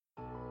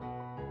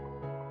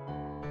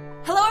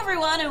Hello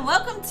everyone and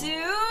welcome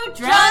to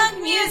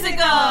Drunk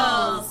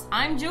Musicals!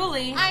 I'm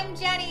Julie. I'm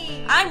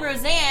Jenny. I'm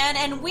Roseanne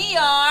and we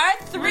are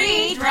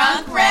Three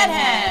Drunk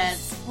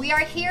Redheads. We are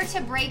here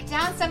to break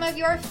down some of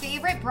your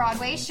favorite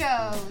Broadway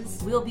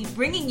shows. We'll be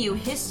bringing you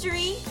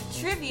history,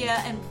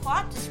 trivia, and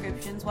plot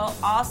descriptions while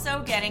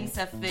also getting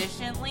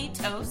sufficiently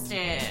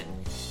toasted.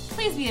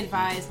 Please be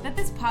advised that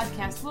this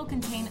podcast will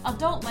contain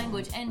adult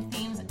language and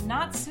themes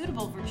not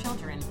suitable for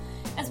children,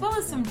 as well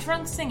as some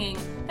drunk singing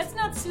that's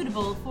not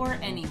suitable for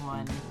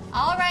anyone.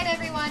 All right,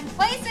 everyone,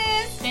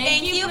 places!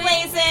 Thank you,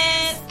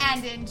 places!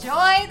 And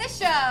enjoy the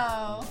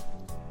show!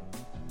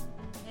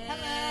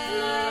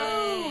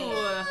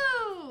 Hello!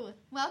 Hello!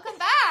 Welcome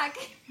back!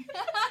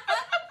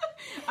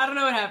 I don't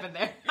know what happened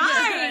there.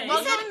 Hi!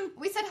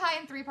 We said hi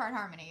in three-part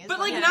harmony. But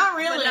like, not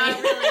really. But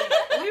not really.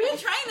 We've been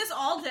trying this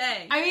all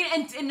day. I mean,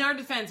 and in our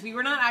defense, we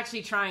were not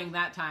actually trying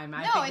that time.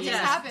 It just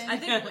happened. I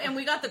think, and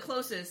we got the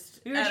closest.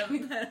 We were out of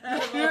trying all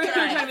to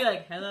trying. be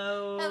like,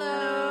 hello.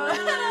 Hello.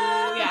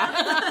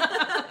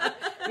 Yeah.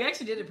 We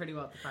actually did it pretty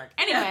well at the park.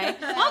 Anyway,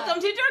 welcome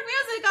to Drunk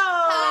Musicals!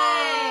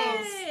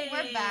 Hi!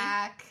 We're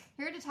back.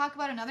 Here to talk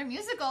about another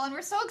musical, and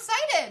we're so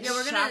excited! Yeah,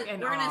 we're Shock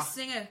and gonna awe.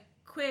 sing a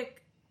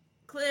quick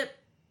clip.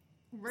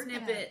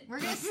 Snippet. We're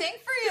gonna sing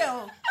for you.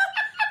 All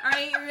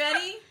right, you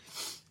ready?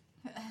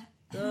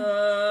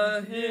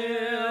 The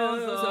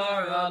hills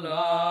are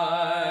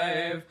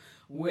alive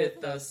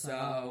with the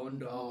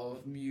sound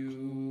of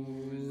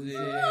music.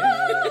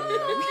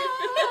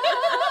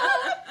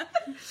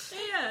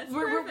 Yeah, it's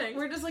We're perfect.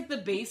 we're just like the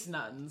bass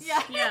nuns.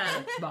 Yeah. Yeah.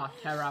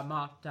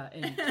 Terramata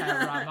in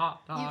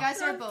Terramata. You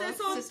guys are both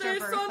Sister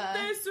Bertha.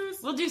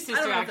 We'll do I Sister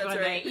don't know if Act that's one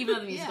right. day, even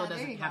though the musical Yeah, there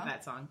doesn't you have go.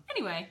 that song.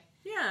 Anyway,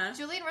 Yeah.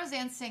 Julie and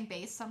Roseanne sing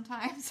bass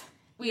sometimes.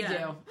 we Yeah.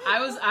 do.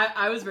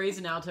 I was raised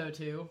in alto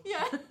too.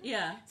 Yeah.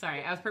 Yeah.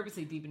 Sorry, I was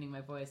purposely deepening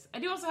my voice. I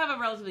do also have a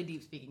relatively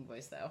deep speaking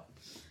voice though.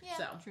 Yeah,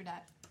 So. true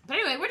that. But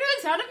anyway, we're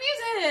doing Sound of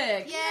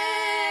Music.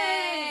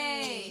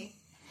 Yay!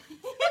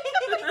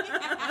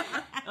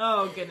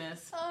 Oh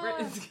goodness, Oh.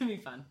 it's gonna be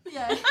fun.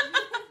 Yeah.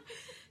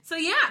 So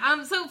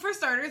yeah, so for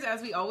starters,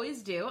 as we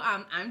always do,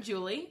 I'm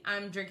Julie.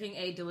 I'm drinking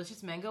a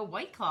delicious mango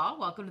White Claw.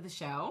 Welcome to the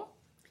show.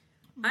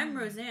 I'm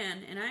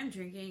Roseanne, and I'm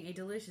drinking a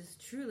delicious,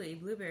 truly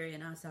blueberry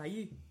and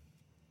acai.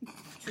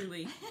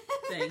 Truly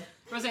thing.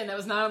 Roseanne, that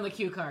was not on the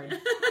cue card.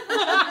 And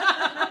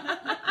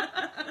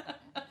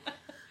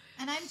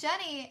I'm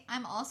Jenny.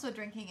 I'm also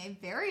drinking a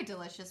very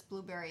delicious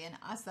blueberry and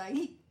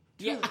acai.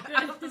 Yeah,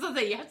 I was gonna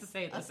say you have to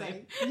say it the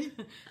same.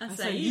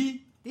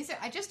 Acai. These are.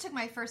 I just took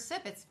my first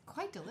sip. It's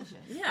quite delicious.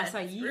 Yeah, it's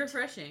Acai.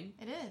 refreshing.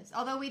 It is.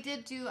 Although we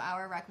did do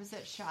our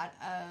requisite shot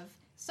of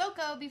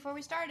SoCo before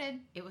we started.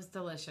 It was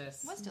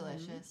delicious. It was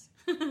delicious.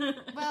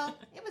 Well,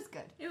 it was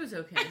good. It was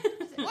okay.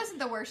 It wasn't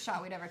the worst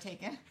shot we'd ever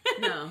taken.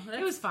 No,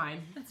 it was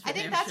fine. I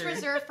think that's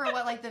reserved for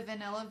what, like the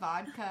vanilla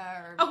vodka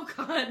or. Oh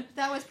god.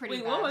 That was pretty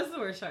Wait, bad. what was the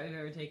worst shot you've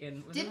ever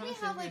taken? Was Didn't it we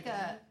honestly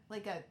have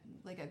very good?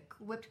 like a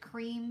whipped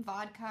cream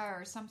vodka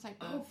or some type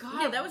Oh of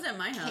god. Yeah, that was at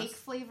my house. cake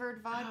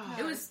flavored vodka?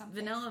 It or was something?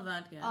 vanilla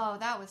vodka. Oh,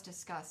 that was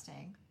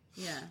disgusting.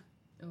 Yeah.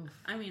 Oof.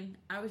 I mean,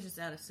 I was just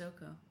out of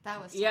SoCo.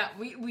 That was Yeah,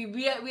 we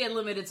had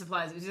limited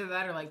supplies. It was either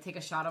that or like take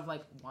a shot of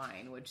like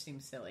wine, which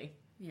seems silly.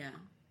 Yeah.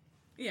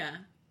 Yeah.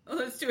 Well,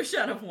 let's do a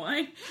shot of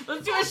wine.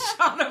 Let's do a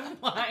shot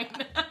of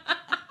wine.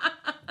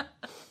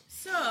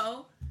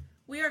 So,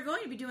 we are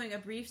going to be doing a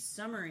brief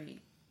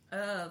summary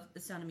of The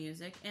Sound of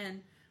Music,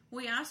 and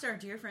we asked our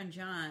dear friend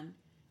John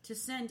to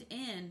send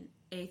in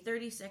a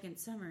 30-second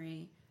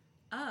summary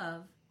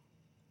of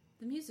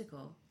the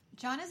musical.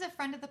 John is a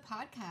friend of the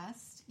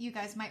podcast. You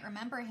guys might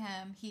remember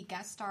him. He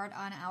guest starred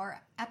on our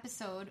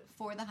episode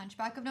for The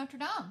Hunchback of Notre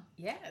Dame,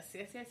 yes.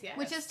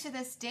 which is to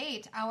this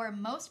date our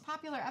most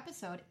popular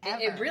episode It,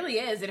 ever. it really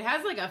is. It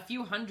has like a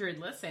few hundred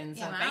listens.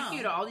 So Yeah. thank Wow.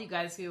 you to all you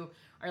guys who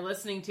are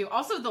listening to.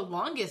 Also, the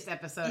longest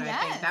episode. I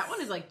Yes. think that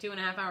one is like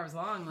 2.5 hours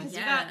long. Like,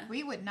 Yeah.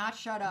 We would not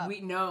shut up.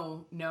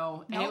 no,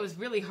 and Nope. it was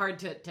really hard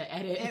to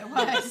edit. It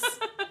was.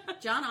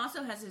 John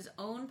also has his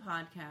own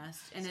podcast,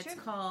 and It's it's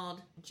true.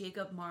 called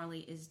Jacob Marley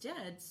is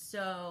Dead.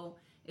 So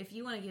if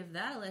you want to give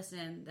that a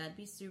listen, that'd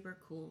be super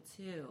cool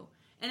too.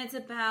 And it's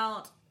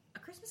about a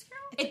Christmas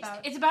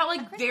Carol? It's about a like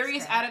Christmas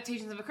various Carol.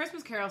 adaptations of A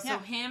Christmas Carol. So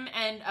Yeah. him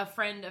and a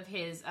friend of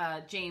his,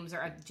 James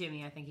or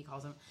Jimmy, I think he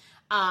calls him.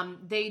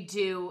 They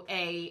do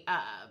a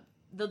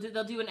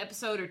they'll do an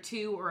episode or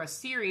two or a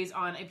series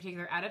on a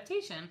particular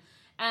adaptation.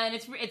 And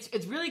it's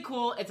really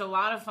cool. It's a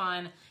lot of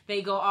fun.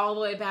 They go all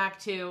the way back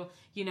to,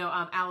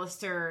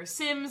 Alistair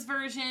Sims'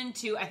 version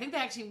to, I think they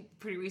actually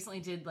pretty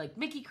recently did like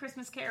Mickey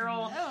Christmas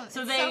Carol. Oh,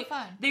 so it's they so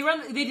fun.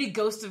 they did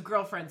Ghosts of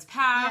Girlfriends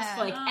Past,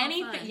 Yeah. like Oh,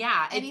 anything. fun.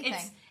 Yeah, Anything.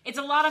 it's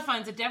a lot of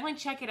fun. So definitely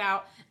check it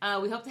out.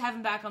 We hope to have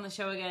him back on the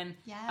show again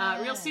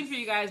real soon Yes. for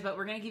you guys. But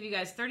we're gonna give you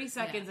guys 30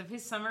 seconds of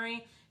his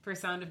summary for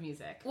Sound of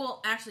Music.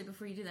 Well, actually,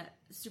 before you do that,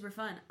 it's super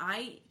fun.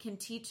 I can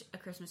teach a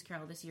Christmas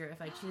Carol this year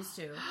if I choose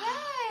to.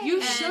 Yay! You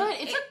And should.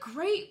 It's a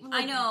great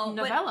I know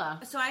novella.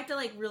 But, so I have to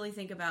like really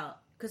think about,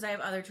 because I have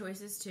other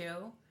choices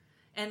too,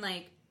 and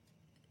like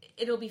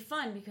it'll be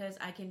fun because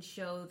I can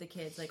show the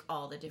kids like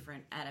all the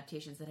different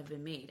adaptations that have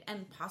been made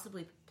and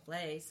possibly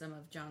play some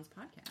of John's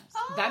podcasts.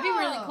 Oh, That'd be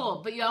really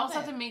cool. But you also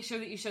love have to it. make sure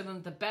that you show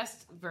them the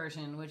best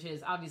version, which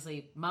is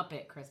obviously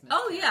Muppet Christmas.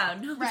 Oh Carol. yeah,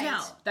 no Right.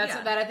 doubt.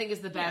 That I think is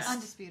the Yeah. best.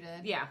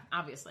 Undisputed. Yeah,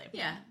 obviously.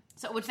 Yeah.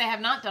 So, which they have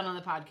not done on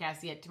the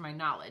podcast yet, to my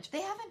knowledge.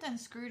 They haven't done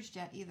Scrooged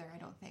yet either, I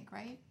don't think,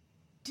 right?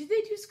 Did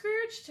they do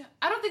Scrooged?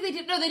 I don't think they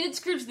did. No, they did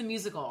Scrooge the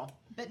musical.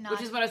 But not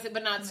Which is what I said,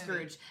 but not the movie.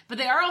 Scrooge. But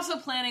they are also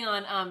planning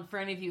on, for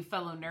any of you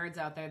fellow nerds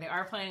out there, they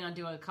are planning on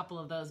doing a couple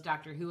of those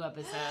Doctor Who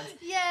episodes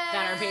Yay!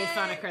 that are based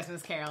on A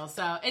Christmas Carol.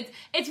 So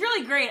it's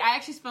really great. I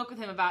actually spoke with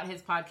him about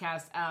his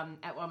podcast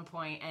at one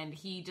point, and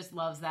he just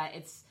loves that.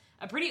 It's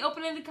a pretty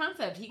open-ended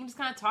concept. He can just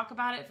kind of talk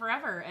about it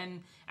forever,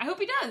 and I hope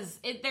he does.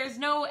 There's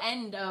no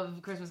end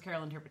of Christmas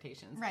Carol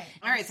interpretations. Right.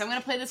 All right, so I'm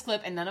going to play this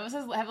clip, and none of us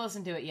have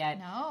listened to it yet.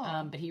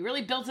 No. But he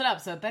really built it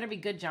up, so it better be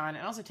good, John.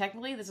 And also,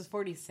 technically, this is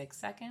 46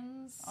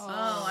 seconds.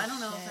 Oh, I don't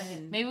know if I shit.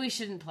 can. Maybe we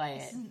shouldn't play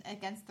This it. isn't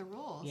against the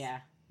rules. Yeah.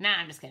 Nah,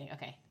 I'm just kidding.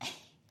 Okay.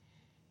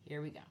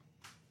 Here we go.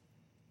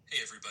 Hey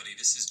everybody,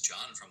 this is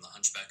John from the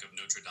Hunchback of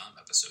Notre Dame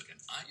episode, and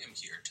I am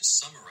here to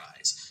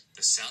summarize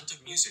The Sound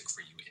of Music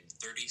for you in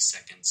 30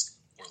 seconds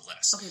or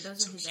less. Okay,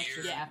 those are his here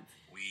extras. Yeah.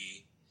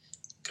 we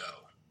go.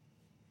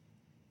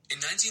 In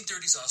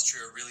 1930s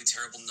Austria, a really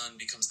terrible nun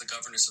becomes the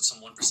governess of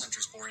some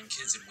one-percenters boring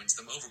kids and wins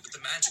them over with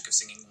the magic of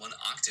singing one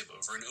octave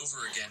over and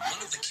over again.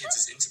 One of the kids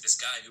is into this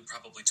guy who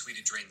probably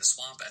tweeted Drain the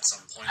Swamp at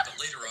some point, but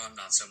later on,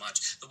 not so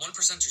much. The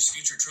one-percenter's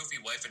future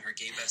trophy wife and her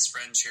gay best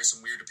friend share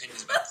some weird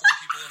opinions about poor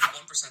people, and the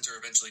one-percenter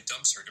eventually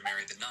dumps her to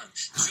marry the nun.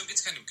 The show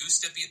gets kind of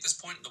goose-steppy at this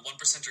point, and the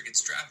one-percenter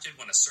gets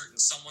drafted when a certain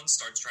someone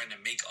starts trying to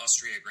make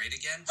Austria great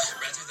again.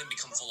 Rather than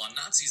become full-on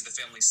Nazis, the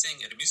family sing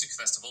at a music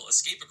festival,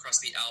 escape across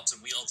the Alps,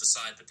 and we all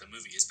decide that the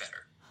movie is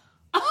better.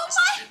 Oh This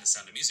my! has been The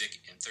Sound of Music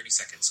in 30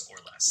 seconds or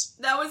less.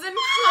 That was incredible.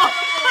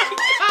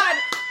 God.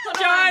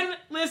 John,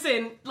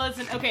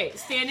 listen. Okay,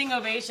 standing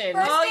ovation.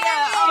 We're Oh,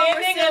 yeah.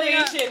 Standing We're standing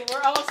up. ovation.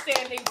 We're all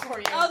standing for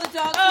you. Oh, the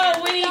dog.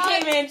 Oh, Winnie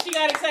came in. She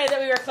got excited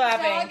that we were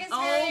clapping. Dog is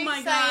very Oh my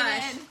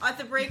excited. gosh! At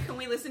the break, can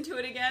we listen to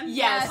it again?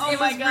 Yes, Oh it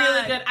my was God.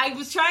 really good. I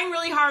was trying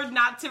really hard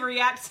not to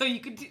react so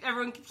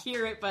everyone could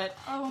hear it, but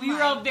Oh we were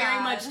my all very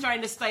God. much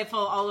trying to stifle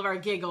all of our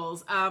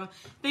giggles.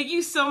 Thank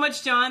you so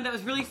much, John. That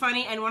was really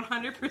funny and 100%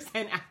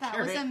 accurate. That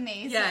was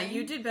amazing. Yeah,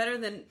 you did better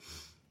than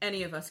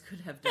any of us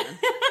could have done.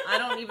 I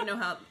don't even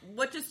know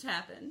what just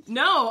happened.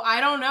 No, I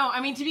don't know.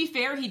 I mean, to be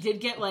fair, he did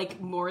get like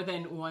more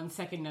than 1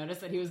 second notice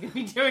that he was going to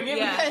be doing it.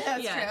 Yeah.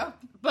 That's Yeah. true.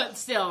 But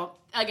still,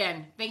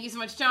 again, thank you so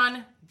much,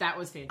 John. That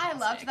was I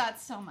fantastic. loved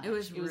that so much. It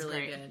was was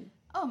really great. good.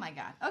 Oh my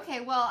god. Okay,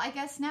 well, I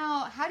guess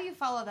now, how do you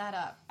follow that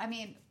up? I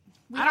mean,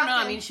 we I don't know.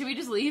 have I mean, should we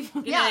just leave?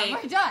 yeah, night.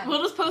 we're done.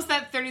 We'll just post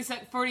that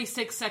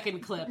 46-second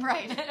clip.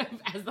 Right.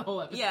 As the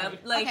whole episode. Yeah,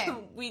 like Okay.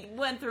 we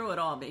went through it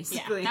all Yeah,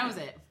 basically. that was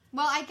it.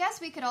 Well, I guess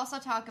we could also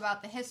talk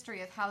about the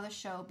history of how the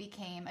show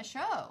became a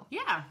show.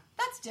 Yeah.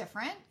 That's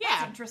different. Yeah.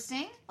 That's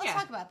interesting. Let's Yeah.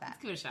 talk about that.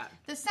 Let's give it a shot.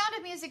 The Sound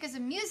of Music is a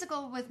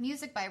musical with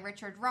music by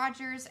Richard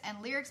Rodgers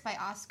and lyrics by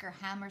Oscar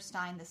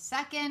Hammerstein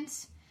II.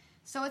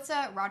 So it's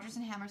a Rodgers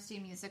and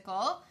Hammerstein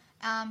musical.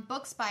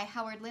 Books by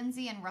Howard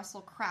Lindsay and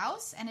Russell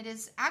Krauss, and it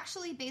is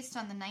actually based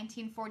on the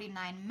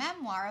 1949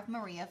 memoir of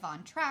Maria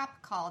von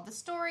Trapp called The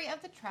Story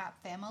of the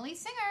Trapp Family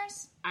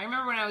Singers. I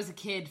remember when I was a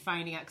kid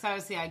finding out, because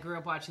obviously I grew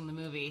up watching the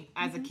movie.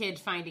 As a kid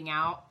finding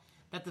out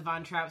that the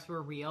Von Trapps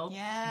were real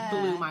Yeah.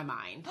 blew my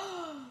mind.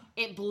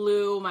 It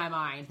blew my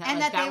mind. And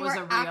like, that they was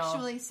were a real...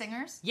 actually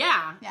singers.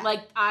 Yeah. Yeah.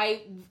 Like,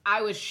 I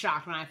was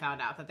shocked when I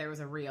found out that there was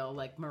a real,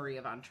 like,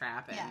 Maria von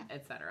Trapp and Yeah.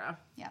 et cetera.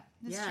 Yeah,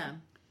 that's Yeah. true.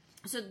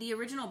 So the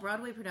original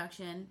Broadway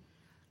production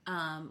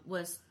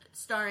was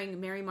starring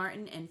Mary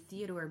Martin and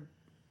Theodore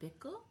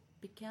Bikel.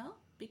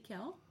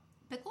 Pickle?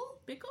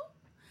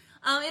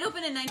 It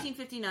opened in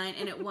 1959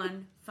 and it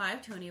won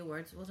 5 Tony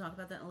Awards. We'll talk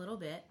about that in a little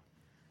bit.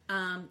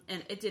 And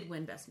it did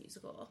win Best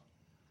Musical.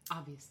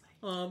 Obviously.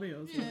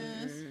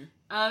 Yes.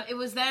 It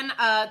was then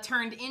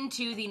turned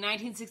into the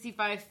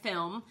 1965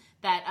 film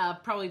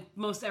that probably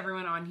most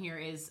everyone on here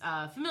is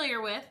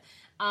familiar with.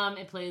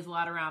 It plays a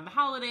lot around the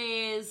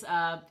holidays.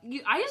 I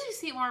usually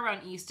see it more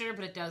around Easter,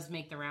 but it does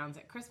make the rounds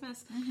at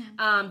Christmas.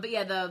 But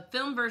yeah, the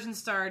film version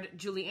starred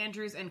Julie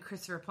Andrews and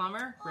Christopher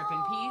Plummer. Rip in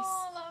peace.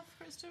 Oh, love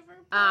Christopher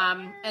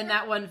Plummer. And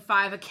that won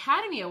 5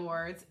 Academy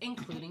Awards,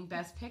 including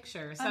Best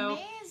Picture. So,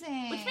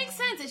 amazing. which makes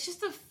sense. It's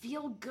just a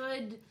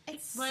feel-good,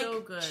 It's like,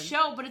 so good.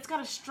 show, but it's got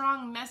a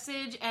strong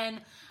message.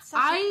 And such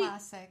a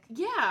classic.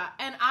 yeah,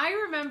 and I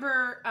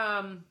remember,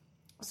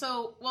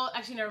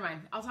 actually, never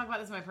mind. I'll talk about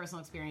this in my personal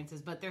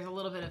experiences, but there's a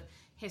little bit of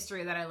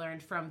history that I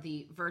learned from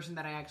the version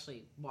that I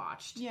actually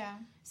watched. Yeah.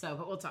 So,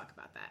 but we'll talk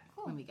about that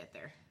when we get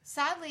there.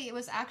 Sadly, it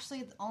was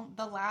actually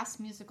the last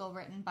musical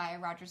written by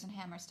Rodgers and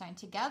Hammerstein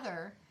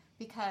together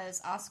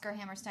because Oscar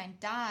Hammerstein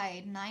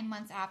died 9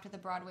 months after the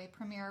Broadway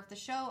premiere of the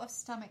show of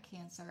stomach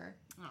cancer.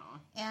 Oh.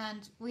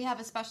 And we have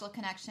a special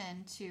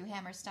connection to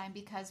Hammerstein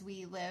because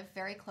we live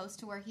very close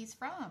to where he's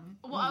from.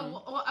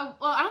 Well,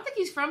 I don't think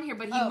he's from here,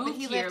 but he moved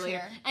he here lived later.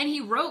 here. And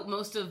he wrote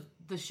most of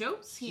the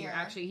shows here, Here.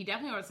 actually. He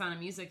definitely wrote Sound of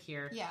Music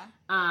here. Yeah.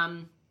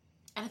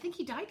 And I think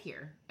he died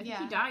here. I think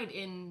Yeah. he died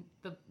in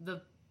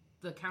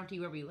the county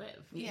where we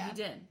live. Yeah. He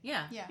did.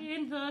 Yeah. Yeah.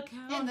 In the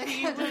county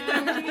county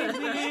where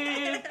we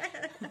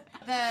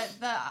live.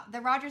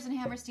 The Rogers and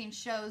Hammerstein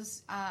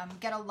shows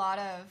get a lot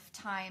of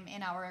time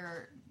in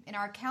our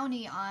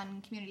county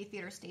on community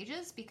theater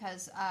stages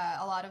because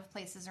a lot of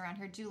places around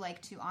here do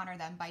like to honor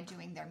them by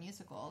doing their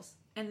musicals.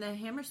 And the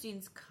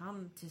Hammersteins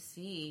come to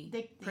see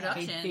They-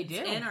 productions They do.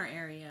 in our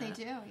area. They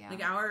do, yeah.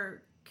 Like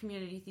our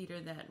community theater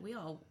that we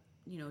all,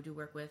 do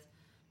work with,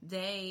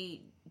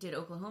 they did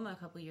Oklahoma a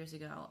couple years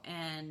ago,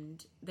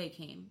 and they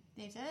came.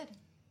 They did.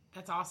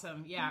 That's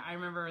awesome. Yeah, I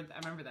remember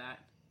that.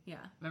 Yeah.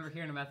 I remember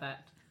hearing about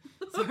that.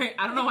 Sorry,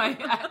 I don't know why.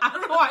 I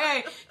don't know why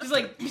I just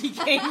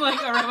became like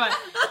a robot.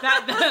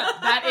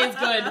 That is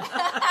good.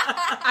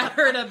 I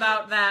heard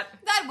about that.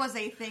 That was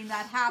a thing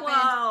that happened.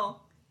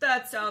 Wow,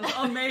 that sounds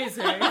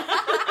amazing.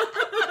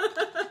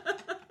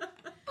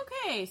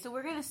 Okay, so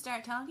we're gonna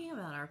start talking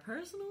about our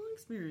personal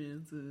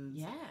experiences.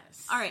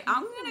 Yes. All right,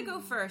 I'm gonna go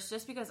first,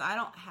 just because I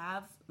don't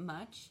have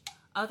much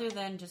other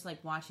than just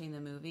watching the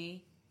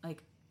movie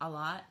a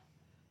lot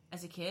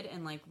as a kid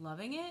and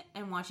loving it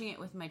and watching it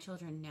with my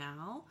children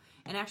now.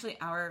 And actually,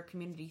 our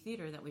community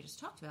theater that we just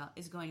talked about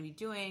is going to be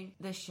doing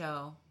this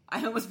show.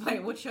 I almost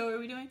played. What show are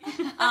we doing?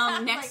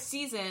 Next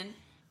season.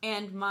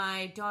 And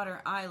my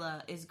daughter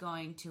Isla is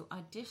going to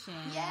audition.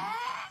 Yeah.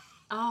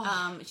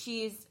 Oh,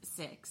 She's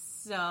 6,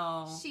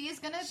 so She's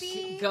gonna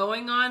be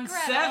going on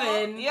Gretel.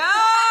 7. yeah.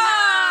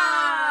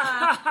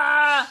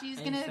 She's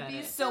I gonna said be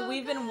it. So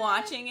we've been good.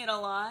 watching it a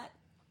lot.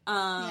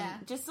 Yeah.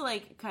 Just to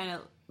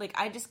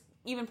I just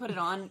even put it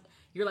on.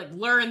 You're like,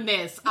 learn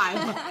this.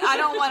 I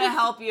don't want to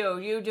help you.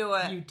 You do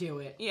it. You do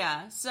it.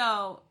 Yeah.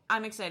 So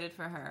I'm excited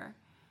for her.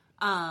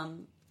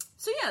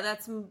 So yeah,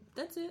 that's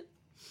it.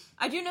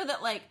 I do know that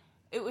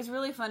it was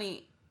really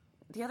funny.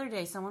 The other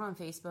day, someone on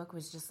Facebook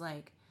was just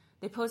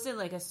they posted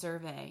a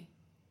survey.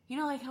 You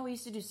know, how we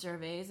used to do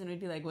surveys, and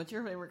it'd be like, "What's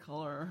your favorite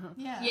color?"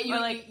 Yeah.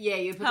 Yeah,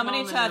 you put How them all many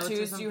in the notes or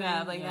tattoos do you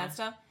have? something. That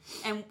stuff.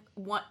 And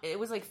it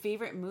was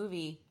favorite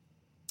movie.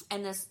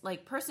 And this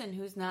person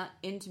who's not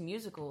into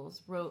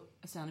musicals wrote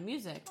A Sound of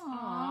Music.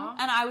 Aww.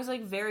 And I was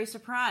very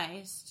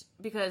surprised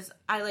because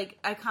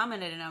I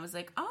commented and I was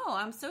like, "Oh,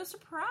 I'm so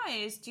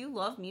surprised. Do you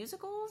love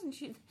musicals?" And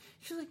she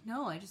was like,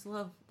 "No, I just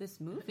love this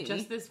movie."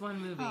 Just this one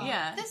movie. Oh.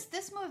 Yeah.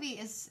 This movie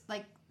is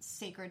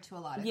sacred to a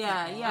lot of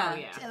Yeah, people. yeah.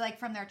 Oh, yeah.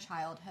 From their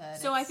childhood.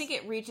 So I think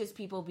it reaches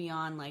people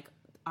beyond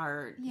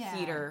our Yeah.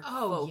 theater.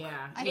 Oh, folk.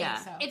 yeah. I Yeah.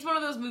 think so. It's one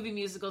of those movie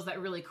musicals that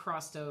really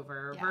crossed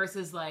over Yeah.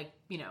 versus a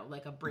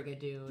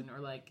Brigadoon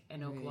or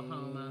an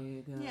Oklahoma.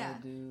 Yeah.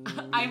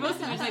 I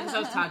mostly was because I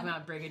was talking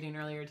about Brigadoon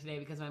earlier today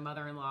because my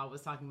mother-in-law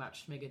was talking about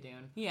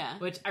Schmigadoon. Yeah.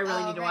 Which I really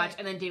Oh, need to right. watch.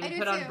 And then I David do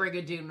put on too.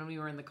 Brigadoon when we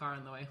were in the car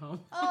on the way home.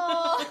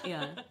 Oh.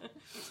 Yeah.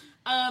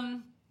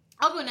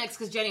 I'll go next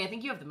because Jenny, I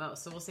think you have the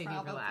most, so we'll save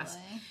you for last.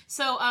 Probably.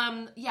 So,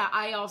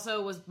 I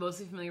also was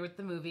mostly familiar with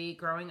the movie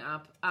growing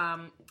up,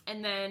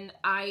 and then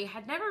I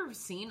had never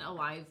seen a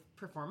live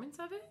performance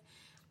of it.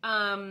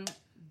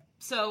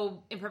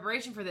 So, in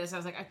preparation for this, I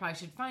was like, I probably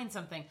should find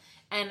something,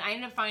 and I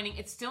ended up finding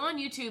it's still on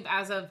YouTube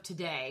as of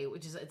today,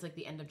 it's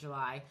the end of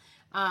July.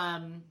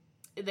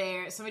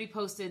 Somebody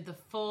posted the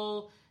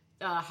full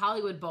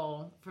Hollywood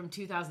Bowl from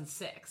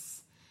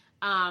 2006.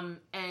 And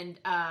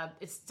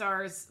it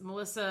stars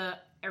Melissa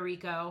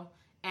Errico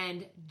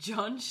and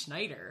John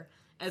Schneider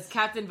as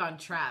Captain Von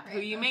Trapp,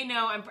 who you may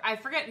know. I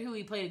forget who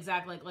he played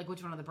exactly,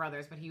 which one of the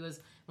brothers, but he was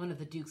one of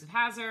the Dukes of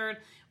Hazzard.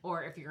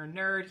 Or if you're a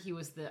nerd, he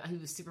was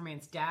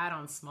Superman's dad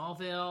on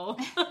Smallville.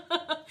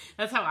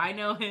 That's how I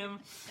know him.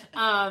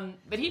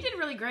 But he did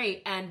really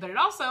great. But it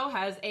also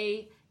has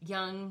a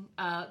young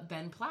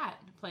Ben Platt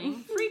playing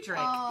Friedrich.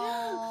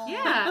 Oh.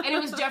 Yeah, and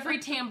it was Jeffrey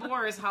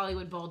Tambor's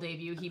Hollywood Bowl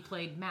debut. He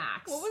played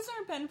Max. What was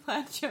our Ben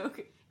Platt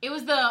joke? It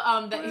was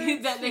that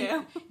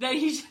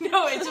he should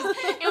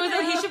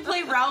that he should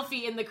play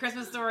Ralphie in the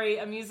Christmas Story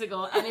a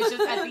musical, and it's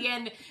just at the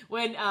end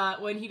when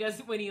he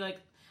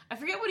I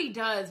forget what he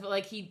does,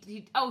 but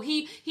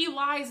he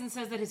lies and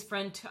says that his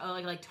friend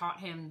taught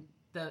him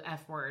the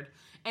F word.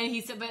 And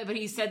he said, but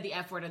he said the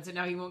F word, and so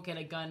now he won't get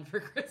a gun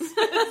for Christmas.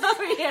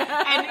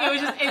 Yeah. And it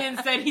was and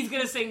instead he's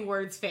gonna sing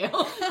 "Words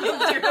Fail."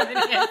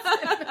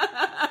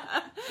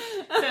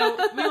 So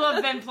we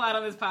love Ben Platt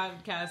on this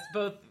podcast,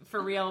 both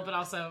for real, but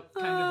also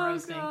kind of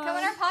roasting. Come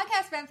on our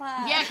podcast, Ben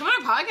Platt. Yeah, come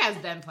on our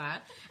podcast, Ben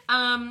Platt.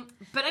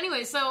 But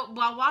anyway, so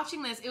while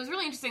watching this, it was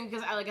really interesting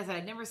because, like I said,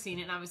 I'd never seen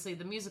it, and obviously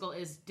the musical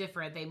is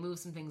different. They move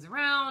some things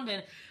around,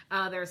 and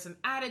there are some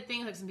added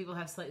things, some people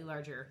have slightly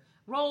larger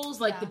roles,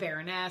 the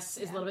Baroness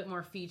is a little bit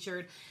more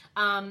featured.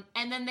 And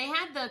then they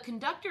had the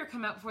conductor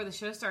come out before the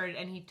show started,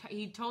 and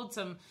he told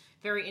some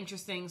very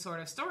interesting sort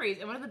of stories.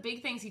 And one of the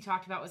big things he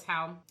talked about was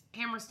how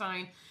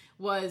Hammerstein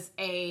was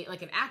an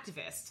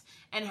activist,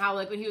 and how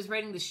when he was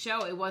writing the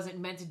show, it wasn't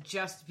meant to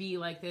just be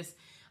this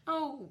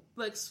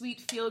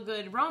sweet feel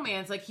good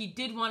romance. He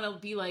did want to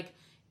be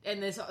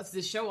and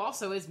this show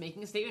also is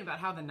making a statement about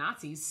how the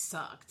Nazis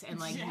sucked and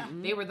like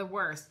they were the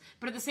worst.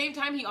 But at the same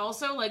time, he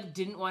also like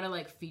didn't want to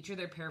like feature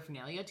their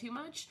paraphernalia too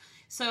much.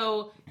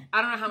 So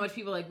I don't know how much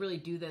people like really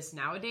do this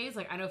nowadays.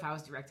 Like I know if I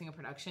was directing a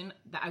production,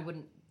 that I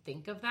wouldn't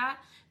think of that.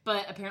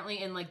 But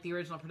apparently in like the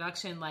original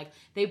production, like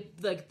they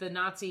like the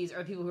Nazis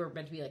or people who were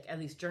meant to be like at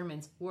least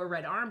Germans wore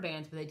red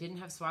armbands, but they didn't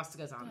have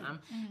swastikas on them,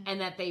 and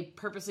that they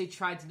purposely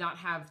tried to not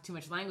have too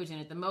much language in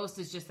it. The most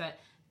is just that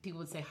people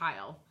would say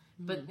Heil.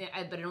 But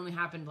it only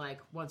happened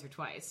like once or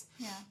twice.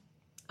 Yeah.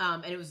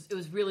 And it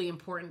was really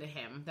important to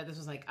him that this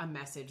was like a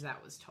message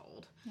that was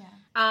told.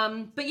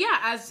 Yeah. But yeah,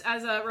 as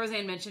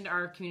Roseanne mentioned,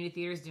 our community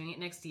theater is doing it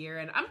next year,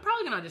 and I'm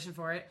probably gonna audition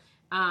for it.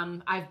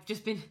 I've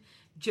just been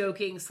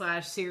joking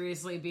 /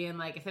 seriously being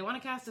like, if they want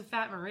to cast a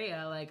fat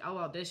Maria, like I'll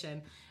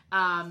audition.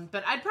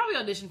 But I'd probably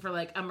audition for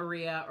like a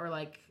Maria or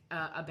like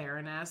a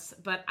Baroness.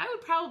 But I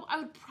would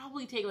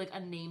probably take like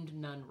a named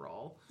nun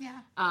role.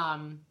 Yeah.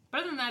 But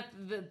other than that,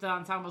 the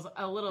ensemble's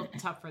a little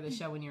tough for the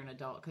show when you're an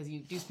adult because you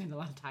do spend a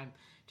lot of time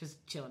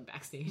just chilling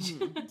backstage.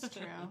 It's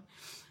true.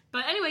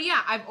 But anyway,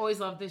 yeah, I've always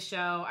loved this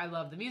show. I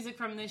love the music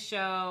from this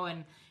show,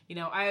 and you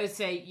know, I always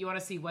say you want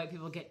to see white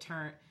people get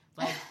turned,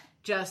 like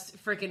just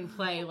freaking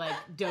play like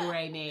Do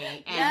Re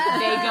Mi,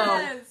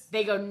 and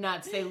they go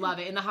nuts. They love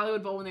it. In the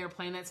Hollywood Bowl when they were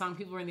playing that song,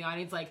 people were in the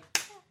audience like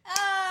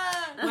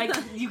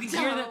you could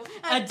hear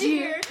a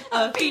deer,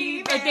 a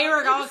female. Like they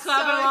were all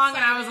clapping along,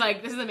 and I was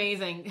like, "This is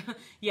amazing."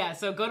 Yeah,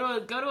 so go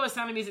to a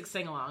Sound of Music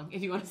sing along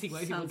if you want to see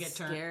white people get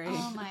turned. Scary.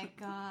 Oh my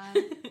god,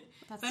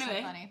 that's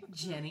Anyway, so funny.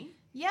 Jenny.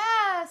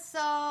 Yeah, so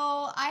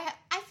I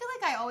feel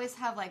like I always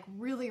have like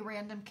really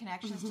random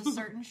connections to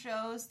certain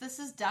shows. This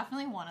is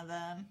definitely one of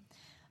them.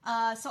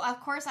 So of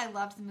course I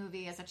loved the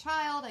movie as a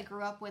child. I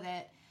grew up with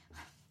it.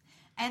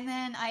 And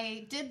then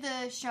I did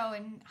the show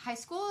in high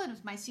school, and it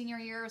was my senior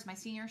year. It was my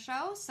senior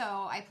show,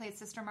 so I played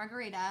Sister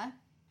Margarita.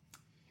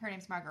 Her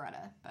name's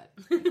Margareta, but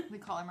we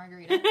call her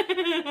Margarita.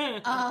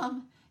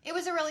 It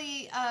was a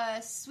really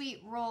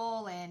sweet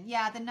role, and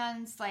yeah, the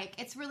nuns, like,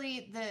 it's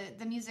really,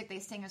 the music they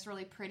sing is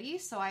really pretty,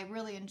 so I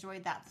really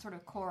enjoyed that sort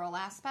of choral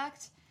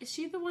aspect. Is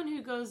she the one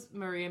who goes,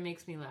 Maria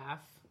makes me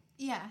laugh?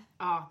 Yeah.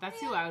 Oh, that's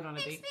who I would want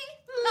to be. Makes me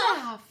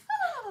laugh.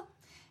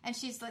 And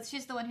she's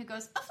the one who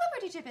goes, a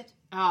flipperty gibbet.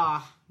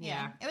 Oh,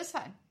 yeah. It was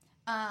fun.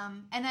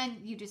 And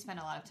then you do spend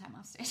a lot of time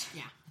off stage.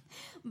 Yeah.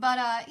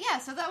 But, yeah,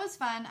 so that was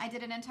fun. I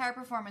did an entire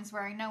performance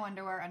wearing no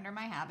underwear under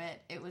my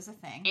habit. It was a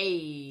thing.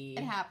 Hey.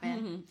 It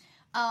happened.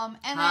 Mm-hmm.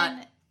 And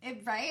Hot.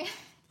 then, right?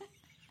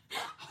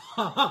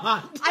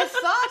 Hot. I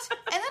thought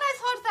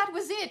that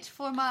was it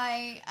for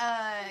my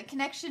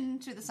connection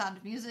to the Sound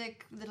of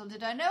Music. Little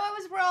did I know I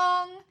was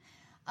wrong.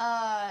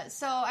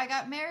 So I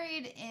got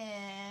married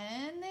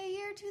in the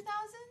year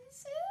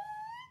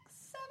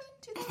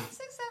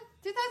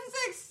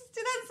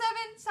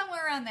 2007,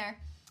 somewhere around there.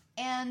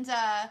 And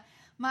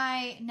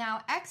my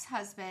now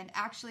ex-husband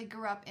actually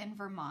grew up in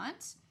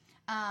Vermont.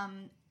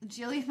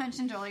 Julie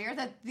mentioned earlier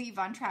that the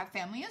Von Trapp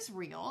family is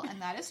real,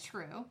 and that is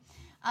true.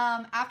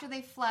 After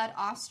they fled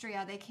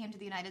Austria, they came to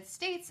the United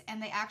States,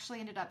 and they actually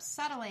ended up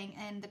settling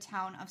in the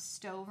town of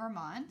Stowe,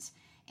 Vermont.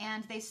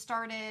 And they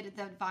started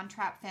the Von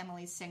Trapp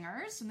Family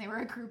Singers, and they were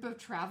a group of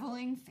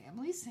traveling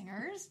family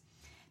singers.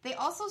 They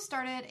also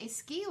started a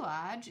ski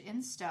lodge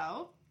in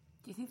Stowe.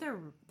 Do you think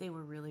they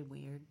were really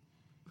weird?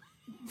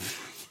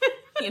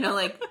 You know,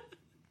 like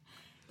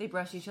they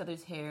brush each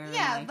other's hair.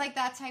 Yeah, and like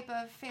that type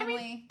of family. I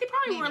mean, they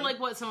probably maybe. were like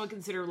what someone would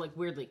consider like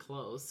weirdly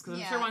close. Because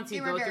I'm Yeah, sure once they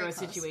you were go very through a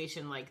close.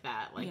 situation like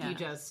that, like Yeah. you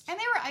just And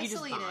they were you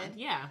just isolated. bond.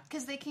 Yeah.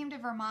 Because they came to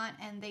Vermont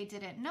and they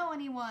didn't know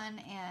anyone,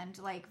 and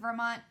like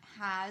Vermont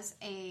has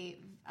the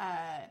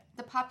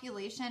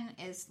population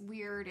is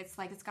weird. It's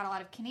like it's got a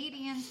lot of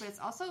Canadians, but it's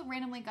also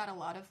randomly got a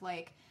lot of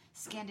like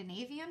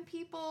Scandinavian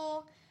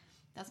people.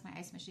 That's my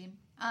ice machine.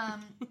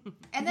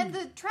 And then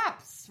the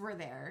Trapps were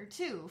there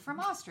too from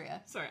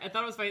Austria. Sorry, I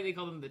thought it was funny they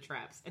called them the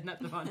Traps and not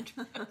the Von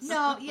Trapps.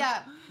 No,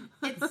 yeah,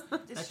 it's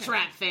The true.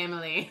 Trapp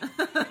family.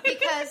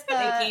 Because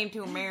they came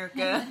to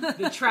America.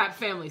 The Trapp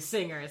family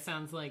singer. It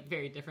sounds like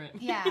very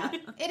different. Yeah,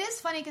 it is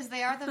funny because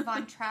they are the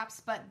Von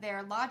Trapps, but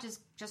their lodge is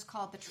just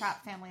called the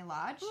Trapp Family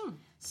Lodge.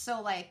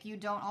 So, like, you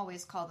don't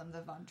always call them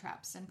the Von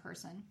Trapps in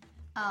person.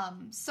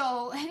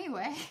 So,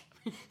 anyway,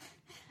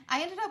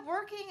 I ended up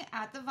working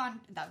at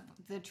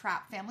the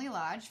Trapp Family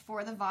Lodge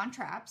for the Von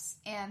Trapps,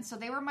 and so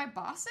they were my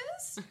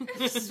bosses.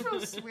 This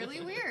was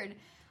really weird.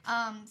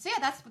 So, yeah,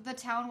 that's the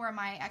town where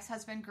my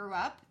ex-husband grew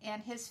up,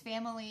 and his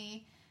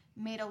family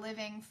made a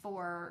living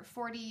for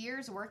 40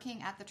 years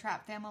working at the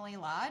Trapp Family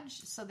Lodge.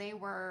 So they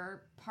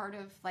were part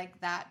of like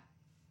that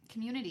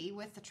community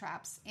with the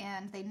Trapps,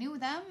 and they knew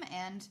them.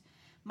 And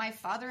my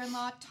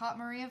father-in-law taught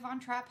Maria Von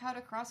Trapp how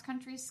to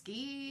cross-country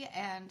ski,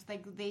 and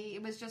like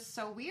it was just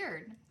so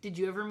weird. Did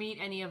you ever meet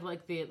any of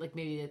like the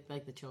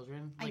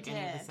children? Like I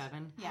any of did. the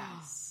 7?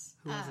 Yes.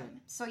 Who was it?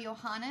 So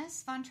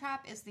Johannes Von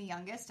Trapp is the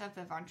youngest of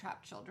the Von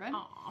Trapp children.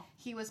 Aw.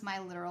 He was my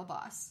literal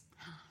boss.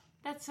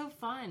 That's so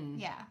fun.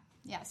 Yeah.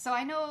 So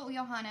I know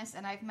Johannes,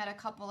 and I've met a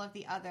couple of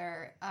the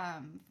other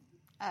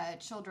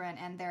children,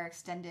 and they're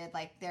extended,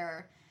 like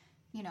their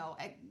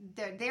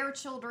their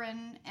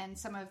children and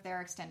some of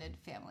their extended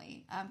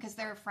family, because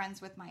they're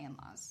friends with my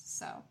in-laws.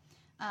 So,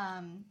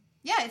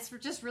 it's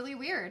just really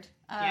weird.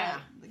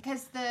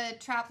 Because the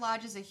Trap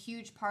Lodge is a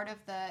huge part of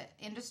the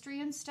industry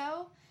in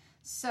Stowe.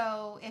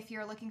 So if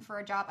you're looking for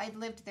a job, I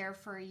lived there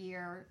for a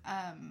year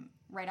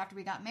right after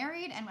we got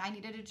married, and I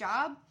needed a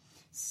job.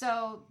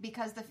 So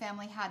because the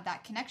family had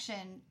that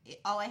connection,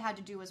 all I had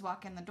to do was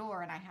walk in the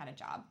door, and I had a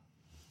job.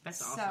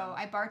 That's awesome. So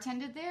I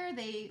bartended there.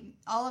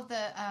 All of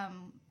the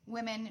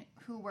women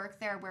who work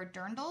there wear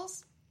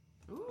dirndls.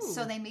 Ooh.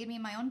 So they made me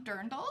my own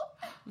dirndl.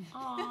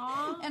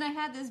 Aww. And I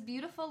had this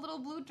beautiful little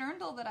blue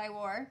dirndl that I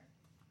wore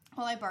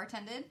while I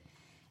bartended.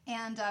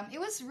 And it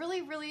was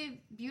really,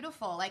 really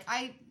beautiful. Like,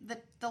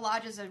 the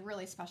lodge is a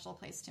really special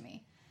place to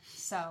me.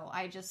 So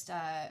I just,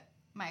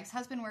 my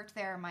ex-husband worked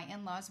there, my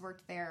in-laws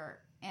worked there,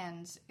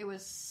 and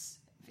it's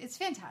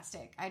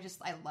fantastic. I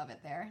love it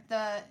there.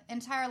 The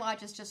entire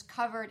lodge is just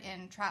covered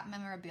in Trap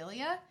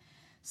memorabilia.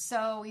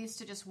 So we used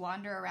to just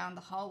wander around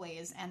the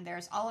hallways, and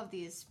there's all of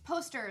these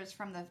posters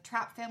from the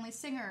Trap family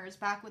singers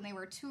back when they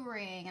were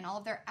touring, and all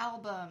of their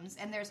albums,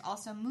 and there's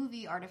also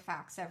movie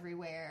artifacts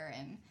everywhere,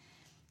 and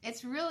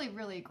it's really,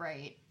 really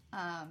great.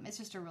 It's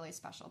just a really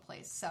special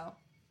place. So,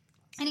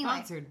 anyway.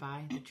 Sponsored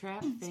by the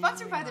Trap Family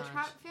Sponsored by Lodge. the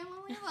Trap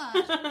Family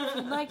Lodge. If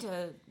you'd like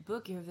to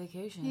book your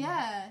vacation.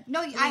 Yeah.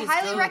 No, I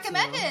highly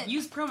recommend it.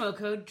 Use promo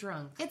code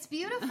DRUNK. It's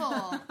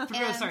beautiful.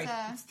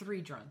 It's 3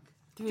 drunk.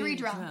 3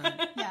 drunk.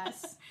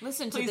 Yes.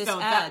 Listen to Please this don't.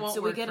 That ad won't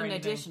so we work get for an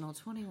anything. additional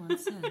 21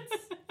 cents.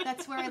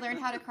 That's where I learned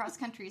how to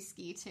cross-country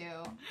ski,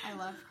 too. I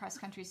love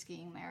cross-country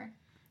skiing there.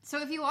 So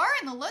if you are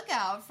in the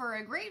lookout for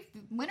a great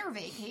winter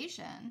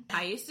vacation.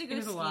 I used to go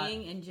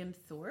skiing in Jim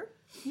Thorpe.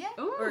 Yeah.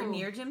 Ooh. Or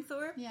near Jim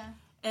Thorpe. Yeah.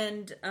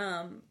 And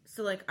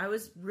so, like, I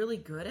was really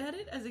good at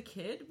it as a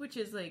kid, which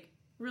is, like,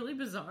 really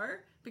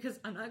bizarre because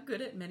I'm not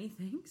good at many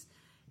things.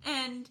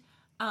 And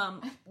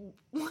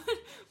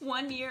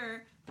one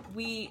year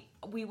we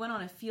went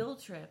on a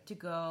field trip to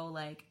go,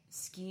 like,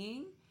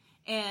 skiing.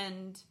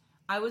 And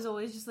I was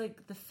always just,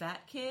 like, the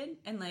fat kid.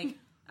 And, like,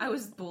 I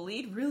was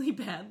bullied really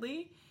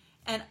badly.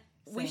 And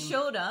we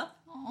showed up,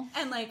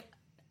 and, like,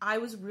 I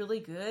was really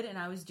good, and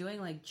I was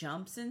doing, like,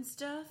 jumps and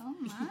stuff. Oh,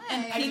 my.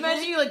 And I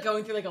imagine you, like,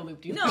 going through, like, a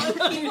loop-de-loop.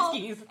 No,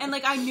 people, and,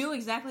 like, I knew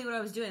exactly what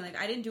I was doing. Like,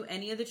 I didn't do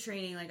any of the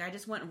training. Like, I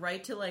just went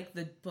right to, like,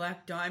 the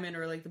Black Diamond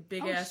or, like, the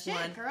big-ass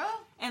one. Girl.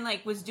 And,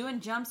 like, was doing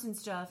jumps and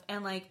stuff.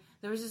 And, like,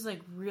 there was this,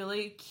 like,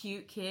 really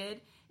cute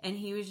kid, and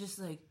he was just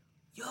like,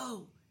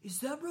 yo, is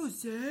that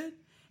Roseanne?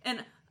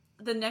 And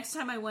the next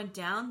time I went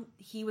down,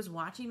 he was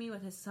watching me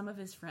with some of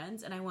his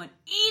friends, and I went,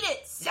 eat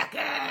it, sucker!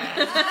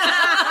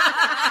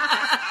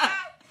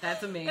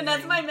 That's amazing. And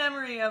that's my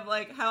memory of,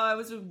 like, how I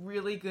was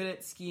really good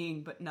at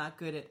skiing, but not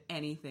good at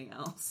anything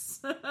else.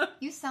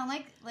 You sound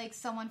like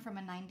someone from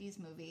a 90s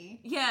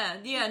movie. Yeah,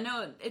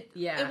 no, it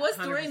was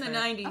during the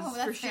 90s, oh,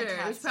 that's for sure.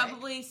 fantastic. It was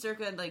probably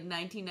circa, like,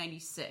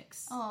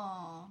 1996.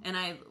 Oh. And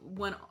I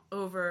went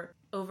over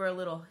a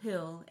little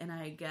hill, and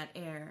I got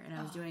air, and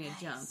I was doing a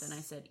jump, and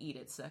I said, eat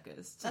it,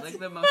 suckers, to, like,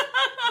 the most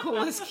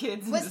coolest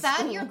kids in Was the that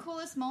school. your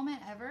coolest moment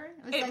ever?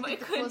 Was It that the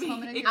could coolest be.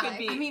 moment of It your could life?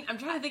 be. I mean, I'm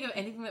trying to think of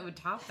anything that would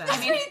top that.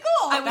 That's pretty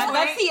cool.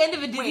 That's the end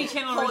of a Disney Wait,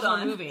 Channel hold original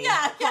on. movie.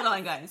 Yeah. Hold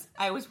on, guys.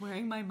 I was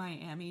wearing my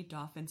Miami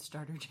Dolphin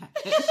starter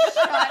jacket.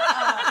 Shut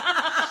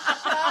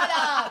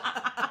up.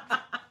 Oh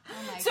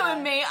my So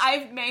God.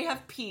 I may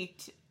have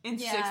peaked in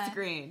Yeah. 6th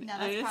grade. No, I'm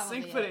that's just,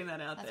 probably like, putting it.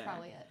 that out That's there.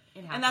 probably it.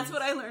 And that's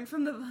what I learned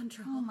from the Von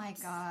Trolls. Oh my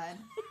God.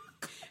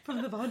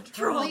 From the Von Well,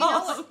 Trolls. you know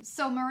what?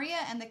 So Maria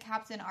and the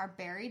captain are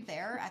buried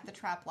there at the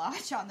Trap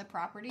Lodge on the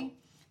property,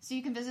 so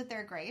you can visit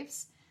their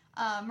graves.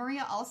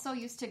 Maria also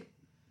used to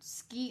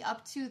ski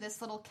up to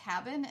this little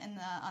cabin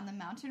on the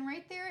mountain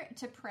right there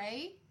to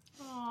pray.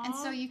 Aww. And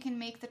so you can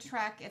make the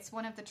trek. It's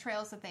one of the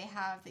trails that they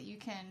have that you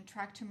can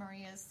trek to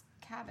Maria's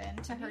cabin,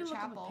 to her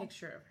chapel. Look up a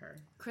picture of her.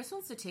 Chris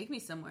wants to take me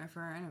somewhere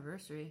for our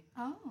anniversary.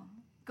 Oh.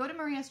 Go to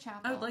Maria's chapel.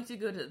 I would like to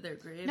go to their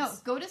graves. No,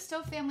 go to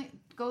Stowe family.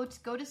 Go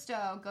to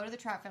Stowe. Go to the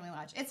Trap Family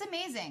Lodge. It's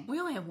amazing. We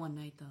only have one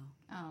night, though.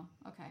 Oh,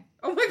 okay.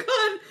 Oh my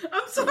God!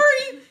 I'm sorry.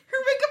 Her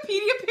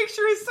Wikipedia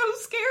picture is so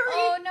scary.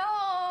 Oh no!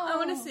 I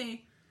want to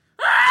see.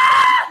 There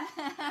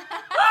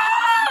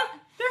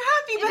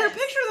have to be better is.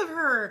 pictures of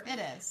her. It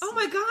is. Oh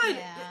my God!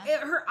 Yeah.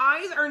 Her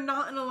eyes are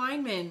not in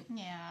alignment.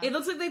 Yeah. It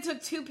looks like they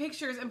took 2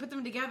 pictures and put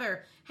them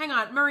together. Hang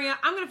on, Maria.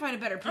 I'm gonna find a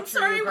better picture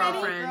sorry, of your Winnie.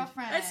 girlfriend.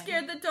 Girlfriend. I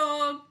scared the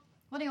dog.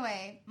 Well,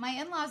 anyway, my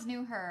in-laws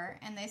knew her,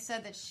 and they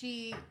said that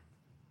she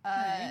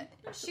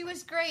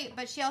was great,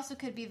 but she also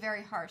could be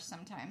very harsh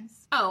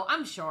sometimes. Oh,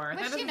 I'm sure. Which,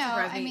 that doesn't you know,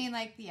 surprise I me. mean,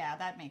 like, yeah,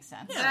 that makes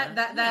sense.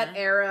 That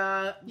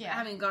era, Yeah.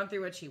 having gone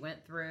through what she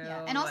went through.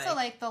 Yeah. And also,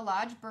 like, the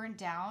lodge burned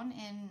down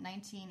in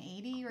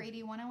 1980 or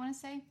 81, I want to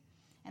say,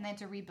 and they had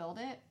to rebuild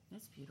it.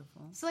 That's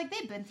beautiful. So, like,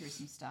 they've been through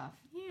some stuff.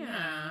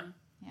 Yeah.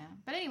 Yeah.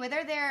 But anyway,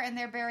 they're there, and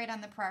they're buried on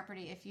the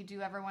property. If you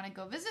do ever want to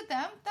go visit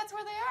them, that's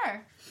where they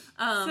are.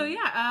 So, yeah,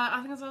 I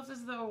think that's all this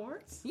is the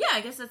awards. Yeah,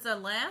 I guess that's the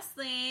last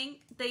thing.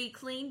 They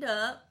cleaned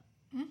up.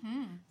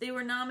 Mm-hmm. They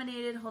were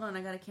nominated. Hold on,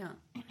 I gotta count.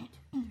 1, 2, 3,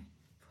 4, 5,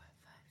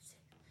 6,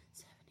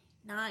 7,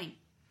 8, 9.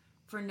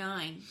 for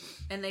 9,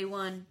 and they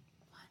won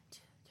 1, 2,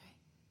 3,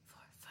 4,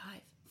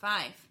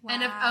 5. Wow.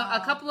 And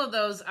a couple of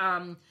those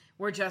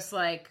were just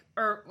like,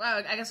 or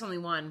well, I guess only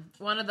one.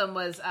 One of them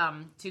was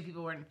 2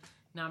 people were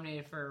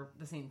nominated for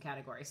the same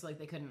category, so like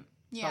they couldn't.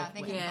 Yeah, both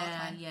they win.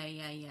 can.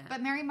 Yeah.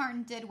 But Mary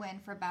Martin did win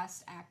for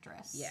Best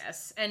Actress.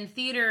 Yes, and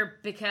Theodore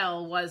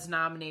Bikel was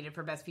nominated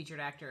for Best Featured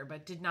Actor,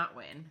 but did not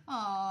win.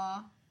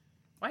 Aww.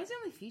 Why is he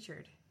only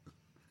featured?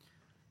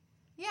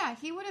 Yeah,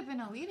 he would have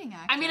been a leading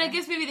actor. I mean, I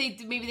guess maybe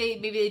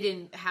they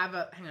didn't have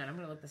a. Hang on, I'm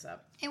gonna look this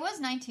up. It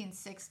was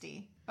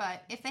 1960,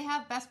 but if they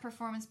have Best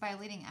Performance by a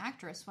Leading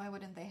Actress, why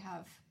wouldn't they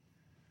have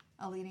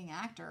a leading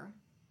actor?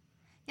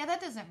 Yeah,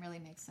 that doesn't really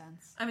make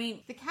sense. I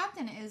mean, The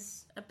captain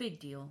is a big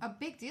deal. a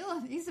big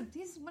deal. He's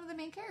one of the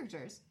main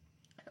characters.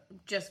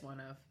 Just one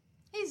of.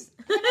 Him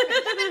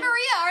and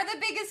Maria are the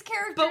biggest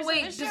characters. But in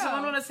wait, the does show.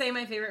 someone want to say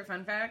my favorite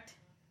fun fact?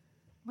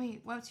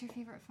 Wait, what's your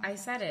favorite fun I fact?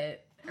 said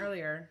it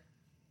earlier.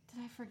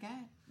 Did I forget?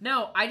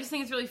 No, I just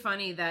think it's really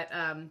funny that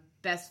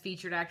Best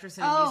Featured Actress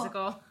in a Oh.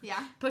 Musical.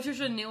 Yeah.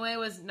 Patricia Newey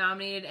was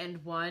nominated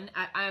and won.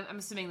 I'm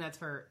assuming that's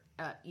for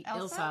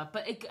Ilsa,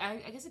 but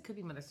I guess it could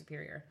be Mother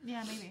Superior.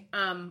 Yeah, maybe.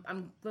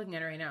 I'm looking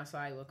at it right now, so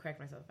I will correct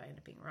myself if I end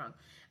up being wrong.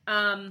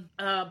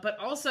 But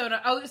also,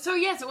 so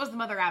yes, it was the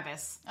Mother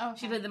Abbess. Oh, okay.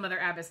 She played the Mother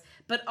Abbess,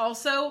 but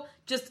also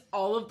just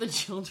all of the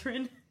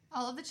children.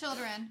 All of the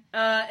children.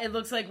 It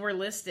looks like we're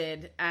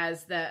listed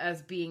as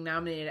being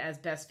nominated as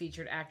Best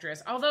Featured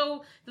Actress.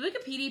 Although the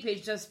Wikipedia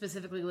page does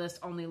specifically list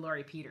only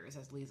Laurie Peters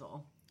as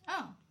Liesl.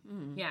 Oh.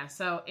 Yeah,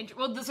 so the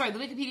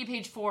Wikipedia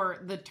page for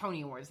the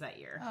Tony Awards that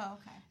year. Oh,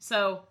 okay.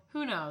 So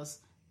who knows?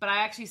 But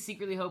I actually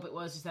secretly hope it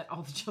was just that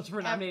all the children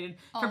were nominated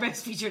for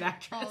Best Featured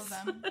Actress. All of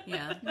them.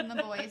 Yeah. And the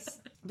boys.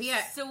 But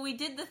yeah, So we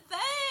did the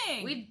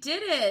thing. we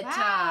did it.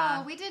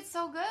 Wow, we did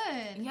so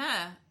good.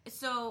 Yeah.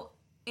 So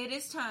it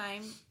is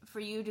time for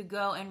you to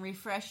go and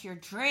refresh your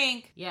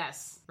drink.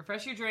 Yes,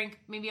 refresh your drink.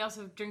 Maybe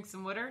also drink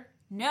some water.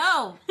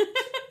 No.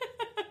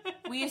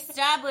 We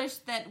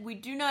established that we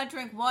do not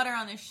drink water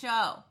on the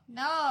show.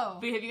 No.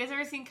 But have you guys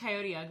ever seen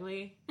Coyote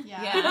Ugly?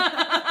 Yeah.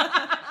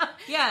 Yeah.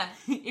 Yeah.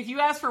 If you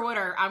ask for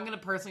water, I'm gonna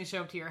personally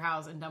show up to your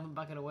house and dump a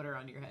bucket of water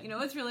on your head. You know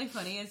what's really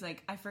funny is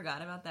like I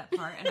forgot about that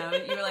part,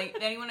 and you were like,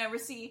 did anyone ever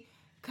see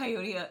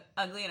Coyote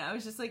Ugly? And I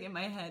was just like in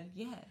my head,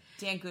 yeah,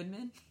 Dan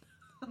Goodman.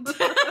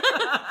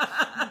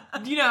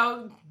 You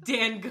know,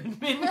 Dan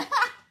Goodman.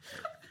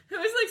 It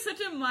was like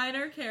such a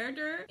minor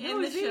character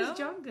in the his name show. is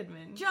John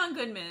Goodman. John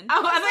Goodman.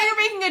 Oh, I thought you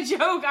were making a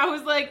joke. I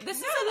was like, This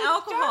is no, an that's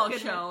alcohol John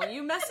show. Goodman.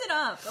 You mess it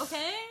up,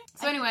 okay?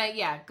 So anyway,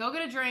 yeah, go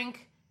get a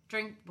drink.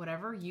 Drink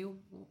whatever you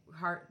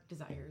heart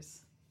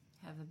desires.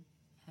 Have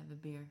a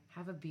beer.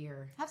 Have a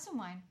beer. Have some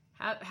wine.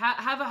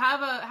 Have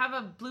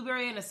a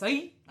blueberry and a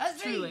cider.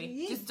 That's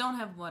Truly. Just don't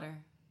have water.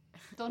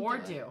 Don't Or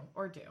do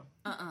it. do.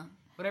 Uh-uh.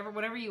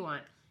 Whatever you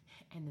want.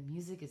 And the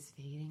music is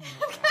fading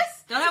away.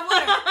 Don't have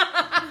water.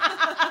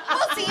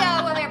 We'll see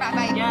you when we're back.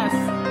 Bye.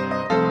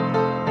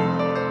 Yes.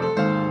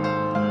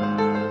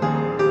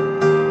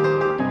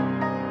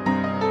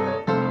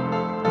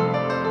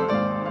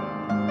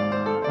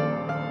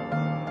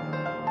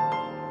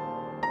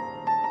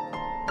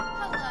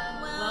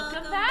 Hello.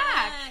 Welcome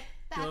back.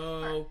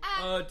 Go,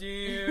 oh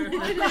dear.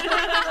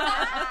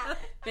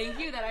 Thank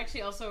you. That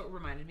actually also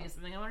reminded me of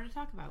something I wanted to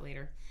talk about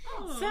later.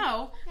 Oh.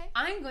 So, Okay.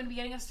 I'm going to be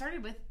getting us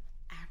started with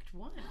Act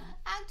 1.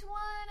 Act 1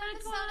 of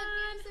Act The Sound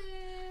of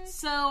Music.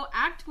 So,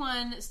 Act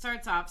 1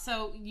 starts off.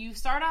 So, you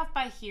start off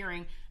by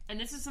hearing, and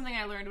this is something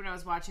I learned when I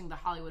was watching the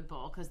Hollywood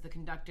Bowl, because the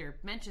conductor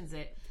mentions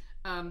it.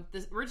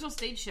 The original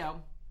stage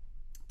show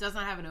does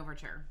not have an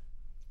overture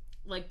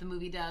like the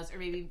movie does, or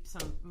maybe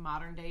some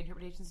modern day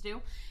interpretations do.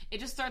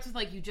 It just starts with,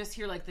 like, you just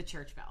hear, like, the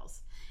church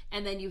bells.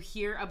 And then you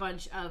hear a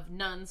bunch of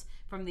nuns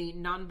from the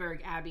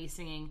Nonnberg Abbey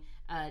singing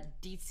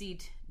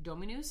Dixit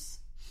Dominus.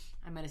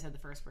 I might have said the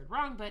first word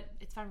wrong, but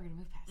it's fine. We're going to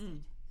move past it.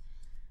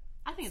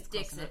 I think it's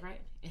close Dixit. enough,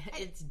 right?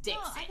 It's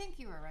Dixit. No, I think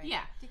you were right.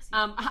 Yeah. Dixie.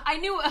 I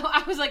knew,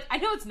 I was like, I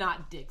know it's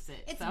not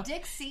Dixit. It's so.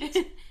 Dixie.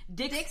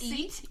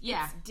 Dixit?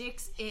 Yeah.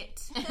 Dix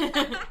it.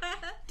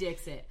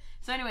 Dixit.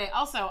 So anyway,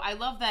 also, I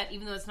love that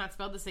even though it's not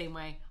spelled the same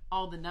way,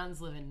 all the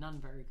nuns live in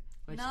Nonnberg,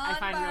 which I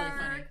find really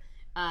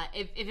funny.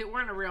 If it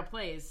weren't a real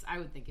place, I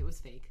would think it was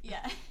fake.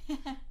 Yeah.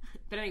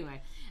 But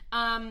anyway,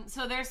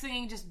 so they're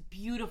singing just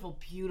beautiful,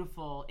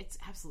 beautiful, it's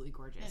absolutely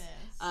gorgeous. It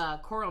is.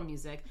 Choral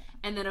music.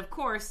 And then, of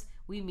course,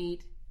 we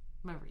meet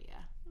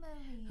Maria,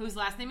 whose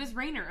last name is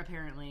Rayner,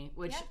 apparently,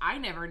 which Yep. I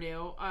never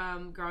knew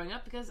growing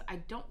up because I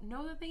don't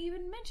know that they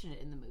even mention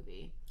it in the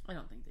movie. I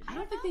don't think they do. I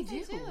don't think they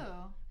do.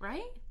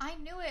 Right? I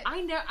knew it.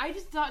 I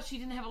just thought she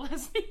didn't have a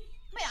last name.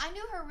 Wait, I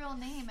knew her real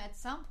name at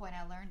some point.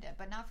 I learned it,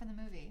 but not from the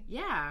movie.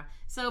 Yeah.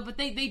 So, but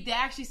they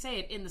actually say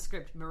it in the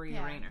script, Maria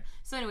Yeah. Rayner.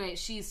 So anyway,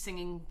 she's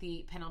singing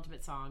the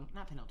penultimate song,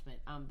 not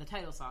penultimate, the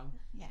title song,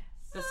 Yes.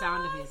 The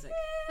Sound of Music.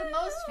 The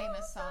most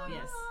famous song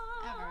Yes.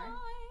 ever.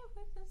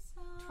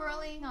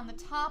 twirling on the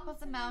top of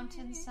the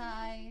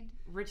mountainside.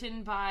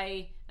 Written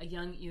by a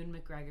young Ewan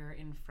McGregor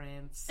in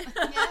France. Yes.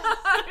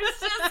 I was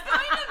just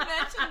going to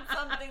mention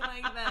something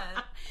like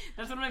that.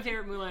 That's one of my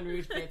favorite Moulin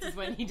Rouge bits, is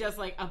when he just,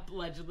 like,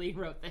 allegedly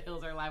wrote The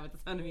Hills Are Alive with the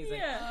Sound of Music.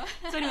 Yeah.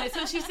 So anyway,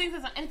 so she sings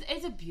this song, and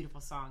it's a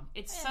beautiful song.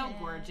 It's so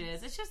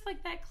gorgeous. It's just,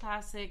 like, that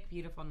classic,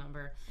 beautiful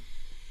number.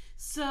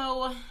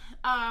 So,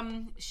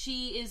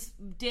 she is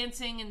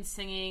dancing and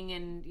singing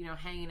and, you know,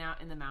 hanging out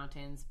in the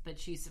mountains, but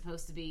she's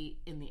supposed to be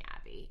in the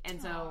Abbey.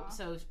 And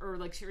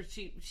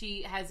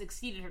she has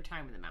exceeded her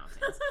time in the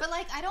mountains. But,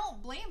 like, I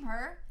don't blame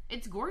her.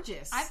 It's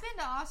gorgeous. I've been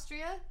to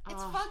Austria.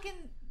 It's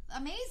fucking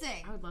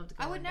amazing. I would love to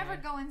go. I would never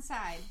go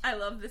inside. I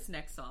love this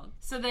next song.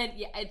 So then,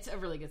 yeah, it's a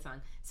really good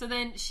song. So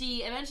then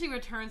she eventually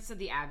returns to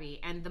the Abbey,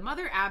 and the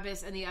Mother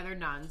Abbess and the other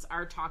nuns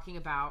are talking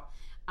about,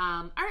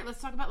 all right,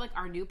 let's talk about, like,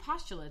 our new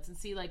postulates and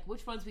see, like,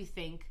 which ones we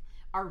think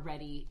are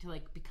ready to,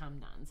 like, become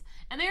nuns.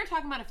 And they were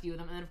talking about a few of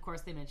them, and then, of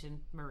course, they mentioned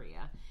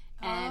Maria.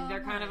 And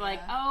they're kind of like,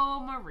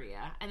 oh,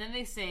 Maria. And then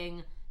they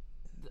sing,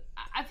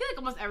 I feel like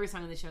almost every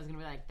song in the show is going to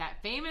be like,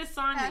 that famous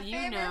song that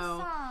you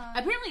know. Song.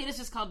 Apparently it is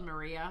just called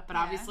Maria, but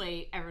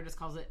obviously everyone just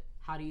calls it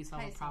How Do You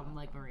Solve a Problem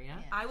Like Maria.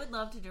 Yeah. I would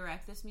love to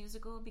direct this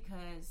musical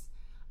because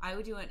I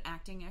would do an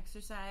acting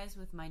exercise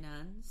with my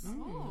nuns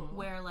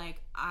where,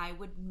 like, I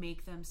would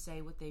make them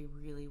say what they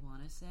really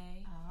want to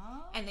say.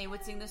 Oh. And they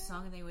would sing this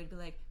song and they would be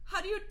like,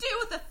 how do you deal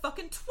with that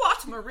fucking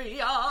twat,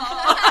 Maria?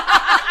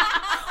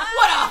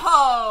 What a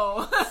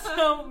hoe!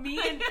 So me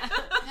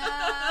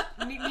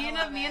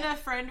and a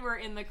friend were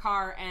in the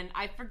car, and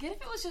I forget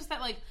if it was just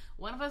that, like,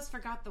 one of us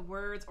forgot the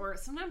words, or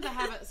sometimes I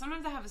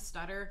have a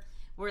stutter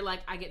where,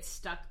 like, I get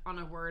stuck on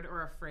a word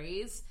or a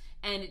phrase,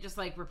 and it just,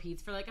 like,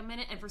 repeats for, like, a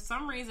minute, and for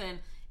some reason,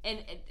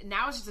 and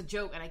now it's just a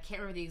joke, and I can't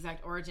remember the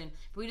exact origin,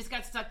 but we just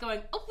got stuck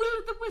going, oh,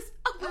 will-o'-the-wisp,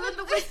 oh,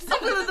 will-o'-the-wisp, oh,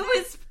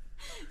 will-o'-the-wisp.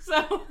 So,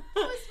 That was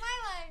my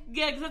line.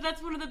 Yeah, because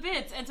that's one of the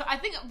bits, and so I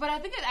think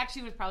it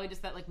actually was probably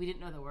just that, like, we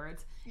didn't know the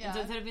words, and so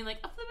instead of being like,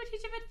 oh,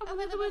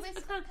 will-o'-the-wisp,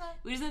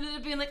 we just ended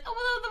up being like, oh,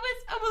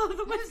 will-o'-the-wisp, oh,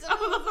 will-o'-the-wisp, oh,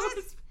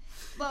 will-o'-the-wisp.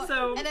 Well,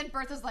 So- and then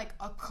Bertha's like,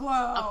 a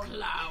clown. A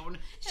clown.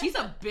 She's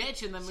a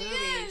bitch in the movie.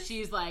 is.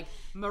 She's like,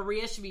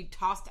 Maria should be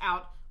tossed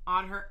out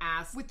on her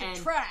ass With the and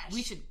trash.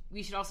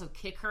 We should also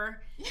kick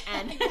her,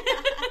 and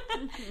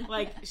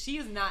like, she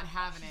is not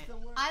having it.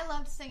 I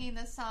loved singing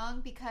this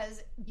song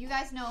because you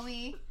guys know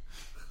me.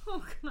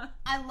 Oh, God.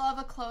 I love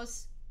a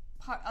close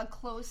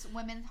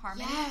women's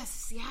harmony.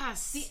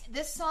 Yes.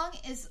 This song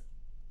is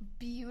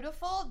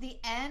beautiful. The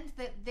end,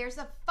 there's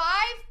a 4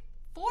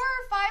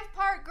 or 5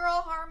 part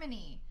girl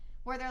harmony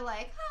where they're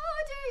like,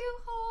 how do you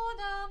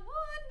hold on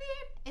one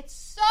beat? It's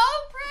so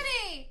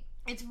pretty.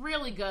 It's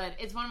really good.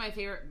 It's one of my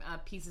favorite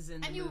pieces in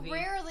the movie. And you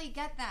rarely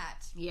get that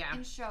Yeah.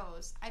 in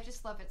shows. I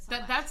just love it so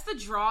much. That's the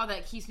draw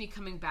that keeps me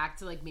coming back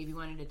to, like, maybe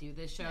wanting to do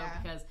this show,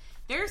 because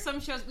there are some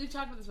shows, we've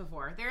talked about this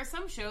before, there are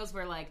some shows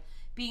where, like,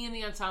 being in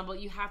the ensemble,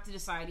 you have to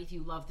decide if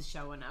you love the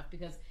show enough,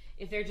 because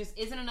if there just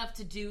isn't enough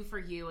to do for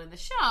you in the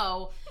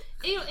show,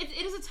 you know, it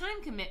is a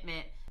time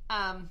commitment.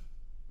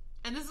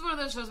 And this is one of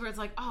those shows where it's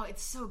like, oh,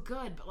 it's so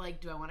good, but, like,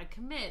 do I want to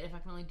commit if I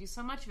can only do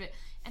so much of it?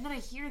 And then I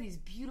hear these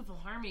beautiful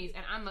harmonies,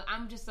 and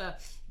I'm just a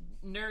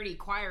nerdy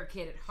choir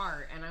kid at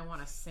heart, and I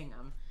want to sing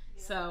them.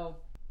 Yeah. So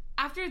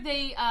after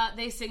they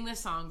sing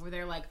this song where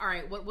they're like, all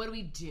right, what do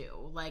we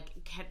do? Like,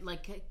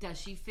 does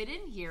she fit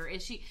in here?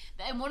 Is she?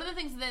 And one of the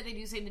things that they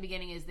do say in the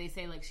beginning is they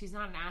say, like, she's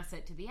not an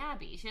asset to the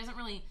Abbey. She doesn't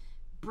really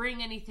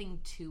bring anything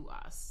to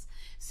us.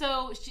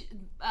 So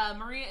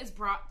Maria is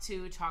brought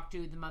to talk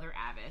to the Mother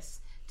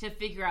Abbess to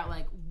figure out,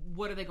 like,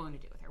 what are they going to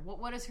do with her?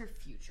 What is her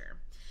future?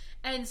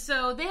 And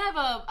so they have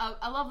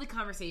a lovely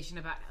conversation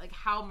about, like,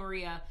 how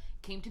Maria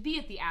came to be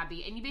at the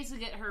Abbey. And you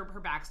basically get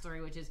her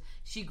backstory, which is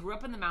she grew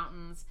up in the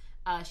mountains.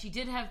 She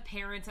did have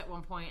parents at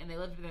one point, and they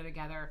lived there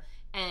together.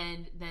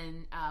 And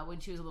then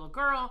when she was a little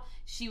girl,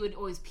 she would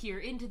always peer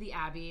into the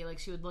Abbey. Like,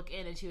 she would look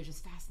in, and she was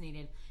just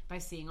fascinated by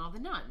seeing all the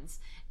nuns.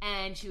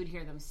 And she would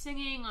hear them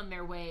singing on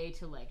their way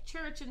to, like,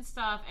 church and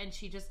stuff, and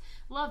she just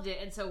loved it.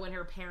 And so when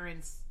her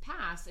parents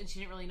passed and she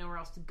didn't really know where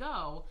else to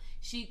go,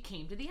 she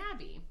came to the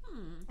Abbey.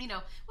 You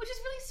know, which is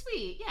really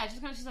sweet. Yeah,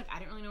 she's like, I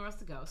didn't really know where else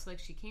to go, so, like,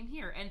 she came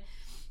here. And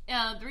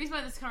the reason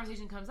why this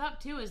conversation comes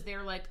up, too, is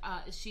they're like,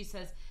 she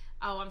says,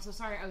 oh, I'm so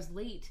sorry, I was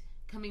late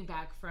coming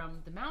back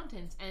from the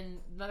mountains. And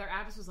Mother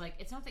Abbess was like,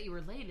 it's not that you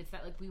were late, it's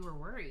that, like, we were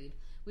worried.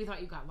 We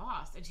thought you got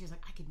lost. And she was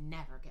like, I could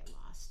never get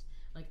lost.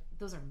 Like,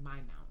 those are my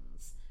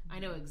mountains. I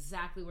know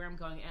exactly where I'm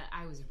going.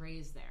 I was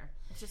raised there.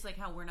 It's just like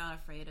how we're not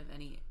afraid of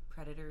any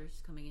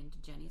predators coming into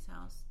Jenny's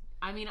house.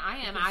 I mean, I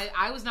am.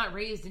 I was not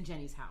raised in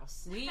Jenny's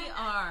house. We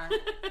are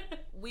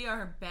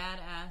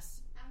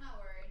badass. I'm not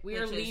worried. We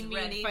are lean,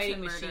 mean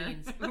fighting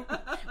machines.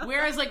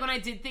 Whereas, like, when I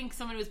did think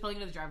someone was pulling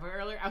into the driveway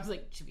earlier, I was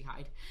like, should we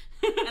hide?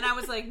 And I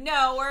was like,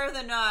 no, where are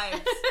the knives?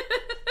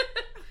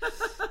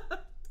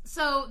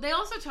 So they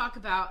also talk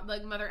about,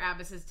 like, Mother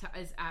Abbess is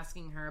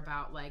asking her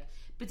about, like,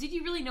 but did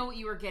you really know what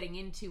you were getting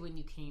into when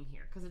you came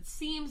here? Because it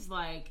seems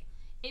like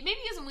it maybe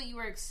isn't what you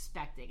were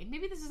expecting, and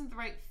maybe this isn't the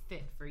right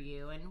fit for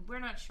you, and we're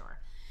not sure.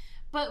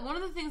 But one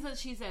of the things that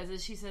she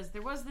says,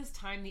 there was this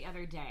time the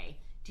other day.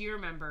 Do you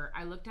remember?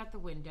 I looked out the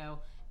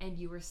window and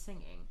you were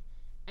singing.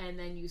 And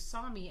then you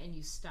saw me and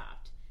you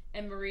stopped.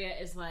 And Maria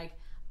is like,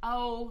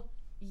 oh,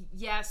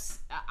 yes,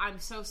 I'm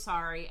so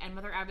sorry. And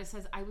Mother Abbess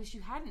says, I wish you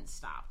hadn't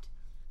stopped.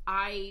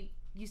 I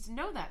used to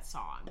know that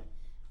song.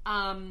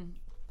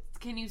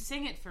 Can you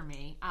sing it for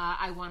me?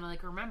 I want to,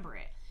 like, remember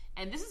it.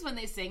 And this is when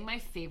they sing My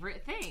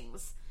Favorite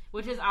Things,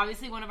 which is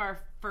obviously one of our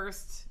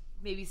first,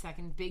 maybe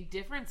second, big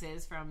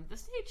differences from the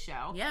stage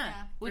show. Yeah.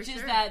 Which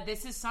is that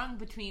this is sung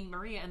between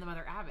Maria and the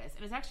Mother Abbess.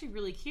 And it's actually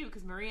really cute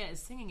because Maria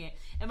is singing it.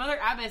 And Mother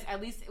Abbess, at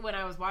least when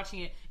I was watching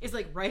it, is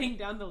like writing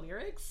down the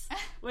lyrics,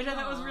 which I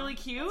thought was really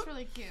cute. It's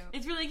really cute.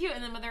 It's really cute.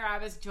 And then Mother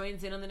Abbess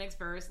joins in on the next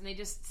verse and they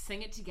just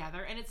sing it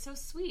together. And it's so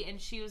sweet. And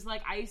she was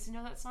like, I used to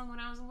know that song when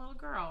I was a little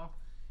girl.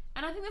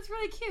 And I think that's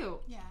really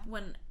cute. Yeah.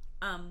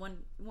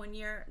 One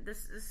year,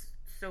 this is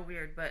so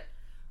weird, but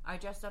I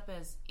dressed up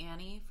as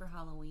Annie for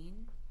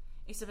Halloween.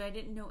 Except I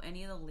didn't know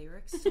any of the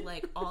lyrics to,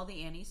 like, all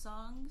the Annie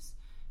songs.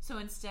 So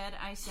instead,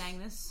 I sang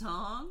this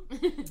song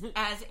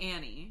as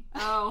Annie.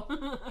 Oh.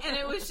 And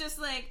it was just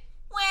like,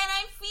 when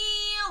I'm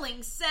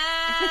feeling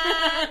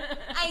sad,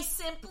 I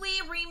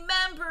simply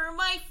remember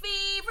my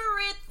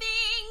favorite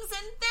things,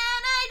 and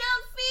then I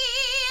don't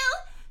feel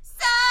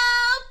so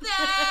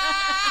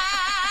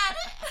bad.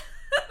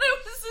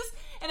 It was just,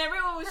 and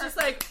everyone was just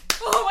like,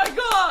 oh my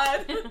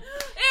god,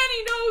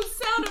 Annie knows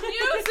Sound of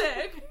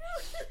Music.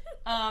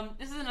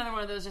 This is another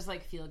one of those just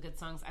like feel good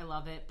songs. I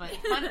love it. But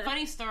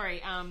funny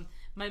story.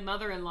 My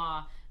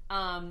mother-in-law,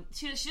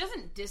 she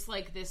doesn't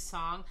dislike this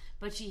song,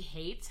 but she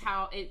hates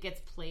how it gets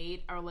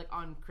played or like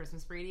on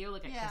Christmas radio,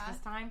 like at Christmas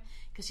time,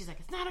 because she's like,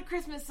 it's not a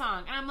Christmas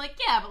song, and I'm like,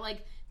 yeah, but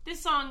like this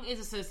song is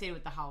associated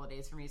with the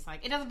holidays for me. It's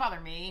like it doesn't bother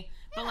me,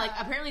 but like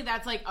apparently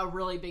that's like a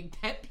really big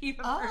pet peeve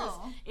of hers.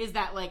 Is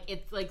that like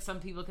it's like some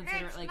people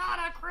consider it like not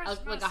a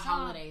Christmas a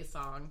holiday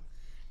song.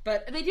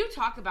 But they do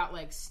talk about,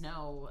 like,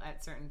 snow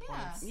at certain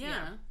points.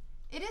 Yeah.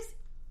 It is...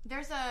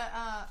 There's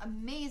a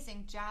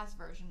amazing jazz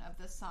version of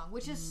this song,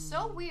 which is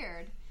so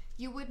weird.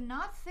 You would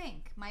not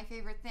think My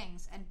Favorite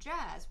Things and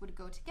jazz would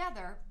go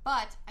together,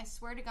 but I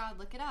swear to God,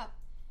 look it up.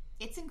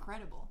 It's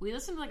incredible. We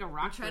listened to, like, a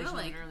rock version of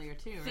like, it earlier,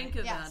 too, right? Think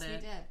about Yes, it. we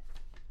did.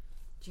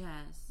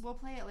 Jazz. We'll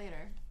play it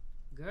later.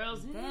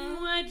 Girls in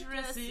white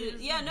dresses.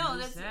 Yeah, no,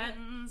 that's...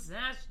 Satin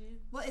sashes.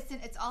 Well,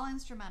 it's all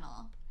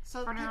instrumental.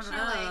 So picture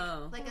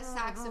like a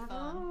saxophone.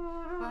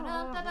 Oh,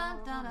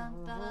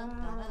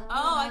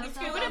 I can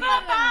feel it.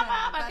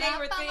 My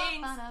favorite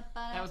things.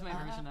 That was my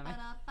version of it.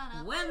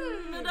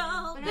 When the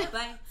dog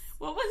bites.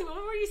 What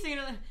were you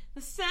singing?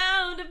 The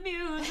Sound of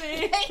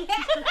Music.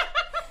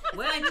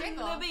 When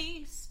jingle. the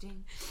bee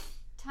stings.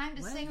 Time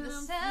to sing the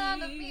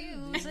Sound of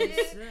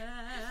Music.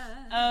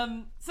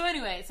 So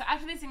anyway, so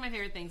after they sing My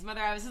Favorite Things, Mother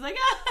Abbess is like,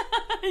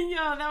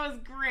 yo, that was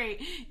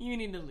great. You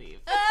need to leave.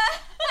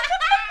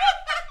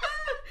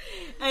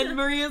 And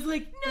Maria's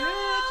like,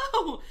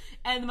 no!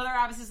 And the Mother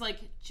Abbess is like,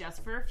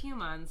 just for a few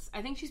months.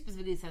 I think she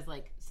specifically says,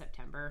 like,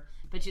 September.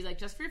 But she's like,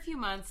 just for a few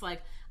months,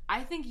 like,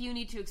 I think you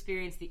need to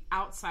experience the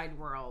outside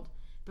world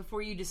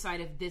before you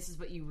decide if this is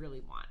what you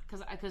really want.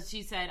 Because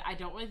she said, I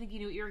don't really think you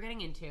knew what you were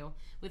getting into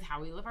with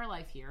how we live our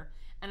life here.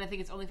 And I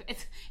think it's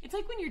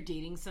like when you're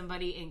dating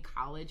somebody in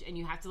college and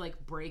you have to,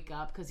 like, break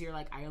up because you're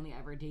like, I only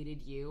ever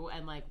dated you.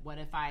 And, like, what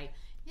if I...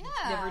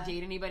 never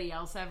date anybody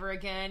else ever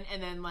again,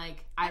 and then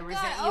like I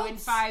resent you in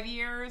 5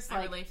 years. I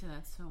like, relate to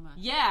that so much.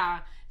 Yeah.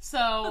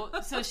 So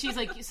she's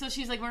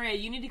like Maria,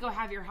 you need to go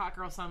have your hot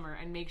girl summer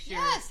and make sure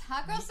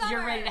hot girl summer.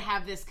 you're ready to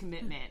have this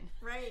commitment,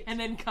 right? And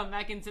then come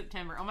back in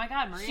September. Oh my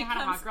God, Maria had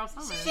a hot girl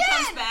summer. She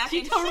comes back.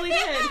 She totally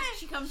did.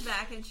 She comes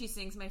back and she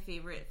sings My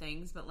Favorite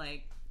Things, but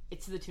like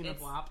it's to the tune of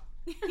WAP.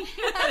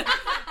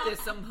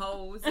 There's some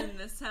hoes in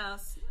this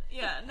house.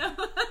 Yeah, no,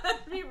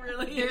 he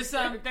really. There's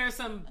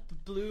some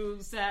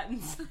blue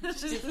satin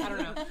sashes. I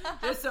don't know.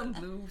 There's some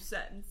blue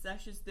satin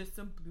sashes. There's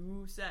some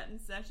blue satin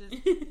sashes.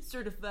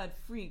 Certified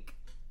freak.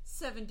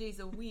 7 days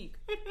a week.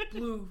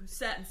 Blue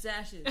satin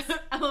sashes.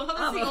 I love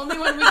how that's the only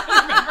one we can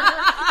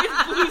remember is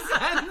blue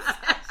satin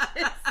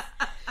sashes.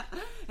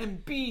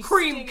 And bee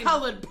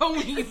cream-colored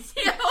ponies.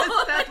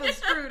 Apple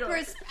strudel.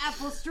 Crisp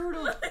apple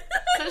strudel.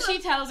 So she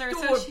tells her...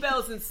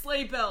 Doorbells and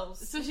sleigh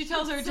bells. So she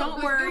tells her,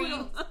 don't worry.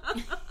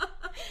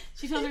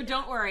 She tells her,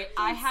 don't worry.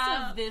 I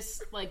have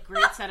this like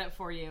great setup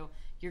for you.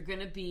 You're going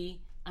to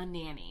be a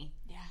nanny.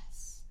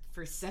 Yes.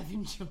 For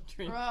 7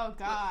 children. Oh,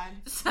 God.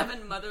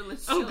 7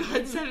 motherless children. Oh,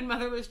 God, 7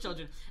 motherless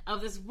children.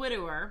 Of this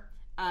widower,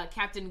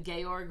 Captain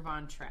Georg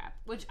von Trapp.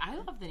 Which, I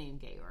love the name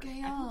Georg. I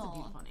think it's a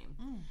beautiful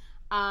name.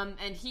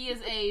 And he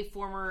is a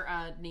former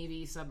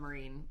Navy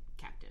submarine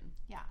captain.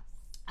 Yes.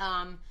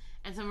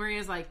 And so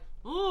Maria's like,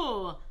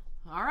 ooh,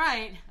 all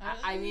right.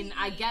 I mean,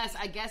 I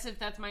guess if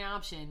that's my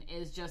option,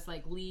 is just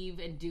like leave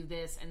and do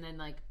this and then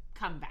like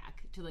come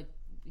back to like,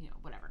 you know,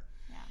 whatever.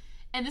 Yeah.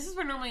 And this is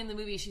where normally in the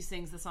movie she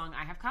sings the song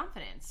I Have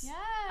Confidence.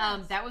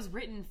 Yes. That was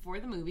written for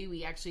the movie.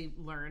 We actually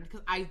learned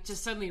because I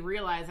just suddenly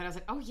realized that I was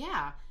like, oh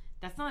yeah,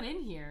 that's not in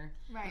here.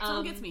 Right.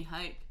 It gets me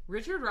hyped.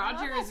 Richard love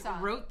that Rodgers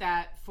song. wrote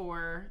that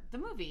for the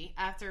movie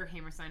after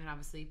Hammerstein had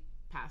obviously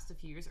passed a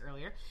few years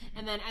earlier.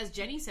 And then, as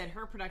Jenny said,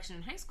 her production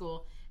in high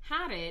school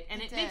had it,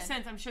 and it makes did.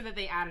 sense. I'm sure that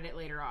they added it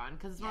later on,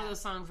 because it's one of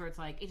those songs where it's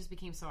like, it just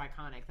became so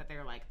iconic that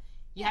they're like,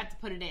 you have to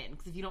put it in,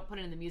 because if you don't put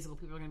it in the musical,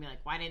 people are going to be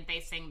like, why didn't they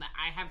sing the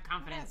I Have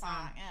Confidence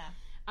song?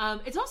 Yeah.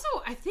 It's also,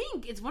 I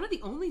think, it's one of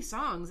the only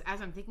songs,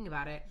 as I'm thinking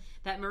about it,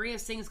 that Maria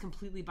sings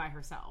completely by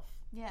herself.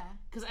 Yeah.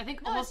 Because I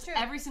think No, almost it's true.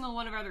 every single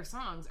one of her other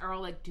songs are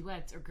all like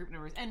duets or group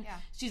numbers, and Yeah.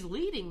 she's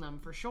leading them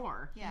for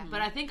sure. Yeah.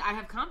 But I think I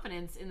Have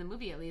Confidence, in the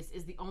movie at least,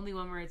 is the only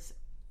one where it's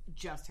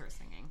just her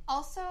singing.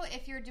 Also,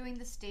 if you're doing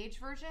the stage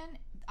version,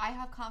 I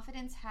Have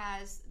Confidence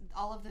has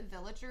all of the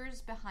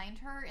villagers behind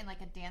her in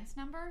like a dance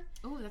number.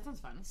 Oh, that sounds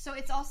fun. So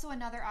it's also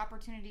another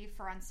opportunity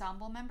for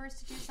ensemble members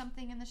to do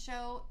something in the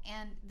show.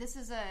 And this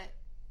is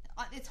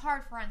it's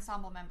hard for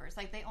ensemble members.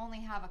 Like, they only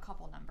have a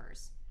couple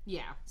numbers.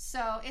 Yeah.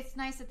 So it's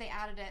nice that they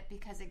added it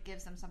because it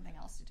gives them something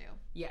else to do.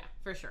 Yeah,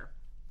 for sure.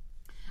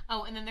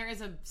 Oh, and then there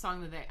is a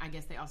song that I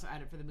guess they also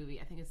added for the movie.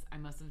 I think it's I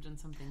Must Have Done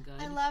Something Good.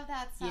 I love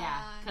that song.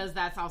 Yeah, because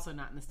that's also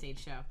not in the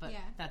stage show, but Yeah.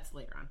 that's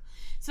later on.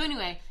 So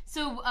anyway,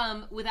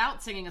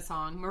 without singing a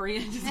song,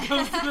 Maria just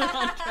goes to the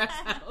Von Trapp's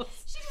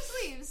house. She just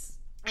leaves.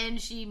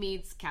 And she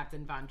meets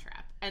Captain Von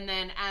Trapp. And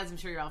then, as I'm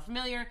sure you're all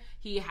familiar,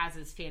 he has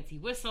his fancy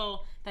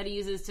whistle that he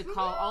uses to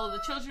call all of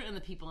the children and the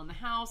people in the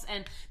house.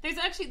 And there's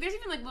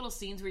even like little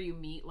scenes where you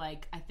meet,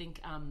 like, I think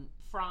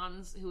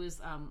Franz, who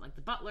is like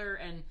the butler,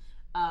 and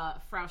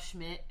Frau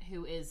Schmidt,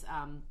 who is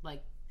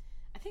like,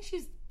 I think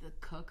she's the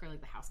cook or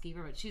like the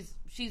housekeeper, but she's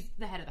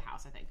the head of the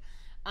house, I think.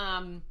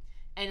 And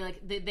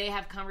like they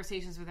have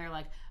conversations where they're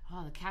like,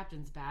 oh, the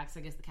captain's back, so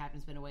I guess the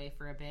captain's been away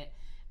for a bit.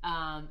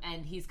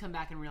 And he's come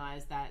back and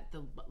realized that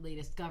the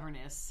latest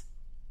governess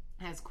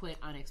has quit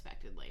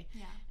unexpectedly.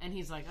 Yeah. And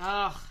he's like,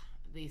 oh,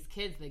 these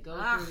kids, they go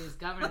through these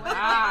governesses.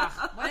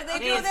 What did they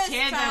do These this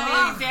kids time?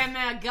 are these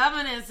damn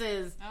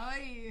governesses.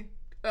 Oy.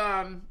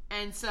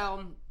 And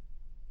so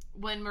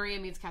when Maria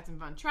meets Captain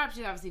Von Trapp,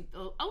 she's obviously a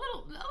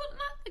little not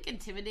like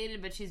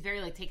intimidated, but she's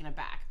very like taken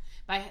aback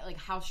by like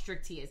how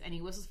strict he is. And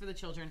he whistles for the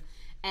children,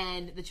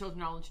 and the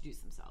children all introduce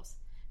themselves.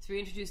 So we're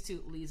introduced to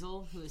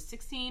Liesel, who is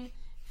 16,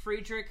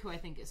 Friedrich, who I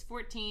think is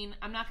 14.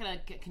 I'm not going to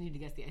continue to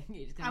guess the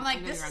age. I'm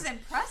like, this is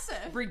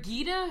impressive.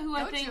 Brigitte, who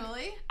I think...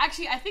 Julie.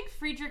 Actually, I think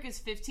Friedrich is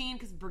 15,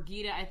 because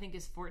Brigitte, I think,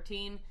 is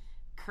 14.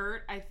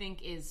 Kurt, I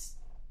think, is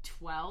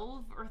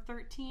 12 or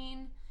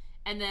 13.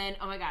 And then,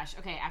 oh my gosh,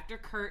 okay, after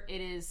Kurt,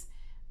 it is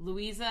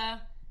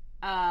Louisa,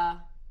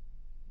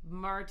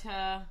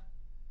 Marta,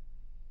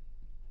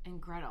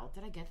 and Gretel.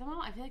 Did I get them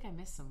all? I feel like I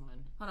missed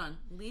someone. Hold on.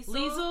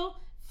 Liesel,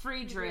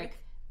 Friedrich,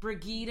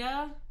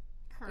 Brigitte,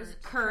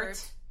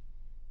 Kurt,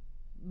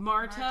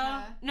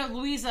 Marta. No,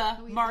 Louisa,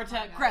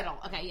 Marta, Gretel.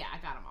 Okay, yeah, I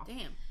got them all.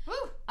 Damn.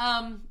 Woo.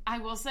 I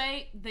will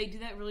say they do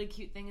that really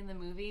cute thing in the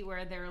movie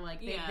where they're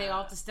like they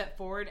all have to step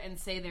forward and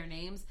say their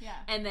names. Yeah.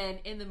 And then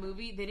in the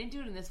movie, they didn't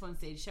do it in this one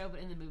stage show, but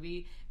in the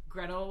movie,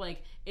 Gretel,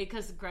 like,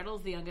 because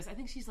Gretel's the youngest. I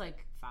think she's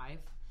like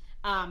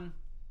 5.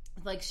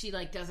 Like, she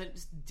like doesn't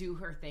just do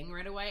her thing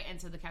right away, and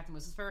so the captain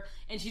whistles for her,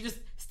 and she just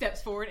steps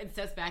forward and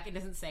steps back and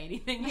doesn't say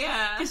anything.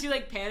 Yeah. Because she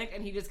like panicked,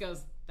 and he just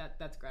goes,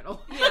 that's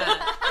Gretel.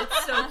 Yeah,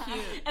 it's so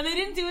cute. And they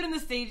didn't do it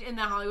in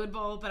the Hollywood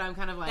Bowl, but I'm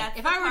kind of like, That's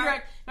if the I were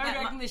part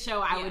directing the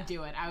show, I yeah. would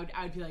do it. I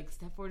would be like,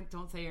 step forward,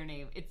 don't say your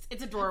name.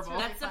 It's adorable.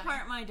 That's That's the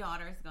part my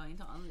daughter's going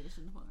to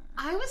audition for.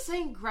 I was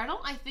saying Gretel,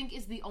 I think,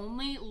 is the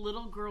only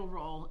little girl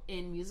role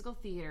in musical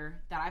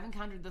theater that I've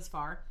encountered thus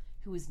far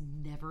who is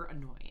never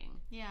annoying.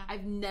 Yeah.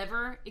 I've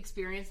never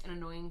experienced an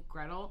annoying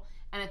Gretel,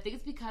 and I think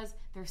it's because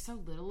there's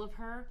so little of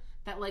her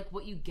that, like,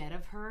 what you get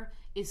of her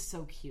is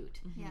so cute.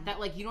 Yeah. That,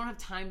 like, you don't have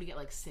time to get,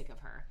 like, sick of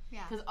her.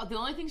 Yeah. Because the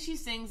only thing she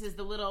sings is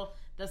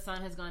the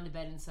sun has gone to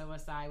bed and so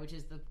must I, which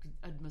is the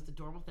most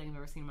adorable thing I've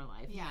ever seen in my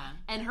life. Yeah.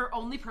 And her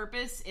only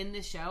purpose in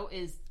this show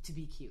is to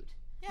be cute.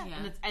 Yeah.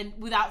 Yeah. And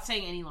without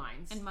saying any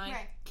lines. And my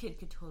Right. kid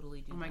could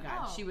totally do Oh my that.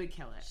 god, Oh. she would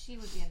kill it. She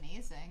would be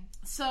amazing.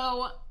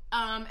 So,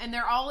 and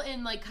they're all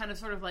in like kind of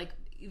sort of like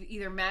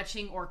either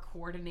matching or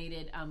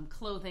coordinated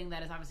clothing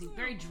that is obviously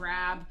very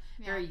drab,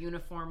 very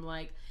uniform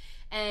like.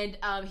 And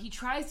he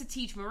tries to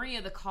teach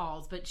Maria the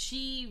calls, but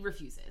she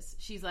refuses.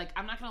 She's like,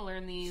 I'm not going to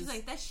learn these. She's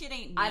like, that shit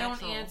ain't I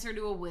natural. don't answer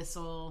to a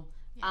whistle.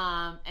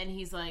 Yeah. And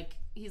he's like,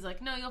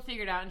 no, you'll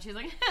figure it out. And she's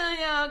like,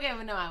 yeah, okay,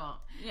 but no, I won't.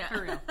 Yeah.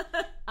 For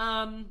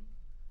real.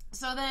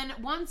 So then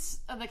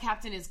once the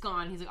captain is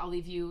gone, he's like, I'll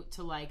leave you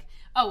to like,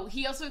 oh,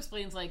 he also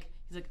explains like,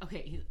 he's like,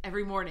 okay,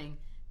 every morning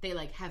they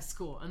like have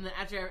school. And then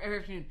after every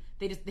afternoon,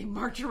 they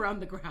march around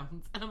the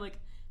grounds. And I'm like,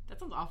 that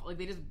sounds awful. Like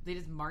they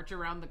just march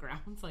around the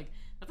grounds. Like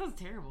that sounds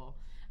terrible.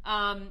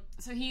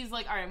 So he's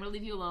like, all right, I'm going to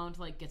leave you alone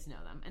to like get to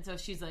know them. And so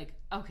she's like,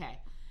 okay.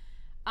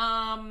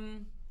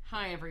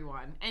 Hi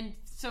everyone. And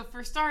so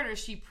for starters,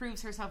 she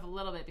proves herself a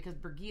little bit because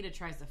Brigitte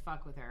tries to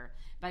fuck with her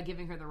by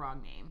giving her the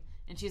wrong name.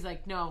 And she's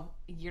like, no,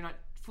 you're not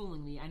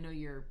fooling me. I know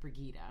you're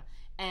Brigitte.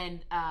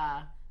 And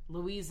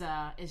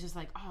Louisa is just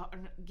like, oh,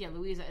 yeah,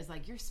 Louisa is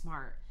like, you're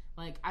smart.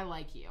 Like, I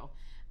like you.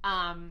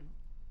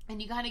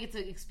 And you kind of get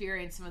to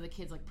experience some of the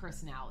kids' like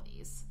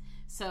personalities.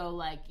 So,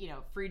 like, you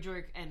know,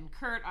 Friedrich and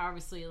Kurt are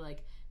obviously,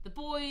 like, the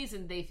boys,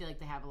 and they feel like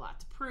they have a lot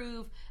to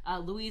prove.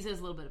 Louisa is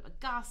a little bit of a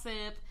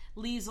gossip.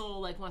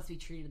 Liesel, like, wants to be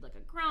treated like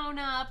a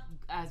grown-up.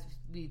 As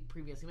we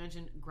previously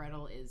mentioned,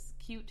 Gretel is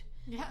cute.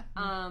 Yeah.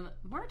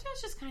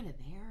 Marta's just kind of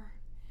there.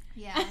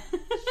 Yeah.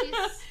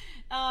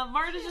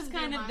 Marta's just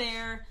kind of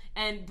there.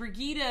 And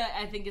Brigida,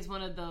 I think, is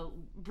one of the...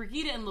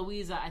 Brigida and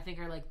Louisa, I think,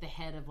 are, like, the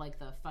head of, like,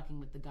 the fucking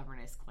with the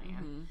governess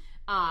clan.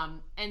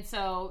 And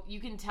so you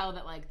can tell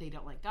that, like, they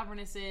don't like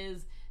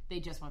governesses. They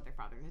just want their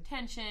father's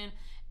attention.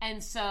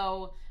 And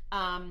so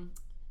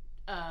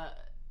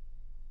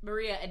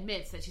Maria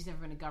admits that she's never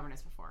been a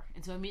governess before.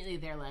 And so immediately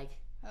they're like,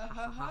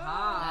 twirling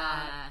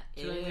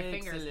their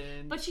fingers.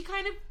 But she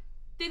kind of...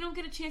 They don't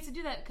get a chance to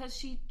do that because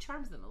she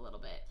charms them a little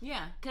bit.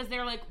 Yeah. Because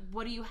they're like,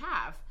 what do you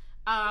have?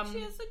 She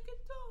has a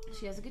guitar.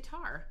 She has a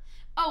guitar.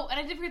 Oh, and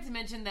I did forget to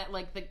mention that,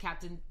 like, the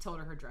captain told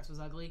her dress was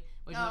ugly,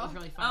 which was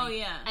really funny. Oh,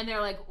 yeah. And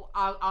they're like,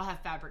 I'll have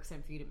fabric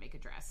sent for you to make a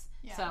dress.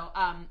 Yeah.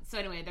 So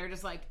anyway, they're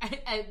just like,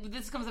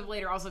 this comes up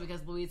later also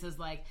because Louisa's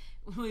like,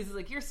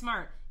 you're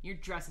smart. Your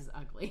dress is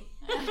ugly.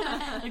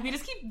 Like, they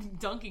just keep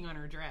dunking on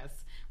her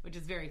dress, which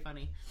is very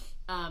funny.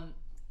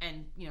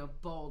 And, you know,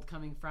 bold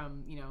coming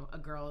from, you know, a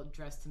girl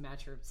dressed to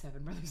match her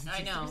 7 brothers and sisters.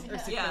 I know. Or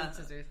 6 brothers and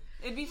sisters.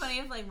 It'd be funny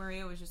if, like,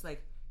 Maria was just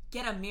like,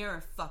 get a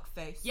mirror,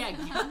 fuckface. Yeah.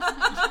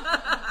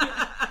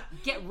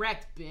 Get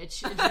wrecked,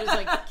 bitch. And she just,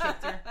 like,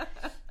 kicked her.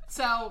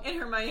 So... In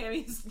her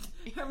Miami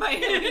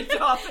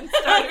Dolphin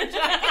starter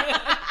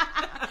jacket.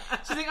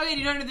 She's like, okay, do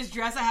you know this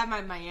dress? I have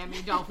my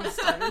Miami Dolphin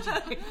starter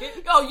jacket.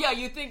 Oh, yeah,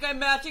 you think I'm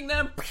matching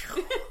them?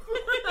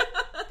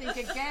 Think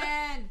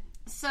again.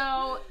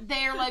 So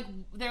they're like,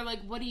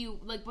 what do you,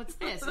 like, what's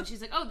this? And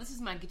she's like, oh, this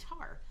is my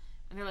guitar.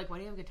 And they're like, why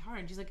do you have a guitar?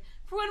 And she's like,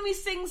 for when we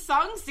sing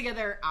songs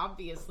together,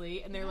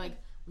 obviously. And they're like,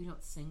 we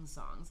don't sing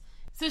songs.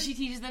 So she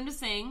teaches them to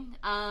sing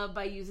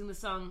by using the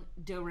song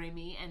Do Re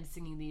Mi and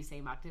singing the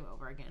same octave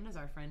over again, as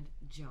our friend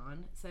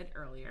John said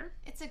earlier.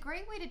 It's a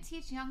great way to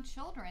teach young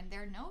children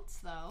their notes,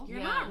 though.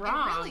 You're not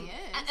wrong. It really is.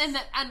 And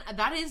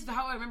that is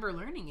how I remember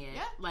learning it.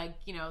 Yeah. Like,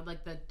 you know,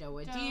 like the Do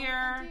a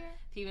deer,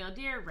 female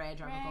deer, Ray,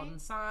 drop a golden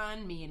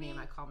sun, me a name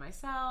I call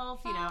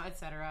myself, you know,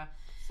 etc.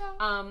 So,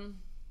 La-ti-do.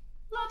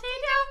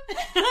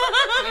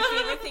 My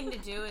favorite thing to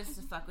do is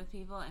to fuck with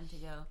people and to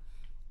go,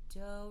 Do,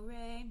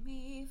 re,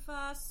 mi,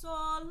 fa,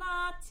 sol,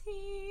 la,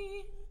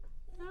 ti.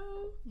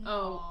 no.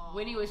 Oh,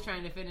 Winnie was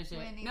trying to finish it.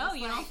 Winnie No, was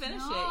you like, don't finish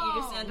no. it. You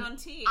just end on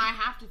T. I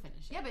have to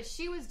finish it. Yeah, but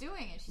she was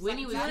doing it. She's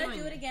Winnie like, was Do you "That- want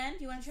to do it again?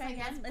 Do you want to try It's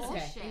like, again? that's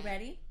Let's bullshit. Are you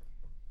ready?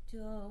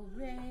 Do,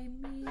 re,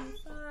 mi,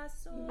 fa,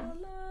 sol,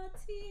 la,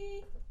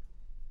 ti.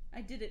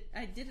 I did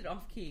it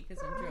off key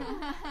because I'm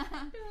drunk.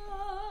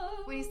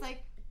 Winnie's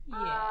like,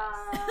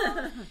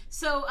 Yes.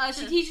 So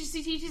she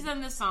teaches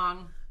them this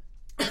song,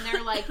 and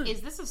they're like,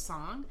 "Is this a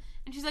song?"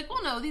 And she's like,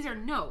 "Well, no, these are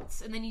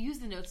notes, and then you use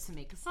the notes to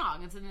make a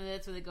song." And so then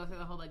that's where they go through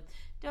the whole like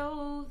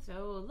do,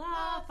 so,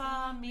 la,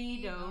 fa,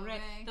 mi, do, re.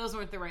 Those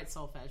weren't the right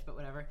solfege, but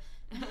whatever.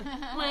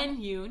 When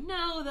you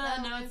know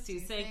the notes to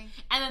sing.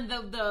 And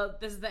then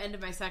this is the end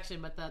of my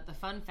section, but the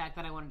fun fact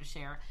that I wanted to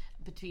share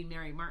between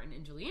Mary Martin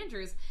and Julie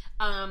Andrews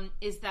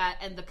is that,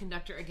 and the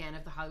conductor again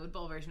of the Hollywood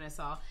Bowl version I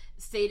saw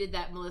stated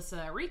that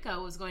Melissa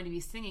Rico was going to be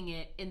singing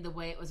it in the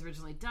way it was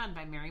originally done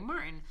by Mary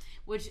Martin,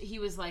 which he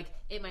was like,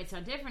 it might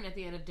sound different at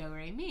the end of Do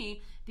Re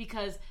Mi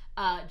because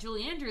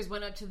Julie Andrews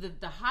went up to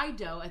the high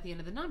do at the end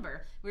of the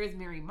number, whereas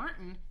Mary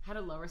Martin had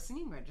a lower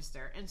singing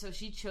register, and so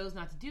she chose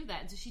not to do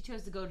that, and so she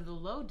chose to go to the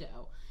low do.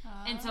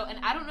 And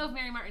I don't know if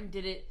Mary Martin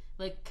did it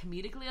like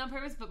comedically on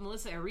purpose, but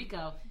Melissa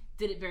Rico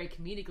did it very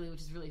comedically,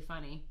 which is really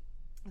funny.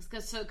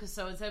 Because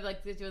instead of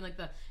like doing like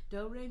the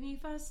do re mi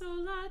fa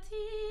sol la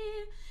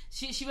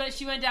ti, she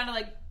went down to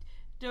like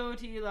do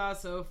ti la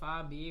so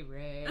fa mi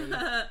re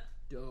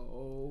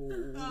do,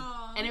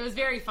 and it was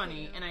very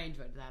funny, and I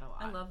enjoyed that a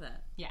lot. I love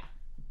that. Yeah.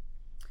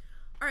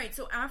 All right,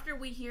 so after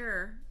we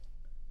hear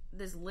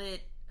this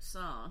lit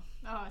song,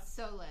 oh, it's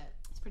so lit.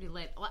 It's pretty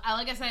lit.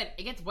 Like I said,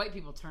 it gets white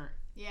people turned.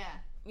 Yeah.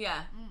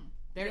 yeah,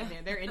 They're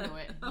into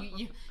it.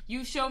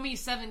 You show me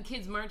 7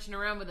 kids marching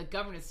around with a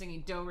governess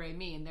singing Do Re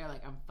Mi, and they're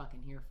like, I'm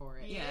fucking here for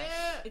it. yeah,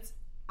 it's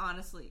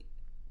honestly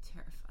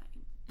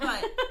terrifying.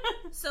 But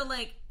so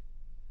like,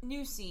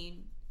 new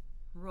scene,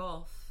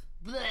 Rolf.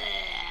 Bleh.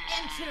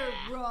 Enter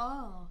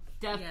Rolf.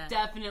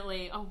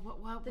 Definitely. Oh,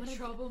 what The did-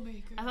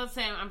 troublemaker. I was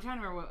saying, I'm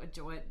trying to remember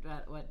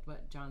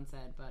what John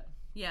said, but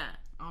Yeah,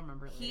 I'll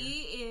remember it later.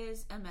 he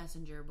is a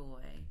messenger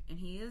boy, and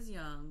he is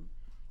young,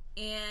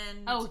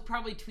 and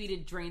Probably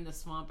tweeted "Drain the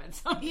swamp" at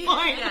some point.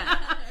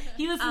 Yeah.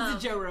 He listens to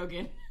Joe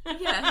Rogan.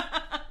 yeah.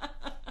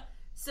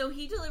 So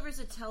he delivers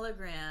a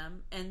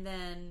telegram, and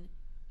then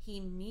he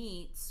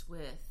meets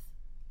with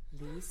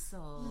Lisa.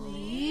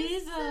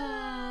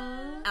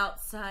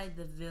 outside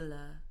the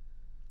villa,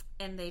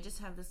 and they just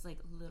have this like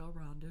little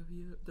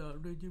rendezvous.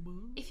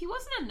 If he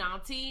wasn't a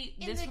Nazi,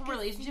 this whole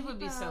relationship would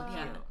be so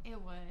cute.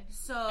 It would.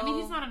 So I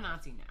mean, he's not a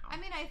Nazi now. I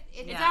mean,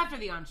 It's Yeah. after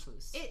the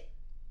Anschluss.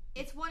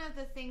 it's one of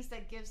the things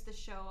that gives the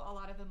show a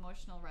lot of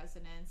emotional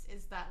resonance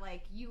is that,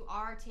 like, you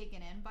are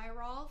taken in by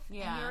Rolf and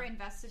you're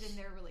invested in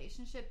their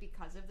relationship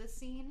because of this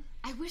scene.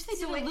 I wish they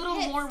did a little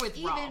more with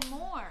Rolf. Even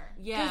more.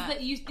 Yeah.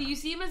 Because you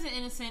see him as an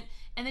innocent,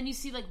 and then you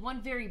see, like,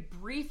 one very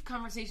brief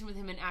conversation with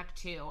him in Act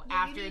 2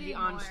 after the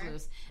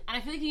Anschluss. And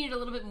I feel like you need a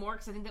little bit more,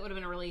 because I think that would have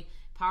been a really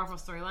powerful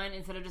storyline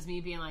instead of just me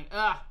being like,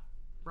 ugh,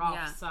 Rolf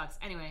sucks.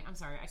 Anyway, I'm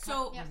sorry. I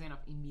cut Roseanne off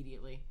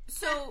immediately.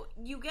 So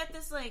you get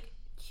this, like,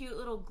 cute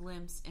little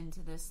glimpse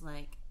into this,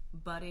 like,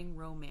 budding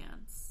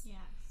romance. Yes.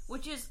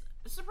 Which is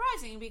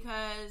surprising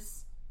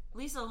because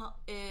Lisa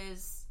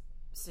is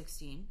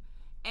 16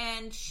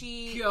 and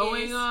she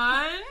going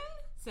on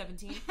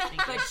 17.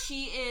 But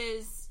she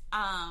is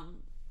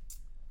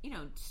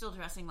still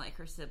dressing like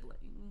her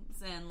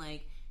siblings, and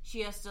like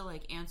she has to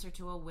like answer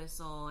to a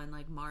whistle and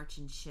like march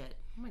and shit.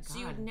 Oh my God. So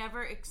you would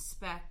never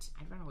expect.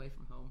 I'd run away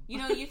from home. You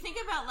know, you think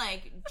about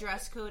like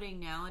dress coding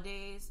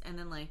nowadays, and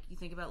then like you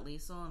think about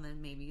Liesl, and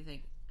then maybe you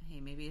think, hey,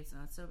 maybe it's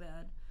not so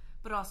bad.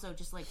 But also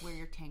just like wear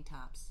your tank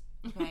tops,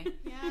 okay?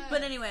 Yeah.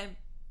 But anyway,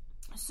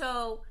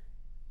 so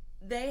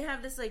they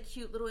have this like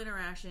cute little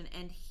interaction,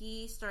 and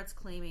he starts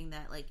claiming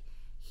that like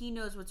he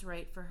knows what's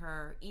right for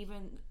her,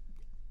 even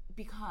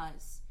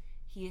because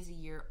he is a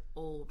year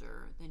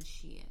older than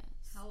she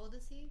is. How old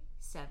is he?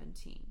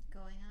 17.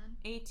 Going on?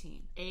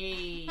 18.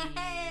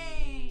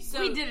 Hey! So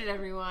we did it,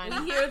 everyone.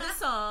 We hear the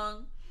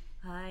song,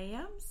 I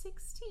am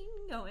 16,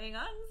 going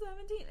on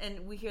 17.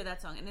 And we hear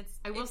that song, and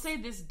I will say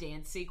this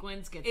dance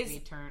sequence gets me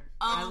turned.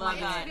 I Oh love my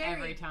God. it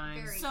every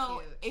time. Very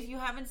so cute. if you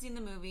haven't seen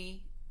the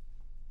movie,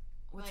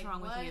 what's Like,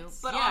 wrong what? with you?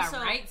 But yeah, also,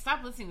 right?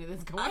 Stop listening to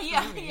this. Go watch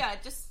the movie. yeah,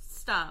 just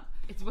stop.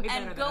 It's way better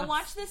And than go us.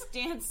 watch this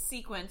dance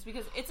sequence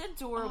because it's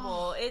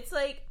adorable. It's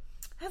like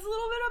has a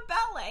little bit of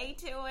ballet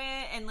to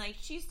it, and like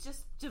she's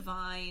just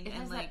divine. It and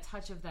has like that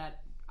touch of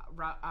that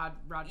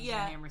Rodgers and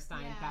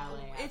Hammerstein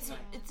ballet.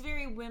 It's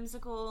very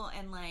whimsical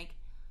and like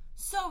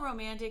so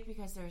romantic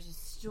because there's a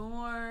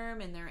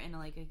storm and they're in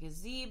like a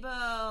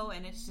gazebo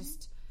and it's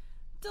just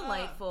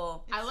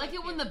delightful. I like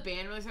it when the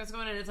band really starts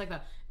going and it's like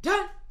the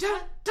da da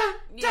da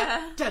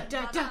da da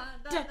da da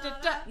da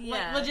da.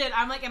 Yeah. Like, legit,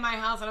 I'm like in my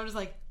house and I'm just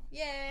like,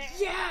 Yeah.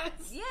 yes,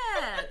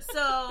 Yeah.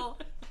 So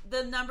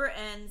the number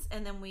ends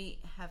and then we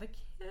have a kiss.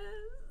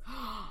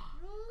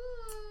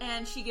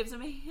 And she gives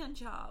him a hand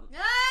job.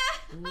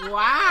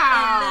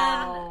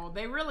 Wow.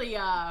 They really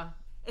As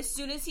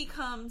soon as he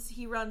comes,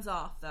 he runs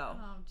off though.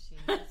 Oh,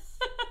 jeez.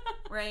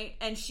 Right?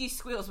 And she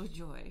squeals with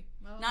joy.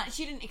 Oh.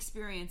 She didn't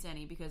experience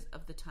any because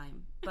of the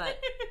time, but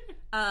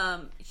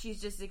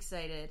she's just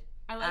excited.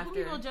 I like when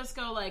people just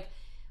go like,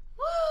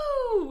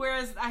 woo!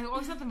 Whereas I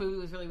always thought the movie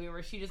was really weird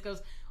where she just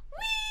goes,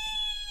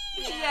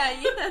 wee!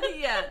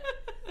 Yeah.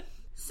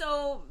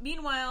 So,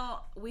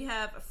 meanwhile, we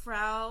have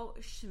Frau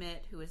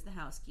Schmidt, who is the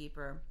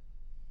housekeeper.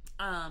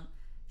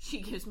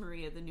 She gives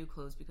Maria the new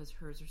clothes because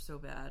hers are so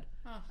bad.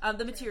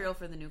 The material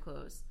for the new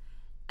clothes.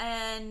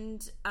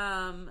 And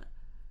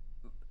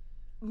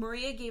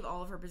Maria gave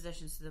all of her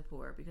possessions to the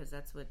poor because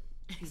that's what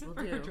people Except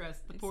for do. her dress.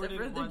 The poor Except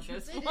didn't for want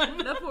this They one.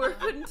 The poor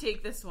couldn't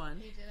take this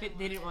one. They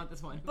didn't want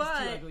this one. It was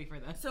But- too ugly for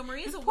them. So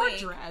Maria's This poor awake.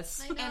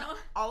 dress. I know. And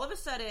all of a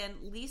sudden,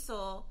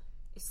 Liesl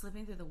is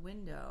slipping through the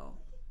window.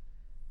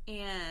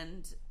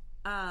 And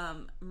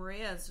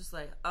Maria is just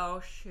like,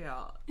 oh, shit.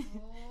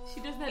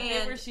 She does that bit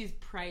And- where she's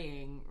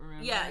praying,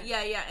 remember? Yeah.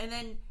 And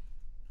then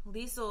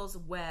Liesl's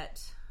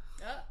wet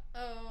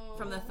Uh-oh.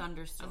 from the I was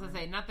thunderstorm. going to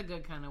say, not the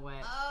good kind of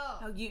wet.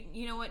 Oh,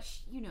 you know what?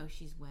 You know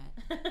she's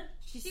wet.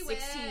 She's She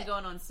 16 wet.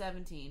 going on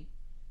 17.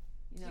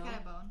 You She know? got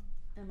a bone.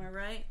 Am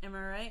I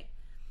right?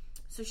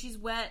 So she's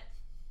wet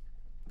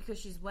because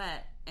she's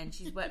wet, and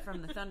she's wet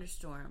from the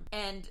thunderstorm.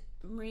 And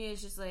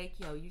Maria's just like,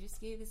 yo, you just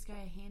gave this guy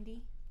a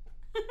handy?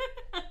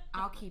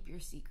 I'll keep your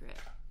secret.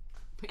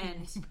 But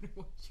And you better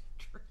watch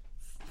your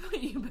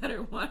dress. you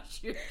better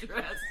wash your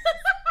dress.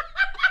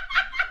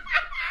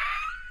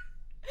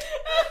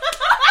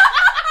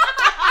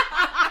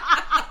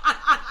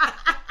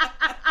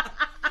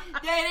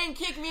 They didn't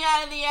kick me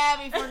out of the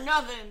Abbey for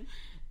nothing.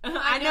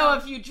 I know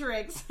a few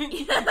tricks.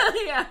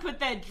 Yeah. Put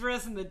that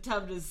dress in the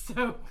tub to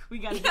soak. We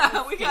gotta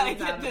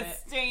get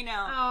this stain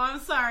out. Oh, I'm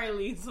sorry,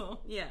 Liesl.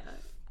 Yeah.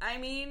 I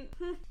mean,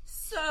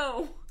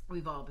 so,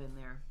 We've all been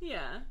there.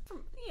 yeah,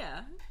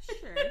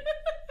 sure.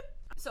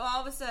 So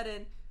all of a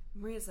sudden,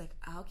 Maria's like,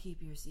 I'll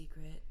keep your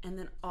secret. And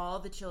then all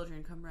the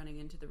children come running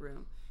into the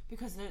room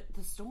because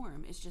the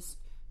storm is just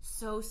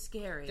so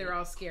scary. They're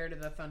all scared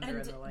of the thunder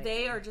and the lightning.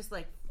 They are just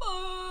like,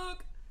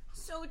 fuck.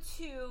 So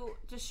to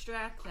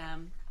distract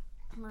them,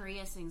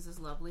 Maria sings this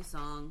lovely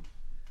song,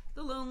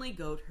 The Lonely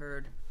Goat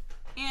Herd.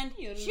 And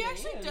she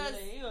actually does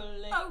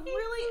a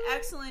really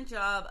excellent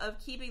job of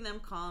keeping them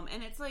calm.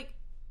 And it's like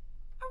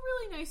a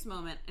really nice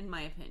moment, in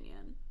my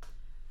opinion.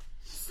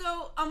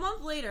 So a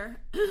month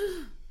later,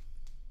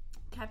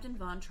 Captain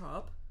Von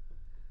Trapp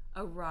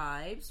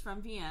arrives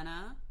from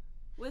Vienna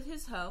with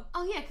his hoe.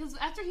 Oh, yeah, because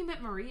after he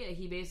met Maria,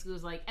 he basically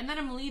was like, and then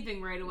I'm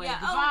leaving right away. Yeah,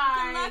 Goodbye.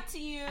 oh, good luck to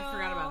you. I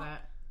forgot about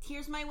that.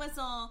 Here's my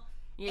whistle.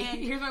 Yeah,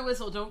 And here's my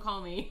whistle. Don't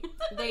call me.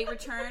 they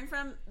return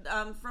from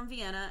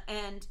Vienna,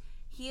 and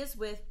he is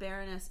with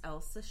Baroness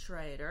Elsa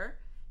Schrader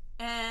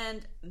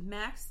and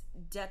Max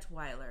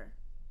Detweiler.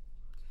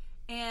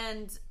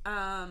 And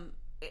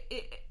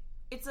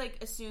it's like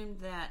assumed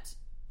that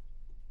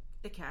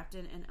the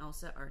captain and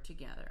Elsa are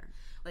together,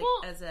 like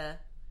as a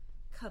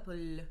couple.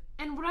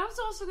 And what I was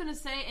also going to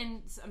say,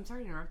 and I'm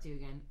sorry to interrupt you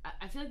again,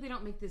 I feel like they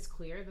don't make this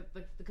clear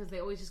that because they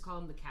always just call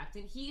him the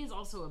captain. He is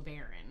also a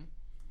baron.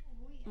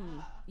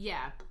 Oh,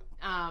 yeah.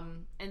 Yeah.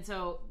 And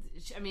so,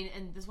 I mean,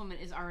 and this woman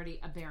is already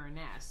a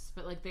baroness,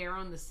 but like they're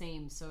on the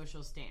same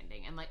social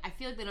standing, and like I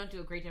feel like they don't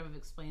do a great job of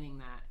explaining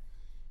that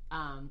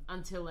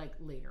until like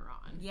later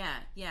on.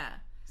 Yeah.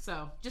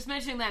 So, just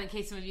mentioning that in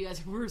case some of you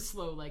guys were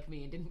slow like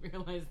me and didn't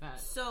realize that.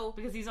 So,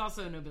 because he's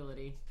also a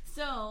nobility.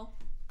 So,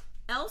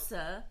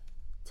 Elsa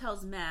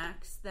tells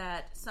Max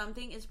that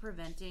something is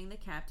preventing the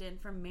captain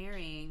from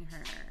marrying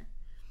her.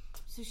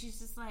 So she's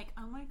just like,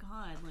 oh my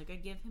god, like I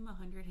give him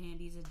 100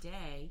 handies a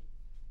day.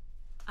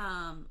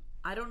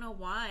 I don't know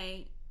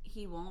why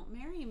he won't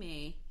marry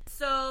me.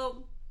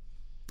 So,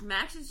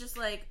 Max is just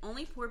like,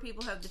 only poor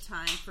people have the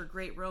time for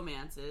great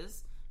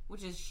romances,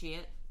 which is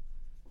shit.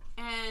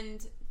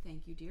 And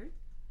thank you, dear.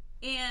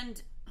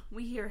 And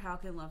we hear How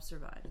Can Love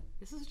Survive?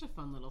 This is such a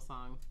fun little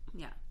song.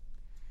 Yeah.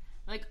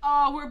 Like,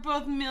 oh, we're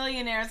both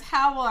millionaires.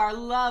 How will our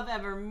love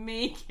ever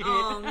make it?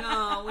 Oh,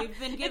 no. We've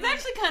been given... It's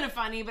actually kind of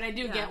funny, but I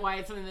do get why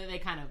it's something that they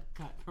kind of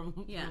cut from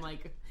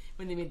like,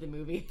 when they made the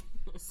movie.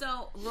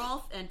 So,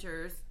 Rolf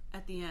enters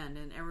at the end,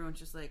 and everyone's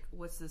just like,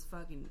 what's this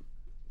fucking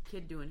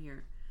kid doing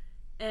here?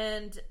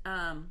 And,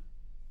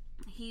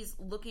 he's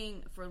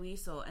looking for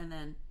Liesel, and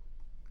then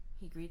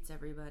he greets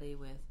everybody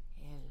with...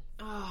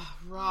 Oh,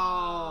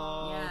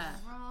 Rolf. Yeah.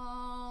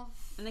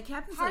 Rolf. And the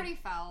captain's Party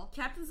foul.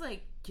 Captain's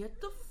like,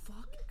 get the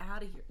fuck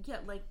out of here. Yeah,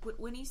 like,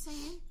 when he's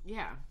saying...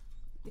 Yeah.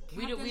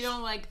 We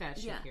don't like that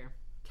shit here.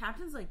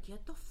 Captain's like,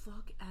 get the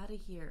fuck out of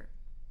here.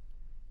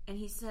 And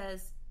he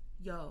says,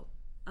 yo,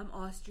 I'm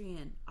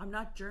Austrian. I'm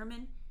not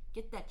German.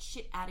 Get that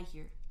shit out of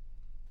here.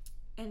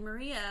 And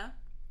Maria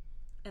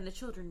and the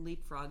children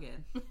leapfrog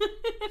in.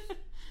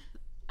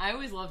 I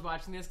always loved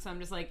watching this because I'm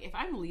just like, if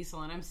I'm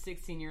Liesel and I'm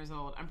 16 years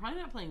old, I'm probably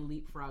not playing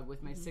leapfrog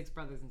with my 6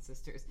 brothers and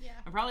sisters. Yeah.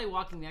 I'm probably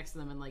walking next to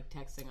them and like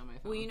texting on my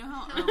phone. Well, you know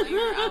how earlier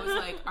I was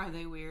like, are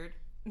they weird?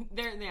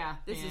 This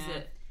is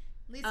it.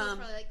 Lisa's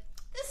probably like,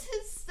 this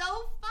is so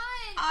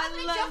fun. I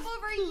I'm love gonna jump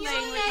over you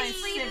playing with my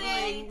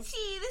siblings.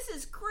 Gee, this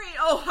is great.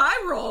 Oh,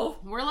 hi,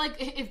 Rolf. We're like,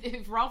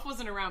 if Rolf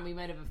wasn't around, we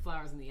might have a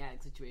flowers in the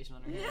attic situation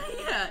on our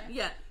head.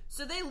 Yeah.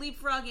 So they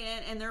leapfrog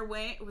in, and they're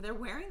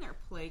wearing their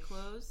play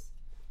clothes,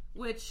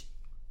 which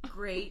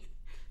great.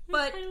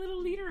 But tiny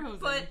little lederhosen.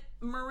 But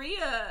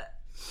Maria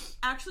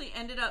actually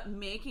ended up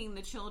making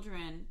the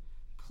children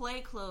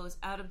play clothes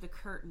out of the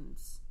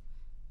curtains.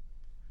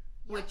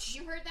 Yep, which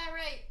you heard that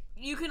right.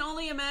 You can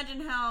only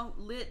imagine how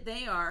lit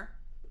they are.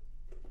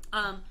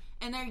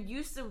 And they're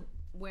used to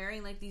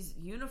wearing like these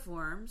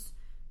uniforms,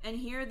 and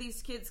here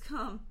these kids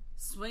come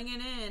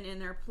swinging in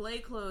their play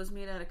clothes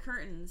made out of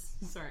curtains.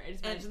 Sorry, I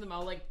just imagined them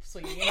all like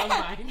swinging in on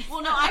vines.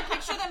 Well, no, I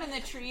picture them in the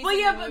trees. Well,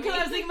 yeah, because I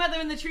was thinking about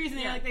them in the trees, and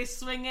they're like they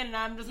swing in, and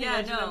I'm just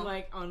imagining them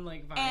like on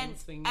like vines and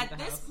swinging at the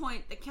this house.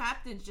 point, the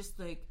captain's just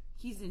like,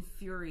 he's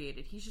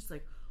infuriated. He's just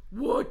like,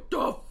 what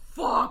the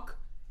fuck?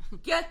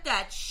 Get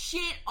that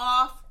shit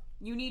off.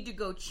 You need to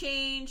go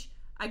change.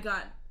 I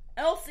got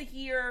Elsa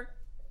here.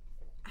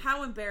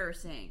 How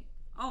embarrassing.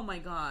 Oh my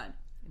god.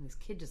 And this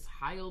kid just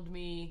heiled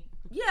me.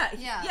 Yeah.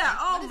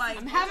 Oh my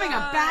god. I'm having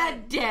a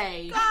bad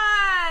day.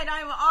 God,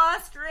 I'm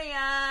Austrian.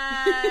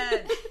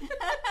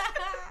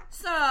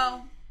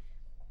 So,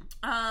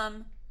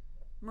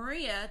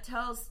 Maria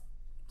tells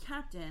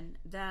Captain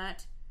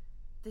that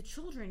the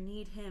children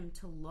need him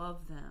to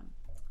love them.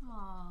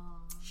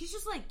 Aww. She's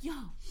just like, yo,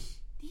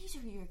 these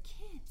are your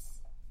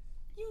kids.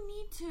 You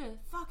need to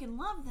fucking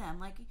love them.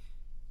 Like,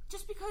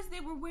 just because they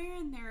were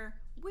wearing their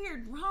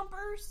weird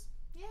rompers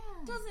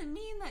doesn't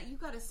mean that you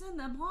gotta send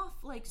them off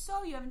like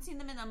so. You haven't seen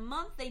them in a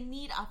month. They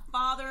need a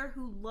father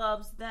who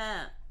loves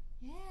them.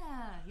 Yeah,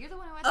 you're the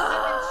one who has to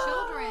have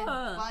children,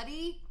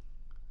 buddy.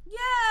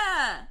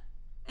 Yeah.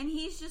 And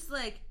he's just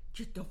like,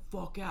 get the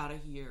fuck out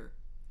of here.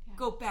 Yeah.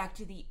 Go back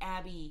to the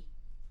Abbey.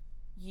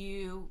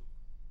 You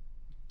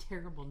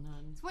terrible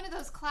nun. It's one of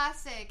those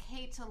classic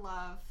hate to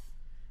love.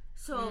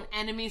 So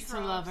enemies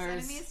tropes, to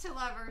lovers. Enemies to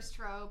lovers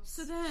tropes.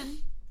 So then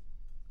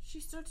she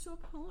starts to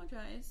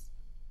apologize.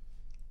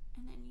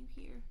 And then you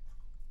hear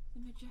the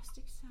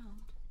majestic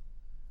sound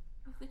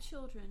of the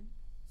children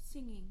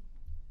singing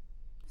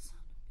the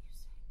sound of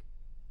music.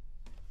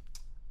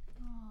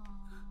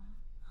 Aww.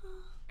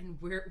 And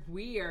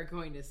we are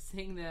going to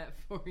sing that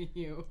for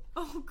you.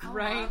 Oh god.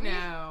 Right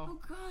now. Oh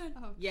god.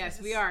 Oh, yes,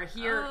 Jesus. we are.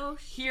 Here, oh,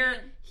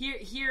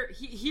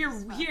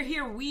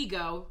 here we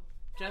go.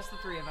 Just the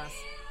three of us.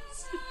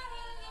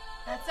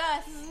 That's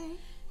us.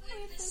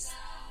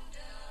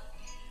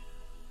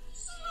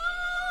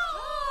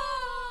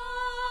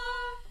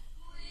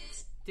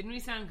 Didn't we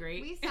sound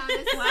great? We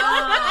sounded so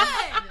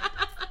good.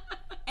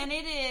 And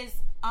it is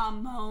a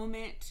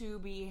moment to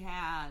be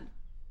had.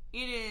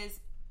 It is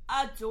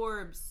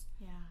adorbs.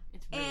 Yeah,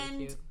 it's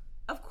really cute.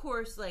 Of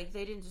course, like,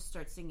 they didn't just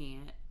start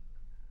singing it.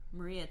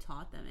 Maria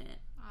taught them it.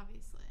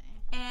 Obviously.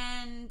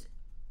 And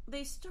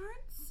they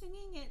start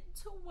singing it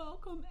to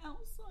welcome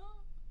Elsa.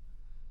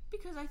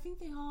 Because I think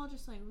they all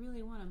just, like,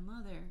 really want a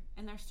mother.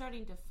 And they're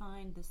starting to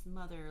find this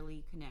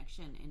motherly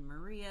connection in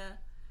Maria.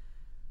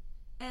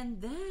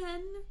 And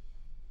then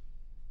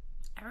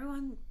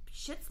everyone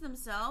shits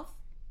themselves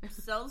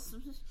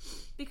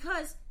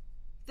because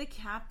the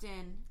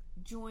captain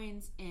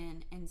joins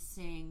in and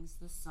sings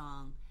the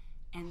song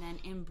and then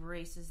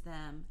embraces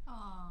them.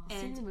 Aww.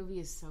 And the movie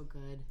is so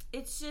good.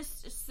 It's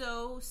just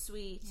so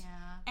sweet.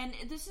 Yeah. And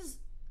this is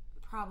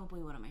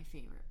probably one of my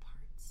favorite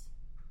parts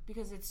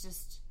because it's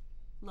just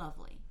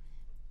lovely.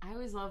 I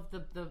always love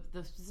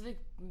the specific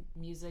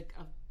music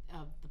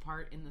of the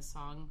part in the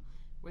song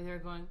where they're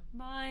going,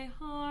 my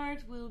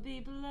heart will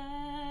be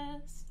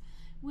blessed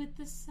with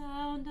the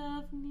sound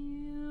of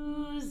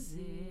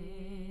music.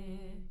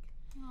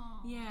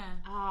 Aww.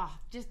 Yeah.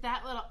 Just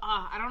that little,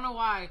 I don't know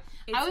why.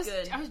 It's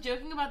good. I was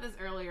joking about this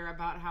earlier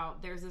about how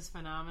there's this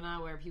phenomena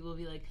where people will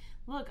be like,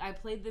 look, I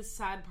played this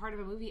sad part of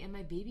a movie and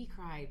my baby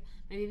cried.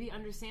 My baby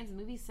understands the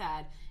movie's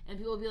sad. And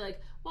people will be like,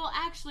 well,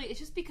 actually, it's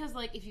just because,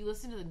 like, if you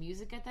listen to the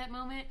music at that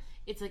moment,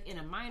 it's, like, in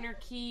a minor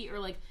key, or,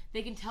 like,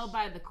 they can tell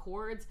by the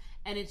chords,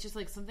 and it's just,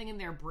 like, something in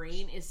their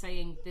brain is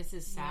saying, this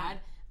is sad.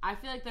 Yeah. I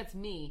feel like that's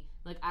me.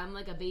 Like, I'm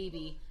like a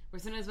baby, where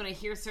sometimes when I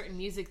hear certain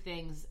music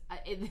things,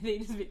 they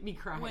just make me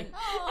cry.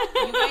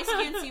 You guys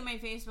can't see my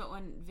face, but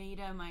when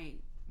Veda, my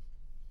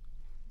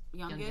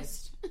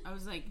youngest. I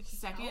was like,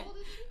 second. How old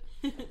is she?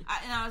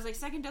 And I was like,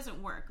 second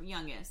doesn't work,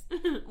 youngest.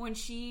 When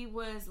she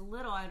was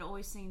little, I'd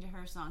always sing to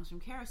her songs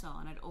from Carousel,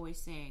 and I'd always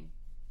sing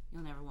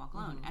You'll Never Walk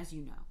Alone, as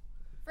you know.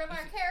 From our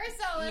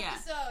Carousel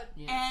episode.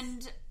 Yes.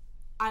 And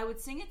I would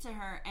sing it to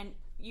her, and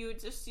you would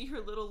just see her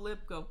little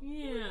lip go,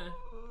 yeah.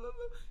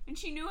 And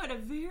she knew at a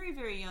very,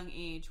 very young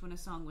age when a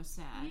song was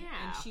sad.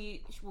 Yeah.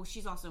 And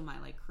she's also my,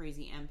 like,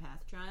 crazy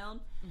empath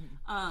child.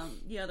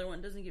 The other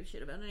one doesn't give a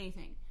shit about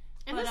anything.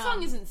 And this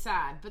song isn't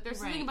sad, but there's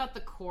something about the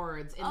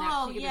chords in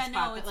that particular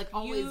spot that, like,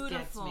 always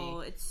gets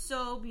me. It's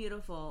so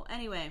beautiful.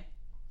 Anyway,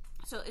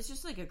 so it's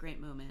just, like, a great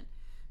moment.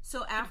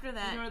 So after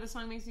that... You know where the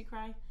song makes me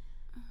cry?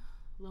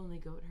 Lonely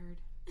Goat Herd.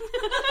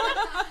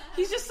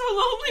 He's just so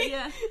lonely.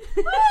 Yeah.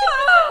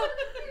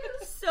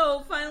 So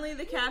finally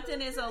the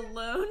captain is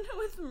alone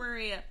with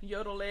Maria.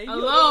 Yodeling.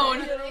 Alone.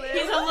 Yodeling.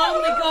 He's a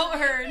lonely goat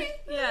herd.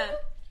 Yeah.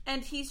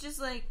 And he's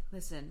just like,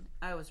 listen,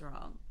 I was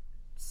wrong.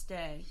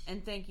 Stay.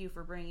 And thank you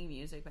for bringing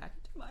music back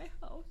into my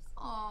house.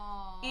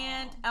 Aww.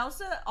 And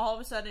Elsa all of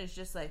a sudden is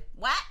just like,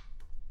 what?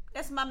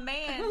 That's my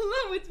man.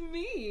 Hello, it's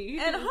me.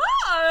 And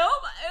hi,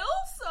 I'm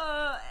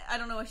Elsa. I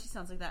don't know why she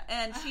sounds like that.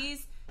 And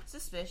she's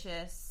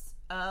suspicious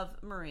of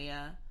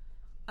Maria.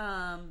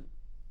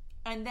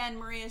 And then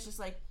Maria's just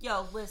like,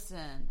 yo,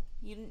 listen.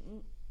 You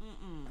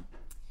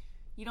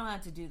don't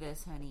have to do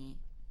this, honey.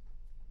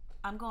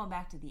 I'm going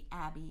back to the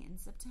Abbey in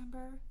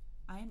September.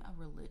 I'm a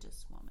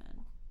religious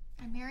woman.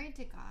 I'm married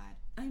to God.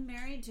 I'm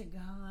married to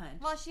God.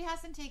 Well, she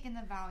hasn't taken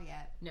the vow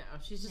yet. No,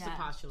 she's just a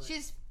postulant.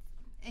 She's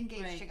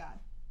engaged to God.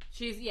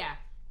 She's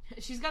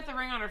got the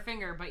ring on her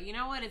finger, but you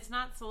know what? It's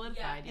not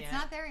solidified yet. It's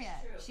not there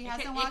yet. True. She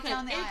hasn't walked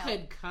down the aisle. It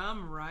could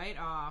come right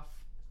off.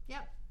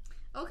 Yep.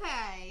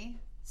 Okay.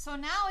 So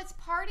now it's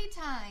party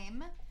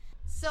time.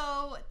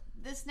 So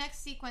this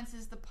next sequence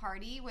is the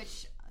party,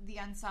 which the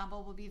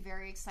ensemble will be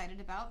very excited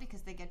about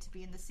because they get to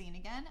be in the scene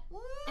again. Woo!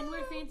 And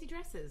wear fancy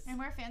dresses.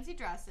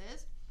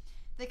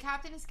 The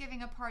captain is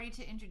giving a party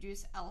to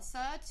introduce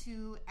Elsa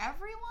to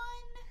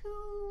everyone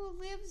who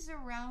lives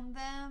around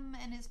them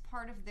and is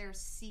part of their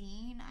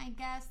scene, I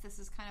guess. This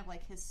is kind of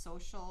like his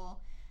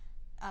social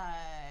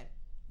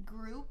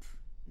group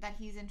that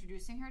he's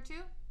introducing her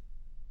to.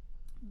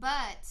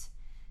 But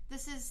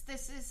this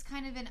is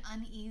kind of an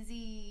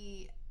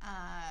uneasy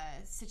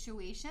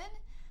situation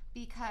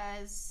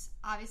because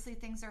obviously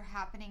things are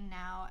happening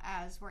now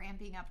as we're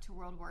amping up to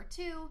World War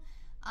II.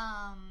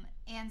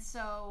 And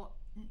so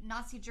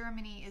Nazi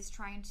Germany is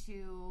trying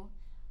to,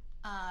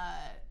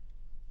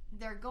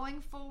 they're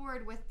going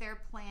forward with their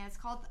plan. It's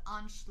called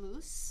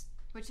Anschluss,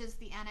 which is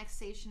the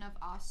annexation of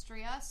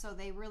Austria. So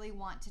they really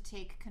want to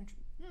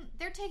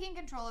they're taking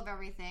control of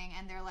everything,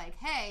 and they're like,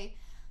 hey,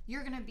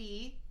 you're going to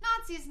be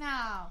Nazis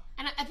now.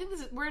 And I think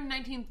we're in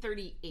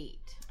 1938,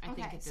 I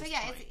think, at this point.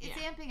 It's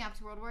amping up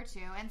to World War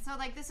II. And so,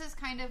 like, this is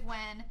kind of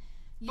when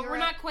But we're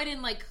not quite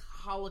in, like,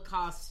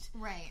 Holocaust,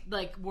 right?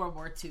 Like World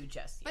War II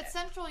just yet. But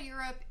Central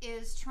Europe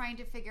is trying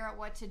to figure out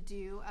what to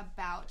do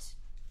about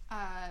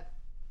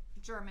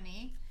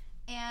Germany,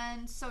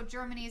 and so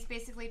Germany is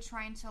basically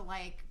trying to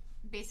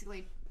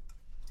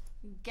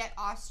get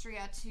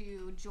Austria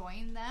to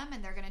join them,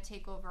 and they're going to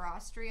take over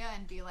Austria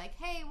and be like,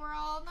 hey, we're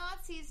all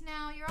Nazis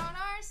now, you're on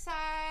our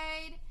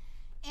side.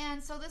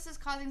 And so this is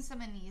causing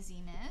some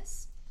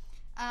uneasiness.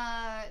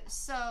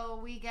 So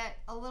we get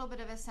a little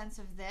bit of a sense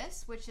of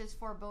this, which is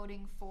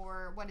foreboding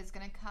for what is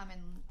going to come in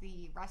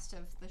the rest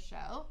of the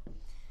show.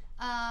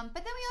 But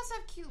then we also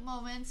have cute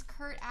moments.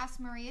 Kurt asks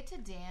Maria to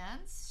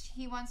dance.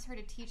 He wants her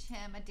to teach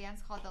him a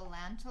dance called the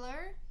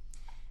Lantler.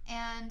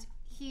 And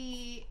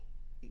he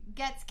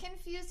gets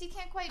confused. He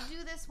can't quite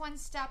do this one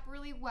step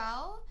really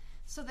well.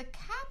 So the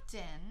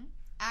captain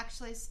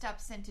actually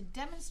steps in to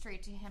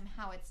demonstrate to him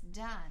how it's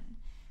done,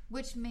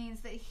 which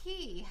means that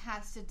he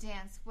has to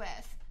dance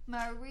with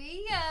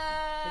Maria.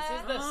 This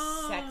is the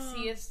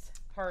sexiest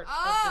part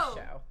of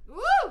the show.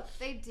 Woo!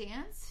 They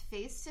dance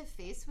face to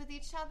face with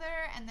each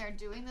other, and they're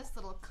doing this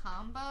little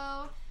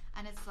combo,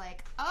 and it's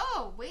like,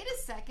 oh, wait a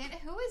second,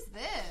 who is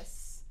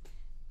this?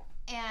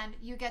 And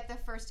you get the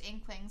first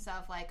inklings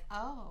of like,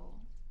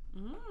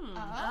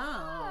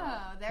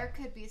 there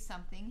could be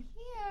something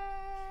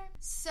here.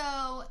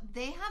 So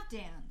they have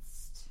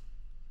danced,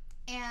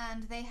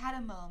 and they had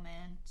a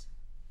moment,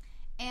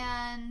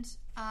 and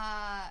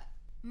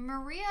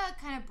Maria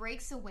kind of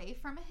breaks away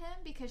from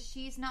him because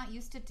she's not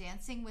used to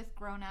dancing with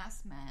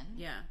grown-ass men.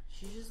 Yeah,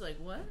 she's just like,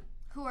 what?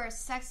 Who are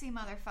sexy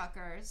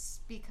motherfuckers,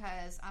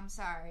 because I'm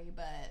sorry,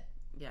 but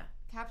yeah,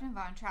 Captain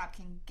Von Trapp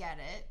can get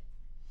it.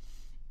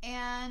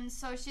 And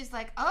so she's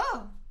like,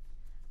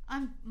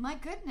 my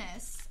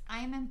goodness, I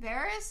am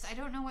embarrassed. I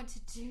don't know what to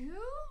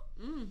do.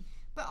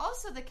 But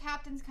also the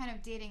captain's kind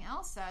of dating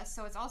Elsa,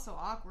 so it's also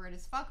awkward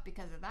as fuck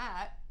because of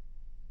that.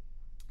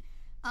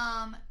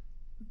 And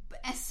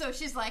so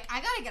she's like,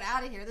 I gotta get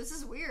out of here. This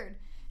is weird.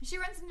 And she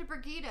runs into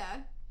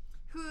Brigida,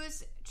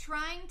 who's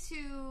trying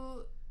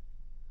to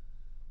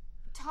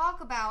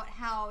talk about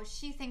how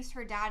she thinks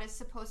her dad is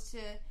supposed to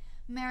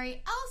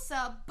marry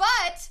Elsa,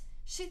 but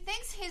she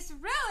thinks he's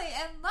really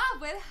in love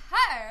with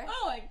her.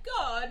 Oh my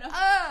god.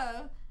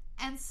 Oh.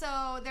 And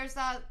so there's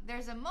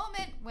a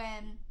moment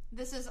when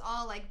this is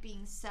all like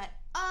being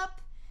set up,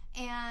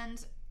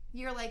 and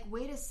you're like,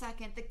 wait a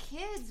second, the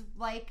kids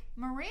like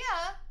Maria,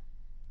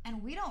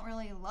 and we don't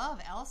really love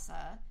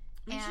Elsa.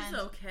 I mean, she's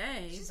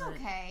okay. She's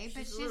okay,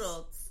 but she's a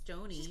little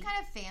stony. She's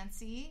kind of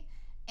fancy,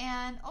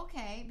 and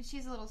okay, but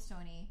she's a little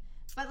stony.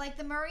 But like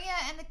the Maria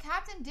and the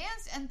captain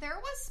danced, and there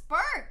was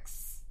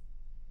sparks.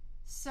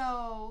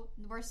 So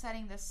we're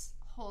setting this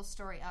whole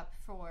story up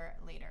for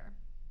later.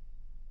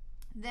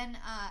 Then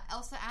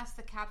Elsa asked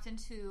the captain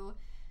to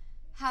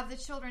have the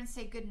children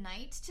say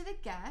goodnight to the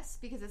guests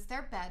because it's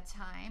their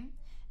bedtime.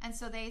 And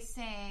so they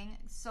sang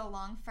So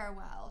Long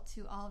Farewell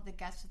to all of the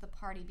guests of the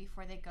party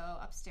before they go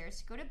upstairs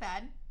to go to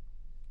bed.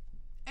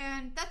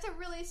 And that's a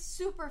really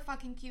super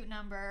fucking cute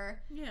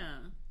number.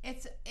 Yeah.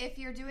 It's, if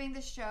you're doing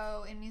the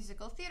show in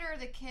musical theater,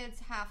 the kids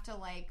have to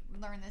like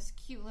learn this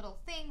cute little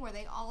thing where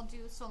they all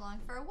do So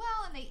Long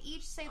Farewell, and they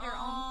each say their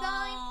own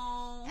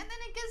line. And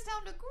then it gets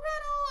down to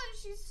Gretel, and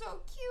she's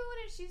so cute,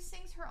 and she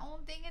sings her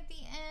own thing at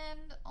the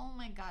end. Oh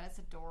my god, it's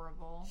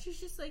adorable. She's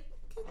just like,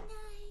 good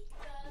night.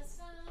 The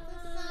sun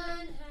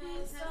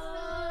has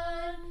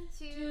gone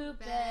to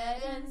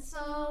bed, and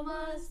so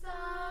must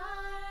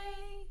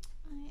I.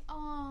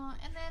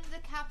 And then the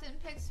captain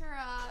picks her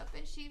up,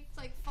 and she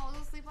like falls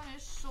asleep on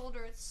his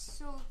shoulder. It's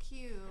so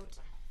cute.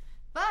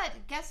 But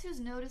guess who's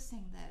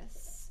noticing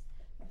this?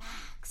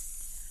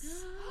 Max.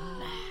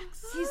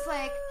 Max. He's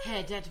like, hey,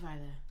 identify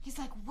that. He's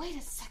like, wait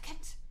a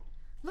second.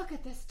 Look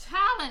at this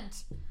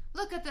talent.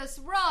 Look at this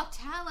raw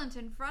talent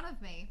in front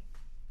of me.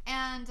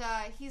 And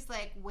he's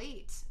like,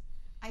 wait,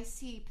 I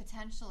see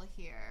potential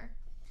here.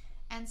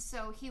 And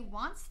so he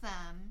wants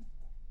them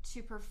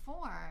to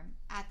perform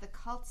at the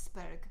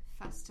Karlsberg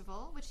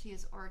Festival, which he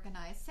is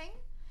organizing.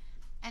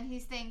 And he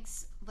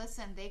thinks,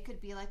 listen, they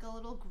could be like a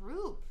little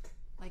group,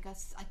 like a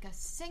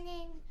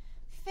singing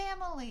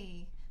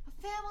family, a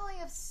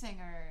family of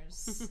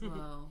singers.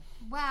 Whoa.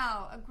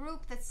 Wow, a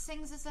group that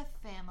sings as a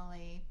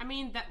family. I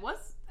mean, that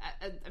was,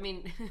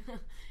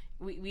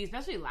 we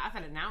especially laugh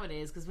at it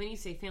nowadays, because when you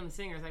say family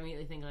singers, I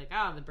immediately think like,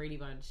 the Brady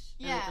Bunch,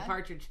 the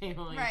Partridge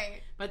Family.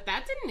 Right. But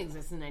that didn't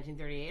exist in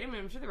 1938. I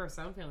mean, I'm sure there were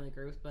some family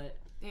groups, but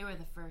They were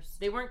the first.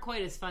 They weren't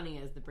quite as funny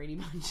as the Brady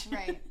Bunch.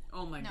 Right.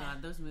 Oh my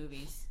god, those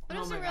movies. But it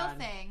was a real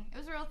thing. It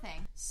was a real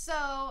thing.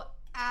 So,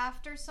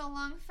 after So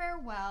Long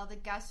Farewell, the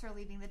guests are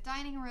leaving the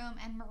dining room,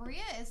 and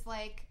Maria is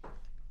like,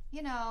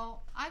 I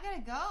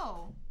gotta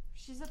go.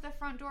 She's at the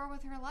front door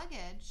with her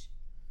luggage.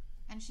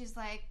 And she's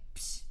like,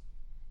 psh,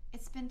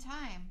 it's been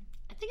time.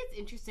 I think it's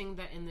interesting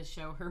that in the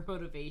show, her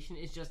motivation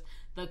is just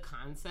the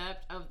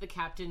concept of the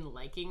captain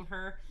liking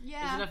her.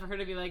 Yeah. It's enough for her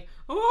to be like,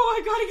 oh,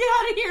 I gotta get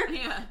out of here.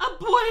 Yeah. A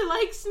boy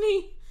likes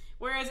me.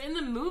 Whereas in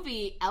the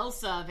movie,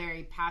 Elsa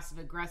very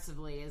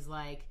passive-aggressively is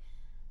like,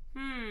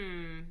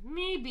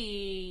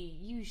 maybe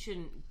you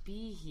shouldn't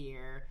be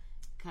here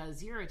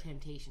because you're a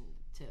temptation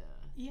to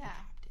the captain.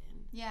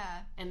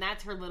 Yeah. And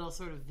that's her little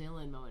sort of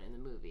villain moment in the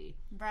movie.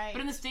 Right.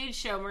 But in the stage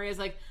show, Maria's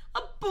like, a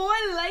boy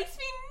likes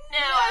me now.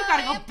 I've got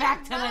to go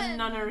back to the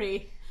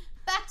nunnery.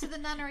 Back to the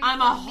nunnery.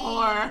 I'm a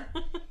whore.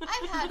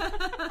 I've had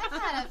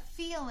a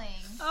feeling.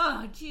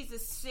 Oh,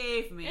 Jesus,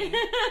 save me.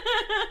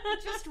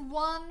 Just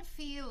one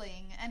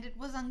feeling, and it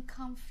was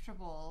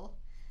uncomfortable.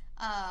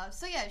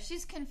 So yeah,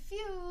 she's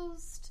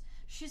confused.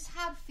 She's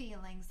had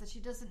feelings that she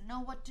doesn't know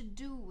what to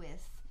do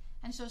with.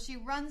 And so she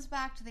runs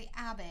back to the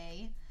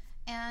Abbey,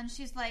 And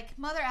she's like,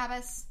 Mother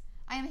Abbess,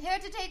 I am here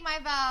to take my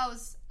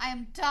vows. I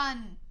am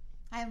done.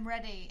 I am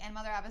ready. And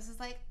Mother Abbess is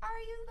like, are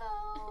you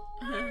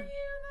though? Are you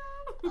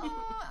though?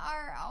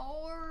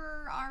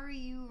 Or are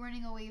you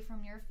running away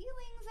from your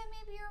feelings and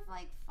maybe you're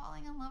like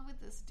falling in love with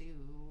this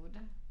dude?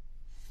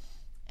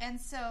 And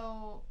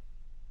so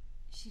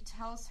she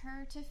tells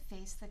her to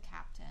face the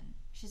captain.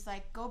 She's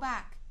like, go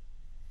back,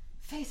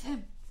 face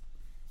him,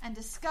 and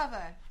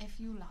discover if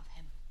you love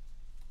him.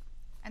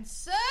 And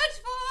search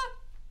for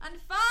and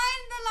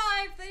find the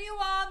life that you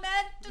are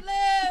meant to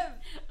live.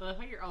 I love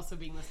how you're also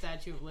being the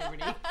Statue of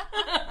Liberty.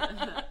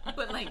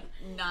 But, like,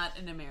 not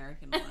an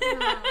American one.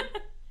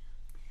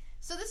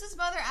 So this is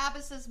Mother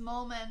Abbess's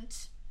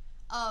moment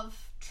of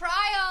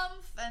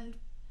triumph, and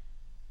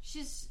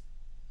she's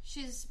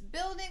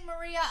building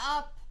Maria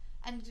up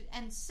and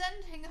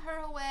sending her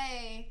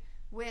away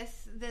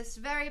with this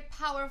very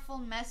powerful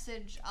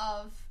message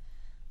of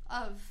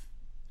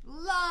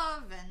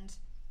love and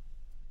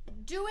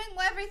doing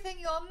everything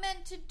you're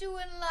meant to do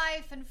in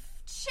life and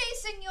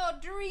chasing your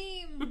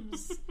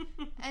dreams.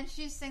 And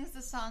she sings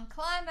the song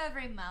Climb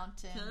Every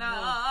Mountain.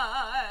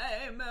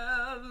 Climb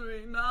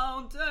every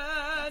mountain.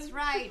 That's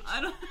right.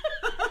 I don't...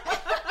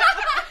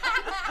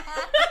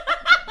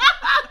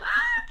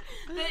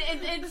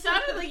 It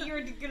sounded like you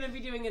were going to be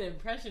doing an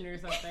impression or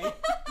something.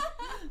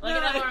 Like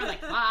another one,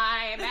 like,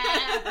 climb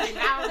every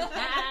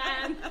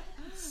mountain.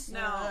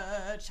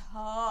 Search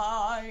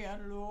high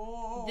and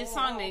low. This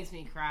song makes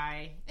me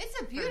cry. It's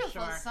a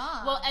beautiful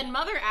song. Well, and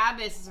Mother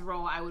Abbess is a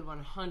role I would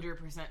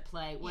 100%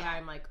 play when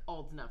I'm like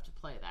old enough to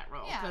play that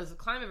role. Yeah. Because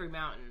Climb Every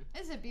Mountain.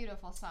 It's a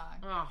beautiful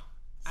song. Oh,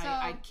 So,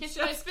 I kiss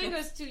my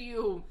fingers to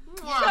you.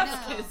 Yeah,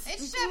 Chef's no, kiss.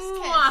 it's chef's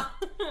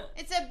kiss.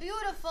 It's a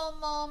beautiful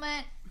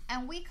moment,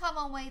 and we come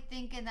away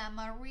thinking that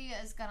Maria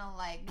is gonna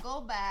like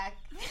go back.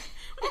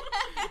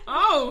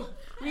 Oh,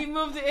 we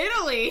moved to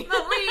Italy.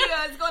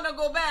 Maria is gonna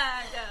go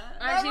back.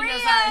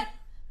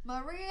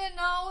 Maria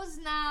knows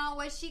now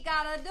what she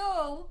gotta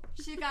do.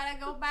 She gotta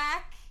go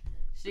back.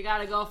 She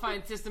gotta go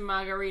find Sister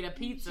Margarita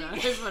pizza.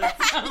 Is what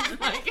it sounds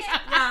like.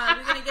 Yeah,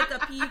 we're gonna get the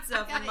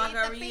pizza from Gotta eat the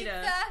Margarita.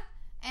 pizza,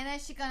 and then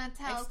she's gonna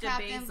tell Extra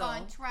Captain basil.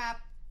 Von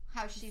Trapp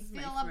how she This is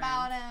feel my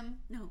about friend. him.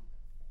 No.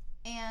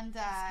 And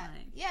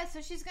fine. yeah,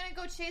 so she's gonna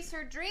go chase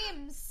her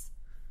dreams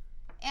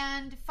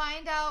and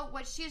find out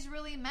what she's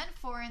really meant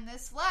for in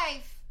this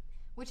life,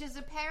 which is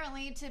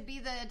apparently to be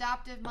the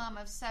adoptive mom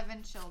of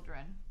 7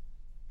 children.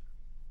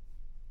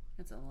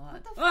 That's a lot.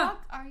 What the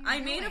fuck are you I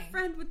doing? made a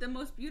friend with the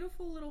most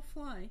beautiful little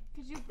fly.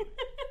 Could you?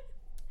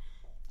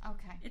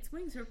 Okay. Its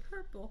wings are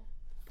purple.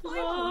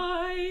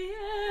 Fly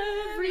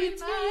every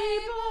table.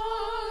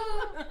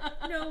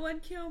 No one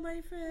kill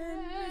my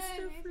friend,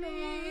 Mr.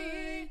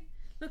 Fly.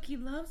 Look, he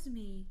loves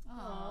me.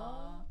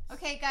 Aww.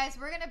 Okay, guys,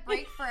 we're gonna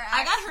break for act.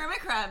 I got hermit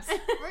crabs.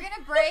 We're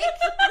gonna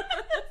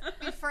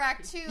break for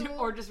Act 2.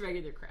 Or just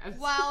regular crabs.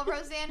 While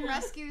Roseanne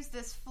rescues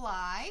this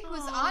fly, who's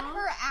on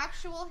her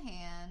actual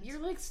hand. You're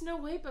like Snow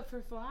White, but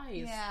for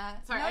flies. Yeah.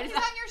 Sorry, no, I he's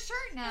just- on your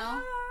shirt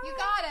now. You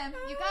got him.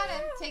 You got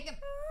him. Take him.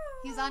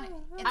 He's on. It's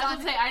I on. was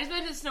gonna say, I just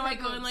mentioned Snow White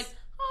her going boobs. like,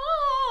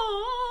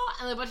 oh,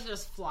 and a bunch of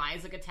just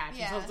flies like attach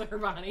Yeah. themselves to her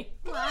body.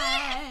 One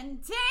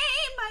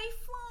day my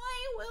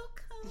fly will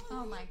come.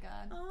 Oh my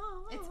god.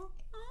 Oh,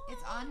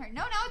 It's on her.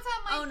 No, it's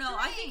on my. Oh no,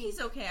 I think string. he's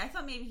okay. I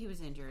thought maybe he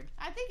was injured.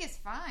 I think it's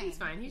fine. He's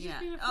fine. He's Yeah.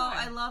 just being a Oh,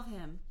 fly. I love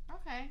him.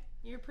 Okay.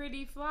 You're a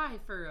pretty fly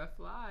for a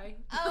fly.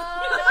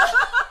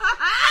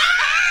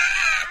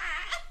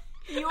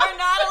 You are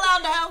not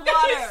allowed to have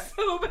water.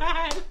 So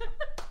bad.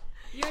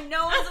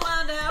 No one's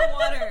allowed to have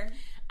water.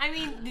 I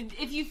mean,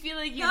 if you feel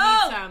like you No.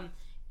 need some,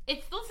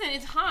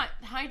 it's hot.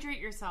 Hydrate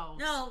yourself.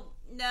 No.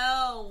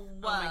 Oh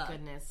my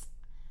goodness.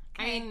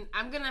 I mean,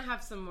 I'm gonna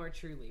have some more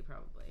Truly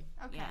probably.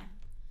 Okay. Yeah.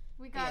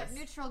 We got Yes.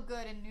 neutral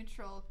good and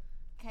neutral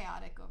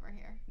chaotic over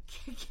here.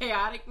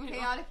 Chaotic neutral.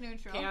 Chaotic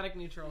neutral. Chaotic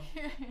neutral.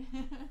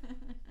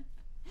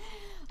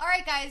 All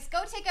right, guys,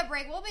 go take a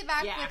break. We'll be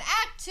back Yeah. with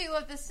Act 2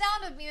 of The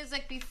Sound of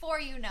Music before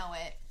you know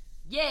it.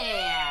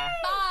 Yeah.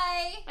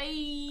 Bye.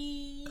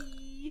 Bye.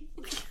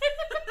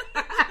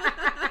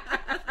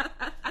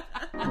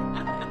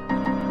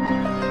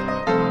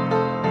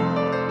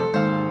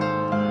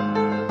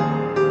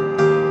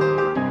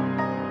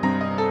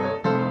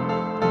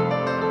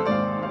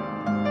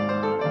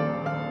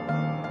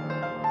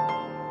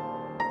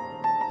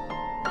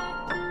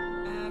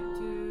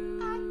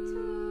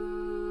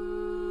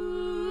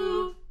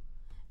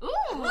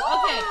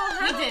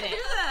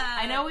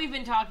 We've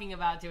been talking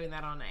about doing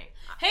that all night.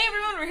 Hey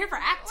everyone, we're here for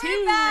Act 2.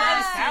 We're back.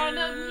 The Sound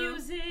of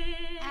Music.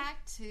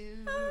 Act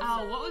 2.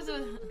 Oh, what was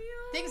the...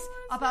 Things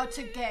about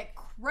to get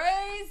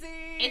crazy.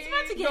 It's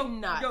about to get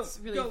nuts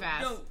really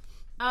fast. Go.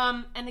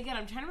 And again,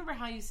 I'm trying to remember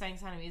how you sang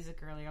Sound of Music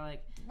earlier.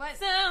 Like, What?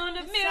 Sound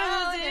of The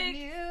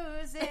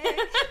Music.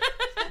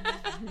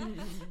 Sound of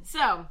Music.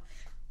 So,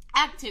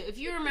 Act 2. If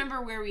you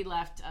remember where we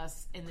left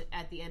us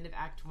at the end of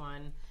Act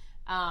 1,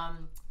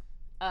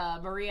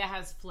 Maria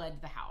has fled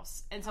the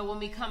house. And so when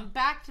we come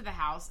back to the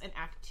house in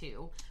Act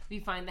 2, we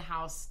find the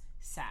house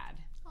sad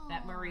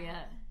that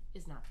Maria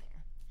is not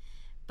there.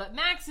 But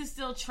Max is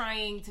still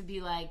trying to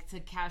be like, to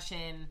cash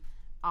in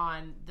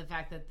on the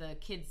fact that the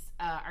kids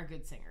are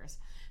good singers.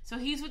 So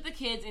he's with the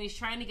kids and he's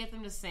trying to get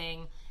them to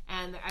sing,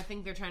 and I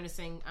think they're trying to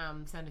sing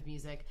Sound of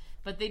Music,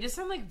 but they just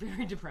sound like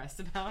very depressed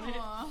about it.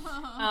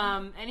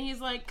 And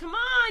he's like, come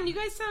on, you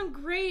guys sound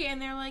great.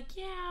 And they're like,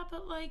 yeah,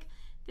 but like,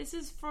 this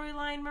is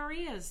Fräulein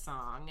Maria's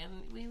song,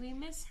 and we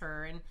miss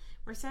her, and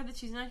we're sad that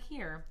she's not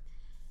here.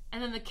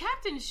 And then the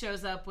captain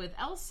shows up with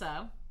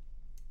Elsa,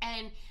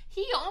 and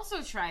he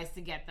also tries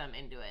to get them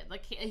into it.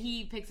 Like,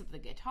 he picks up the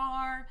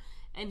guitar,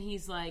 and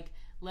he's like,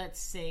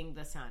 let's sing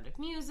the Sound of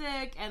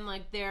Music, and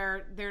like,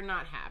 they're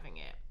not having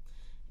it.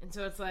 And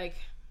so it's like,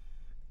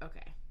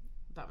 okay,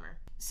 bummer.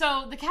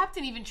 So the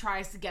captain even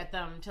tries to get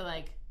them to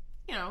like,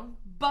 you know,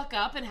 buck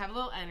up and have a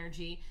little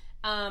energy.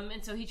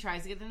 And so he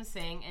tries to get them to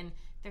sing, and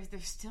they're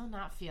still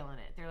not feeling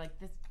it. They're like,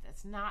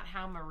 that's not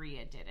how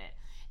Maria did it.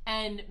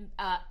 And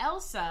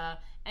Elsa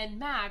and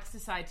Max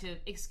decide to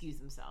excuse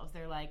themselves.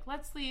 They're like,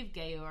 let's leave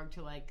Georg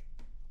to like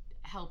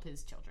help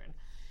his children.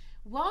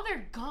 While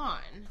they're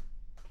gone,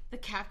 the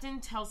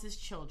captain tells his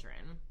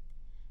children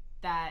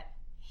that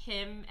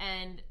him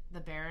and the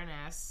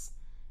Baroness,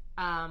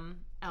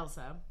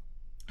 Elsa,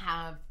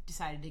 have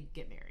decided to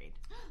get married.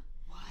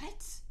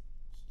 What?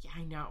 Yeah,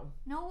 I know.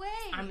 No way.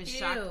 I'm as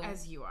shocked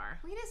as you are.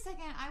 Wait a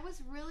second. I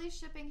was really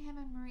shipping him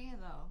and Maria,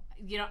 though.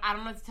 You know, I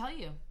don't know what to tell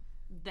you.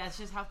 That's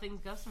just how things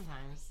go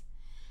sometimes.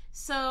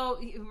 So,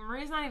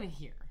 Maria's not even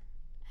here.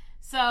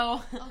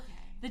 So, Okay.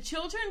 The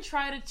children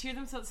try to cheer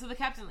themselves. So the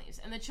captain leaves.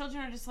 And the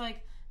children are just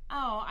like,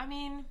 oh, I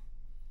mean,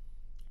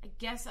 I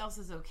guess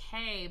Elsa's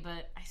okay,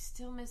 but I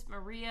still miss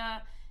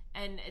Maria.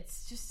 And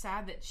it's just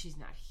sad that she's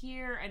not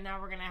here. And now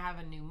we're going to have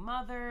a new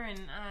mother. And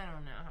I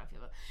don't know how I feel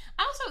about it.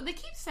 Also, they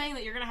keep saying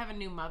that you're going to have a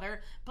new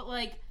mother. But,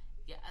 like,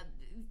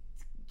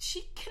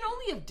 she can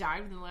only have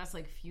died within the last,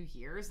 like, few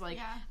years. Like,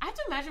 yeah. I have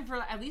to imagine for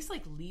at least,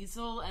 like,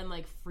 Liesel and,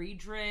 like,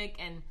 Friedrich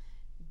and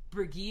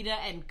Brigitte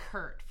and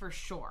Kurt, for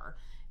sure.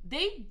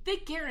 They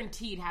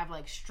guaranteed have,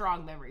 like,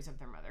 strong memories of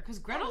their mother. Because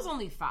Gretel's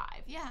only 5.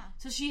 Yeah.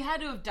 So she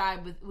had to have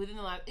died within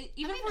the last...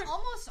 Even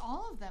almost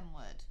all of them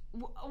would.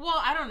 Well,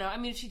 I don't know. I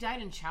mean, if she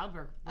died in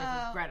childbirth with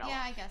Gretel.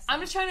 Yeah, I guess so. I'm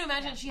just trying to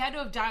imagine she had to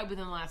have died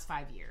within the last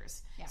 5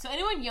 years. Yeah. So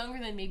anyone younger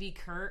than maybe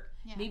Kurt,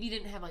 maybe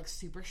didn't have, like,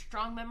 super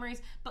strong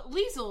memories. But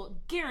Liesel,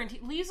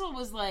 guaranteed. Liesel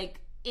was, like,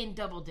 in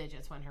double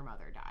digits when her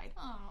mother died.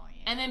 Oh,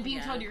 yeah. And then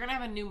being told you're going to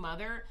have a new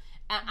mother.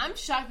 I'm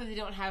shocked that they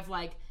don't have,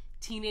 like,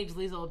 teenage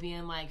Liesel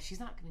being like, she's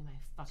not going to be my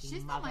fucking mother.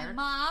 She's not my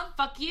mom.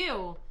 Fuck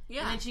you.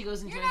 Yeah. And then she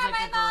goes and joins,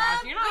 like, a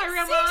garage. You're not my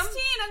real mom. I'm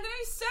 16. I'm going to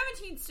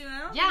be 17 soon.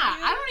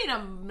 I don't need a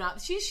mom.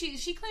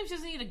 She claims she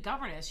doesn't need a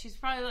governess. She's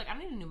probably like, I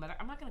don't need a new mother.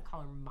 I'm not going to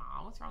call her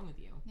mom. What's wrong with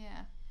you? Yeah.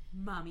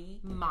 Mommy.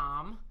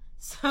 Mom.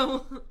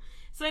 So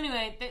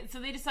anyway, so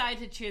they decide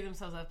to cheer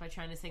themselves up by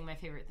trying to sing My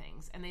Favorite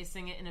Things. And they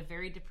sing it in a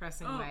very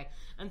depressing way.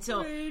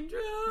 Until,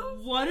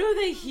 what do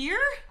they hear?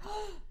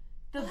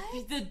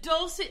 The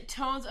dulcet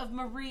tones of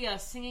Maria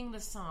singing the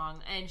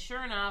song. And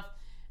sure enough,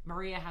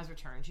 Maria has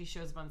returned. She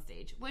shows up on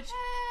stage, which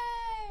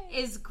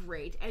is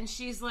great. And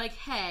she's like,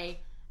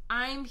 hey,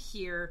 I'm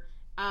here.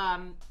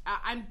 I'm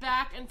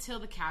back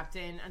until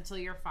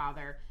your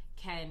father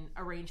can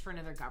arrange for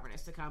another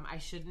governess to come. I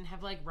shouldn't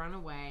have, like, run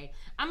away.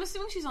 I'm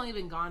assuming she's only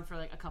been gone for,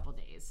 like, a couple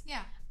days.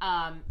 Yeah.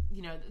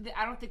 You know,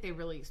 I don't think they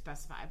really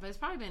specify, but it's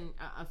probably been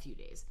a few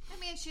days. I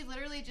mean, she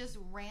literally just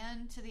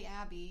ran to the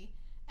Abbey,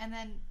 and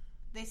then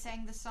they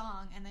sang the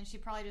song, and then she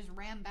probably just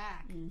ran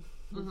back.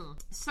 Mm-hmm.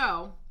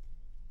 So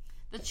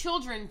the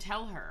children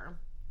tell her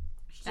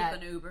she took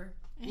an Uber.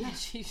 Yeah,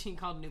 she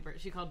called an Uber.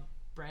 She called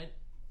Brett.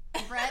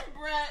 Brett.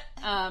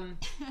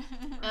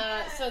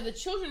 So the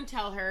children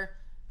tell her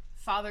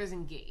father's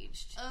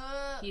engaged.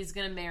 He's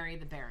gonna marry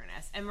the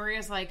Baroness, and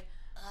Maria's like,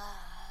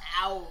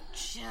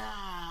 ouch,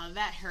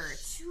 that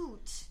hurts.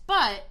 Shoot.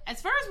 But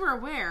as far as we're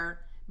aware,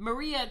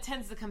 Maria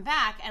tends to come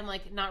back and,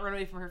 like, not run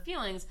away from her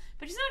feelings,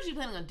 but she's not actually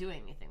planning on doing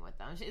anything with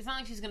them. It's not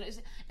like she's gonna... It's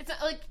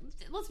not, like,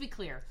 let's be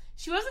clear.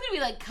 She wasn't gonna be,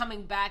 like,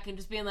 coming back and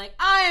just being like,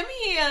 I am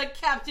here,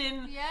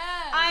 Captain. Yes.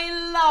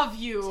 I love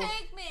you.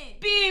 Take me.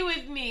 Be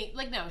with me.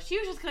 Like, no, she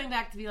was just coming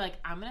back to be like,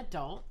 I'm an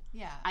adult.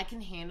 Yeah. I can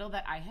handle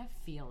that I have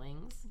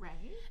feelings.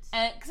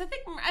 Right. Because I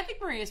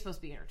think Maria's supposed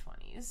to be in her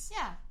 20s.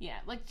 Yeah. Yeah,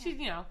 like, she's,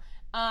 you know...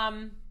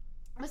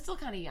 but still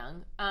kind of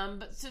young.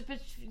 But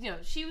you know,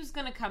 she was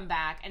gonna come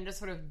back and just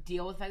sort of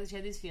deal with the fact that she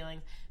had these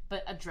feelings,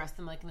 but address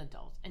them like an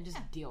adult and just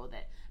deal with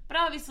it. But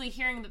obviously,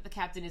 hearing that the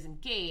captain is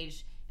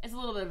engaged is a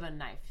little bit of a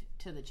knife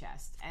to the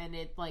chest, and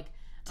it, like,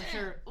 I'm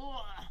sure.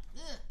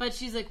 But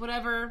she's like,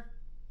 whatever.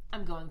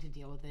 I'm going to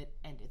deal with it,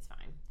 and it's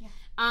fine.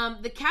 Yeah.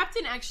 The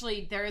captain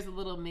actually, there is a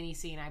little mini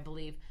scene, I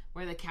believe,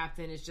 where the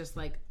captain is just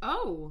like,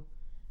 "Oh,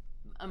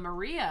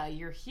 Maria,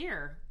 you're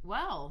here.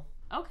 Well,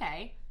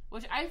 okay."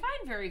 Which I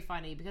find very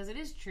funny because it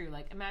is true.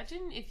 Like,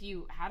 imagine if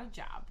you had a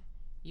job,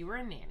 you were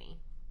a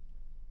nanny,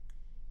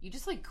 you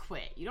just, like,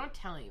 quit, you don't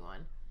tell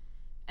anyone,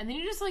 and then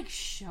you just, like,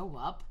 show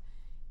up,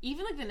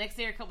 even, like, the next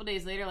day or a couple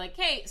days later, like,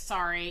 hey,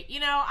 sorry, you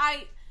know,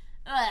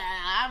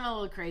 I'm a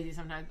little crazy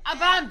sometimes, but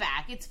I'm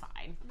back, it's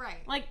fine.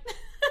 Right. Like,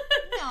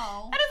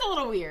 know. That is a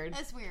little weird.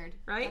 That's weird.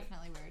 Right?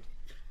 Definitely weird.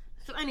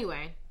 So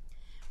anyway,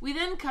 we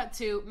then cut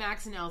to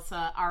Max and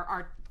Elsa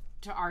are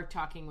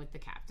talking with the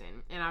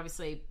captain. And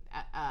obviously,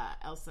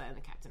 Elsa and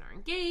the captain are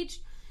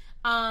engaged.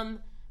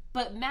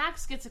 But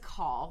Max gets a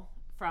call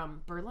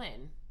from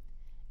Berlin.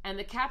 And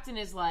the captain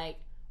is like,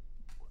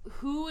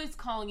 who is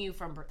calling you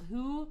from Berlin?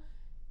 Who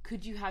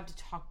could you have to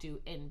talk to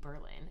in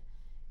Berlin?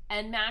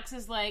 And Max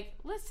is like,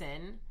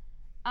 listen,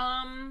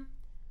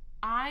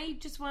 I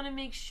just want to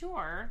make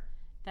sure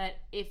that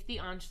if the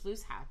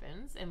Anschluss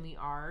happens and we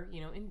are,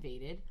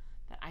 invaded,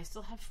 that I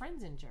still have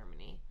friends in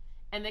Germany.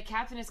 And the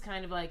captain is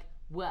kind of like,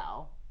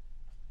 well,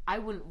 I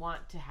wouldn't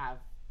want to have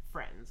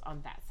friends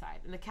on that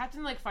side. And the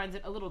captain finds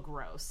it a little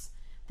gross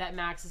that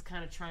Max is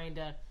kind of trying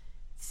to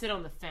sit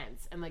on the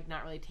fence and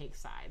not really take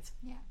sides.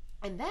 Yeah.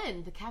 And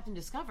then the captain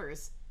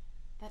discovers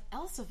that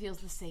Elsa feels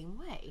the same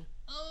way.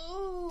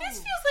 Oh. This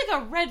feels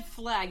like a red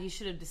flag you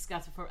should have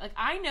discussed before.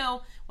 I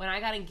know when I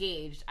got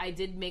engaged, I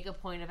did make a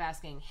point of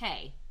asking,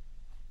 hey,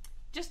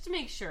 just to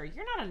make sure,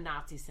 you're not a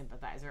Nazi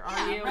sympathizer,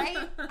 are you? Right?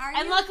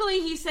 And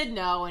luckily he said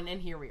no, and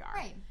here we are.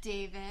 Right.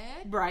 David.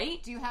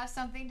 Right? Do you have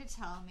something to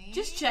tell me?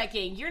 Just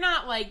checking. You're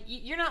not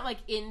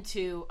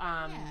into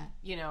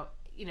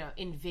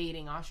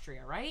invading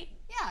Austria, right?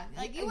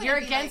 Yeah, you're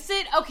against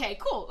it. Okay,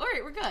 cool. All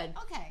right, we're good.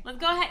 Okay, let's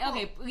go ahead. Cool.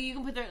 Okay, you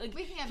can put the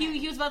we can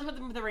he was about to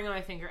put the ring on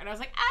my finger, and I was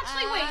like,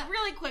 actually, wait,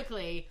 really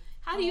quickly.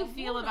 How do you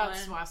feel about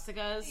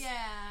swastikas? Yeah.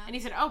 And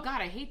he said, oh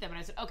God, I hate them. And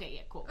I said, okay,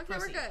 yeah, cool. Okay,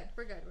 proceed.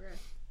 We're good.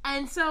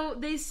 And so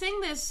they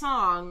sing this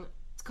song.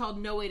 It's called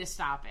 "No Way to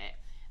Stop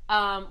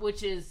It,"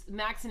 which is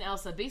Max and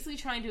Elsa basically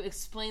trying to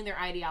explain their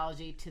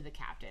ideology to the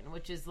captain,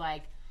 which is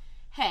like,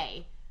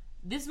 hey,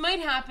 this might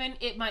happen,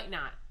 it might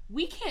not.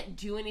 We can't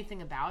do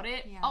anything about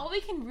it. Yeah. All we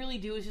can really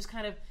do is just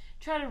kind of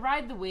try to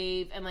ride the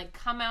wave and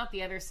come out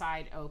the other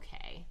side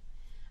okay.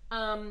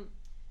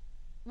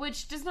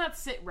 Which does not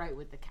sit right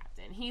with the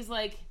captain. He's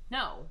like,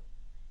 no,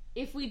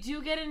 if we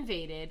do get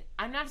invaded,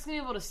 I'm not just going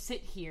to be able to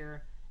sit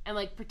here and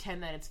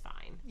pretend that it's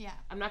fine. Yeah.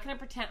 I'm not going to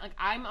pretend,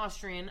 I'm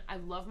Austrian, I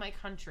love my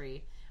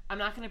country. I'm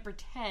not going to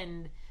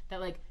pretend that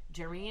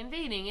Germany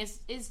invading is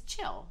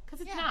chill,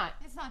 because it's not.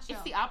 It's not chill.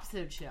 It's the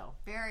opposite of chill.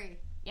 Very.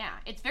 Yeah,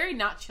 it's very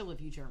not chill of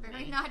you, Germany.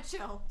 Very not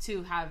chill.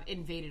 To have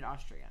invaded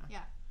Austria.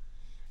 Yeah.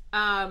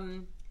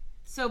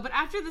 But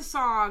after the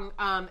song,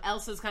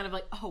 Elsa's kind of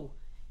like, oh,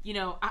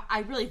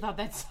 I really thought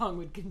that song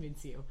would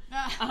convince you.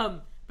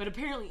 But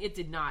apparently it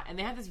did not. And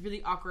they had this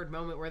really awkward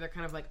moment where they're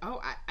kind of like,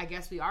 oh, I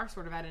guess we are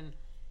sort of at an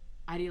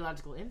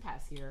ideological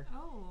impasse here.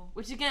 Oh.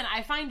 Which, again,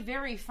 I find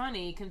very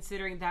funny,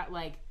 considering that,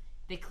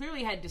 they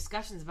clearly had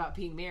discussions about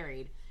being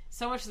married.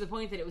 So much to the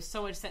point that it was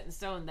so much set in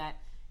stone that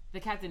the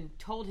captain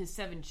told his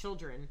 7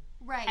 children.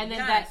 Right. And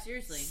then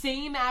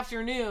same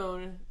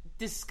afternoon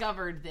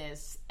discovered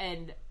this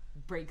and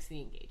breaks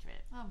the engagement.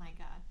 Oh my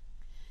God.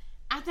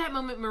 At that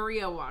moment,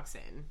 Maria walks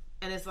in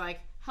and is like,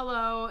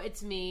 hello,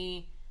 it's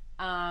me.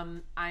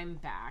 I'm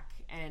back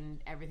and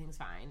everything's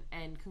fine.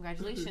 And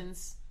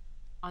congratulations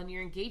on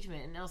your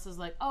engagement. And Elsa's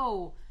like,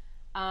 oh,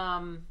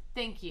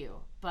 thank you.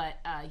 But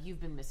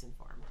you've been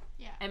misinformed.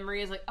 Yeah. And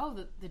Maria's like,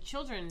 oh, the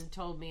children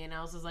told me. And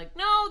Elsa's like,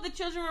 no, the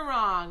children were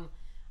wrong.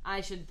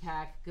 I should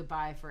pack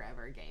goodbye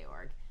forever,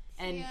 Georg.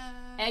 And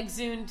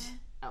exeunt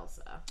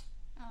Elsa.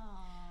 Aww.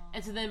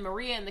 And so then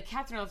Maria and the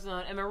captain are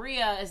alone, and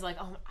Maria is like,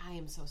 oh, I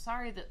am so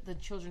sorry that the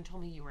children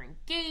told me you were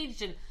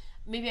engaged, and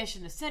maybe I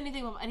shouldn't have said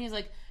anything. And he's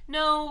like,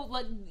 no,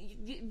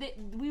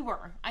 we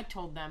were. I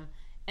told them.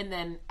 And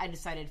then I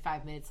decided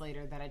 5 minutes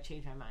later that I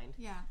changed my mind.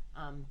 Yeah.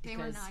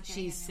 Because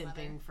she's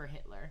simping for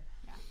Hitler.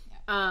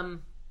 Yeah.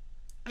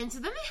 And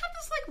so then they have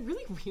this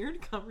really weird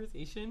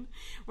conversation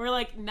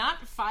where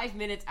not 5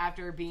 minutes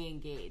after being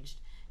engaged,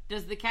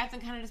 does the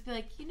captain kind of just be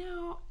like,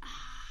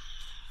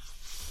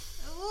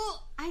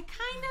 I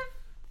kind of,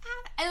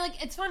 and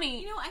it's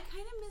funny. I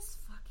kind of miss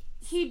fucking.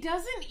 He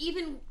doesn't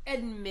even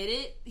admit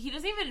it. He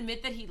doesn't even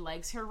admit that he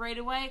likes her right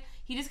away.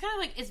 He just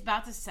kind of is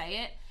about to say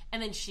it,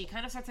 and then she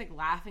kind of starts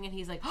laughing, and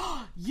he's like,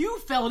 oh, you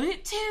felt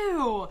it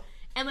too,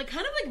 and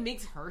kind of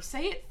makes her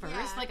say it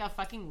first, like a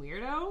fucking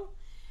weirdo.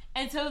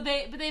 And so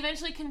they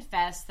eventually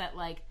confess that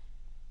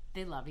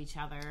they love each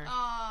other.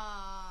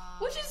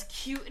 Aww. Which is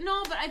cute and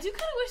all, but I do kind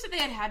of wish that they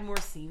had more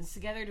scenes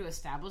together to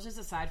establish this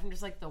aside from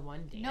just the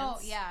one dance. No,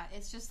 yeah,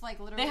 it's just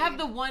literally they have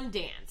the one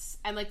dance,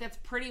 and that's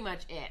pretty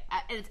much it.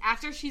 And it's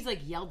after she's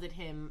yelled at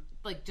him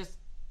just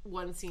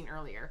one scene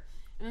earlier,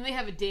 and then they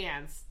have a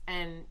dance,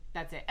 and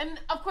that's it. And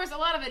of course, a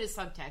lot of it is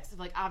subtext.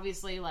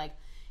 Obviously,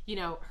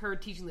 her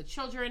teaching the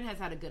children has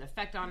had a good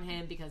effect on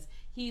him because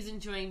he's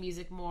enjoying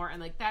music more,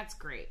 and that's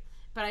great.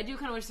 But I do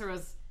kind of wish there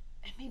was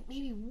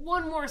maybe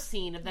one more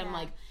scene of them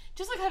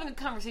just having a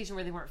conversation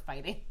where they weren't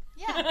fighting.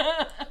 Yeah.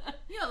 Oh,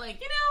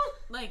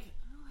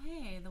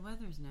 hey, the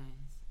weather's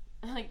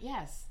nice.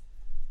 Yes.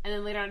 And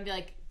then later on be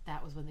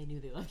that was when they knew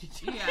they loved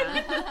each other.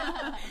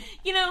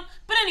 Yeah.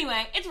 But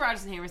anyway, it's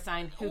Rodgers and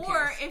Hammerstein. Who cares?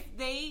 Or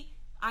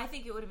I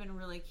think it would have been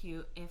really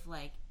cute if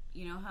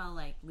how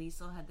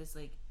Liesel had this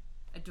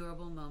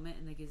adorable moment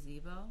in the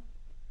gazebo.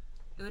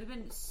 It would have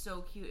been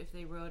so cute if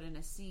they wrote in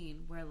a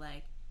scene where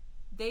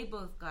they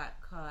both got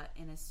caught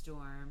in a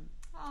storm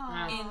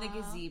Aww. in the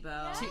gazebo.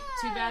 Yes.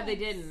 Too bad they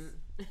didn't.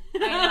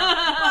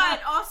 I know.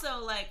 But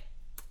also, like,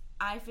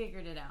 I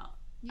figured it out.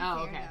 You Oh,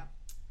 figured it okay. out.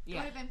 Yeah.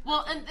 Would've been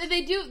Well, perfect.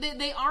 and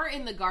they are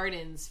in the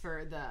gardens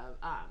for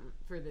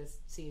this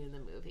scene in the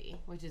movie,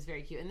 which is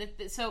very cute.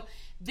 And so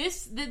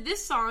this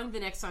song, the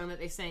next song that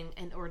they sing,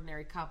 "An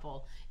Ordinary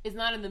Couple," is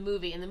not in the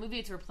movie. In the movie,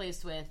 it's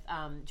replaced with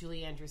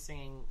Julie Andrews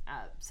singing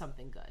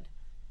 "Something Good,"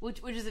 which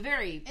is a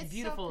very It's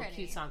beautiful, so pretty.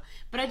 cute song.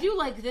 But I do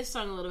like this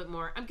song a little bit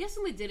more. I'm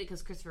guessing they did it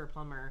because Christopher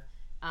Plummer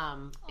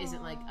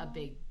isn't like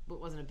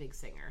wasn't a big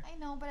singer. I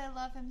know, but I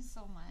love him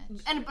so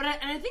much. And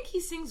I think he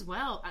sings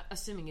well,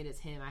 assuming it is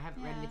him. I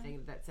haven't read Yeah.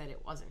 anything that said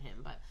it wasn't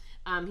him, but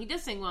he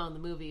does sing well in the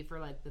movie for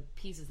like the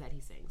pieces that he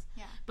sings.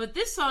 Yeah. But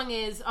this song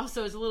is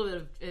also a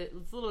little bit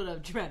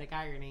of dramatic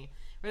irony,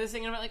 where they're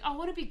singing about like, oh,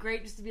 wouldn't it be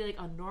great just to be like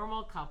a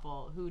normal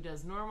couple who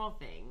does normal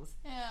things?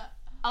 Yeah.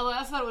 Although I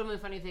also thought it would have been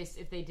funny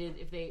if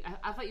they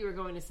I thought you were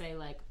going to say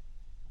like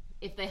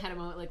if they had a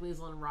moment like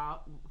Liesl and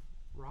Rolf.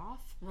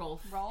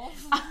 Rolf.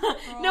 Rolf?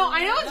 No,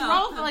 I know it's No.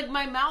 Rolf. But like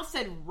my mouth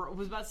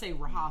was about to say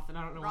Roth, and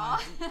I don't know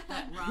why.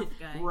 That Roth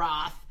guy.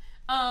 Roth.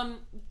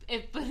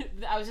 But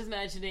I was just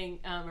imagining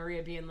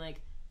Maria being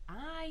like,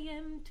 I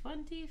am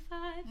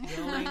 25,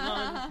 going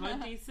on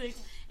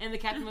 26. And the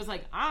captain was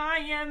like, I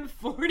am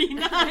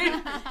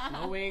 49,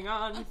 going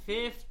on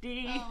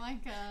 50. Oh my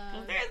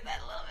god. There's that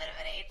little bit of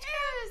an age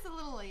There's a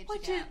little age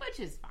which gap.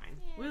 is fine.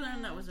 We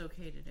learned that was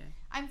okay today.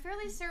 I'm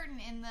fairly certain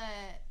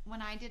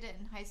when I did it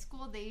in high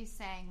school, they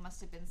sang "Must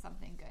Have Been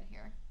Something Good"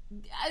 here.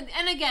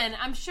 And again,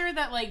 I'm sure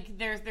that like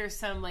there's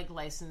some like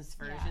licensed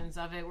versions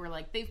of it where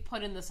like they've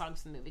put in the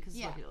songs in the movie because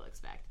it's what people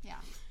expect. Yeah.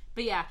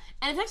 But yeah,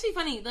 and it's actually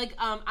funny. Like,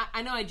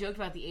 I know I joked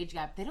about the age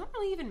gap. They don't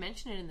really even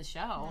mention it in the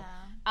show,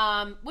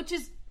 which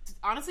is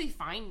honestly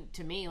fine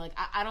to me. Like,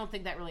 I don't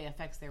think that really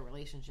affects their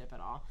relationship at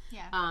all.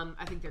 Yeah.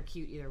 I think they're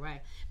cute either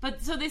way.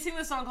 But so they sing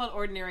this song called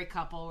 "Ordinary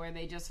Couple," where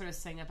they just sort of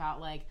sing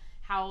about like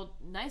how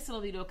nice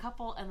it'll be to a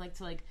couple and like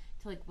to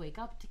wake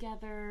up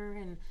together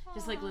and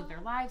just like live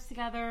their lives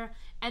together.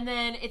 And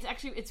then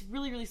it's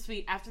really, really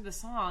sweet. After the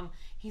song,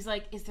 he's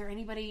like, "Is there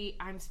anybody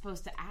I'm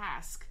supposed to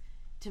ask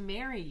to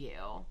marry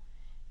you?"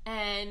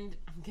 And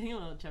I'm getting a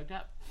little choked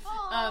up.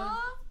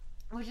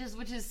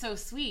 Which is so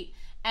sweet.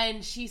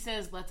 And she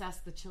says, "Let's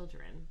ask the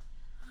children."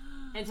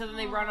 And so then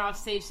they run off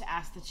stage to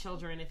ask the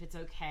children if it's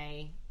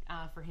okay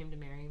for him to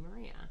marry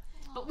Maria.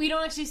 But we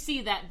don't actually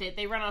see that bit.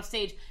 They run off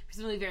stage,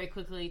 presumably very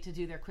quickly, to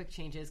do their quick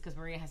changes because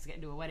Maria has to get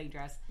into a wedding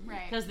dress.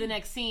 Right. Because the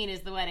next scene is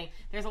the wedding.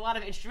 There's a lot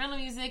of instrumental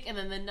music, and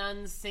then the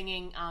nuns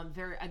singing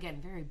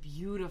very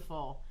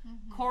beautiful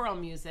choral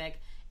music.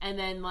 And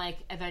then, like,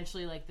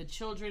 eventually, like, the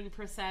children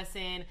process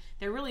in.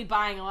 They're really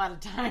buying a lot of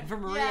time for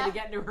Maria to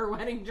get into her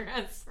wedding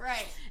dress.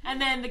 Right.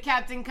 And then the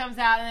captain comes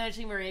out, and then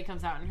eventually Maria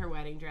comes out in her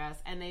wedding dress.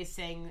 And they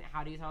sing,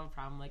 "How do you solve a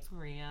problem like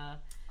Maria?"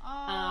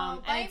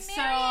 Oh, and it's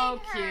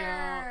so cute.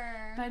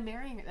 her. By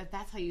marrying her.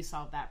 That's how you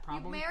solve that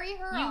problem. You marry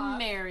her You off.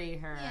 marry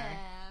her. Yeah.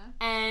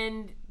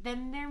 And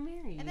then they're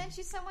married. And then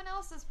she's someone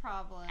else's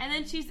problem.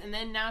 And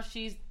then now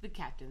she's the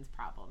captain's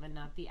problem and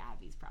not the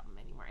Abby's problem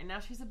anymore. And now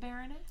she's a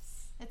baroness.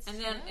 It's And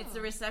true. then it's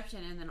the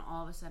reception, and then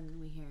all of a sudden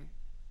we hear,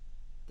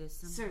 "There's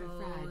some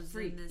Certified hoes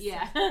freak." in this.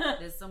 Yeah.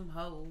 There's some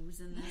hoes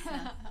in this.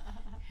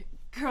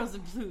 Girls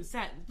in blue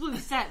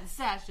satin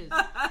sashes.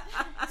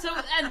 So,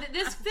 and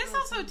this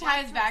also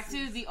ties back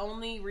to the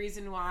only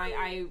reason why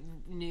I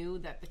knew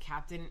that the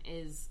captain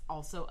is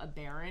also a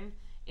baron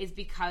is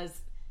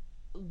because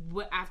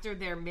after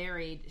they're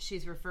married,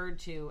 she's referred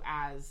to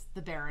as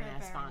the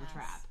Baroness von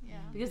Trapp. Yeah.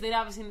 Because they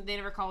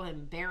never call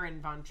him Baron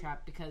von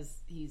Trapp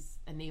because he's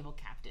a naval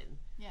captain.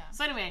 Yeah.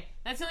 So anyway,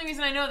 that's the only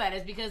reason I know that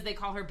is because they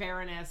call her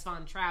Baroness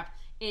von Trapp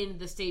in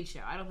the stage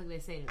show. I don't think they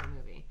say it in the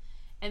movie.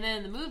 And then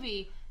in the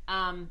movie,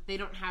 they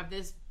don't have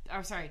this.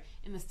 Or sorry,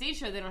 in the stage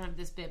show they don't have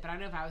this bit. But I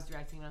know if I was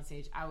directing it on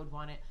stage, I would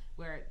want it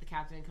where the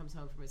captain comes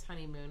home from his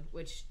honeymoon,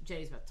 which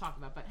Jenny's about to talk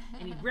about.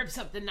 And he rips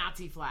up the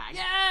Nazi flag.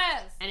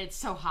 Yes. And it's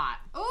so hot.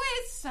 Oh,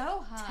 it's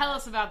so hot. Tell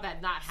us about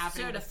that not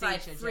happening Certified in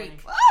the stage show, freak.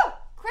 Jenny. Woo!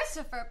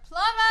 Christopher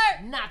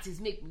Plummer. Nazis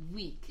make me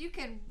weak. You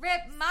can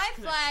rip my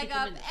Can I flag kick him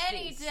up in the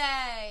any face?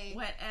 day.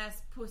 Wet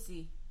ass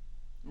pussy.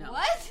 No.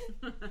 What?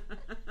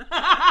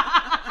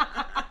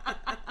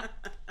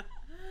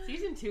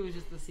 Season 2 is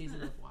just the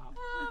season of WoW.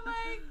 Oh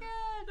my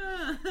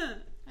god.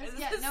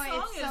 Yeah, This no,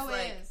 song it so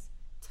like, is.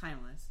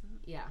 timeless.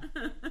 Yeah.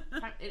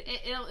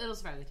 It'll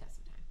survive the test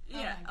of time.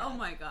 Yeah. Oh Oh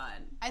my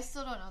god. I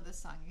still don't know this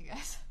song, you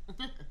guys.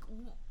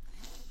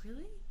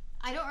 Really?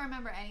 I don't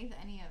remember any of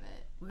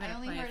it. We I gotta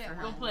only play heard it it for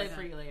her. We'll once. play it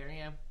for you later,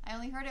 yeah. I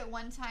only heard it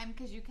one time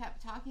because you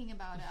kept talking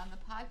about it on the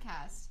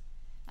podcast.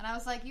 And I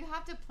was like, you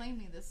have to play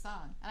me this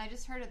song. And I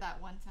just heard it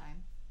that one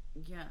time.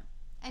 Yeah.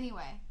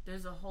 Anyway.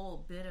 There's a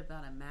whole bit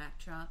about a Mack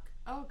truck,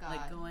 Oh, God.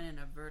 like going in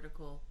a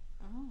vertical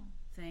Oh,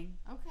 thing.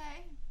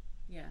 okay.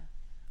 Yeah.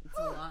 It's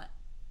Whew. a lot.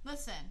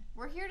 Listen,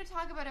 we're here to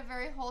talk about a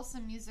very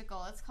wholesome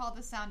musical. It's called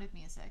The Sound of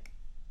Music.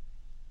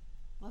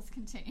 Let's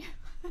continue.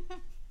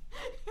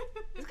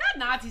 It's got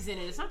Nazis in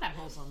it. It's not that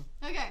wholesome.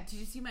 Okay. Did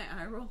you see my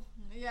eye roll?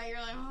 Yeah, you're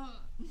like, oh.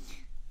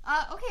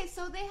 Okay,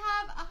 so they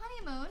have a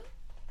honeymoon.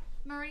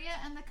 Maria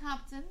and the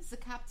captain.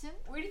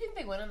 Where do you think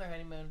they went on their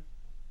honeymoon?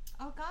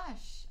 Oh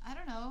gosh, I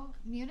don't know.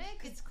 Munich?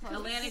 It's close.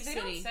 Atlantic They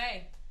City. don't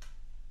say.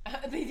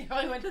 They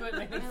probably went to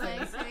Atlantic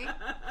Atlantic City. City.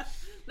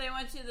 They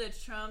went to the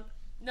Trump.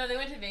 No, they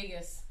went to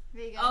Vegas.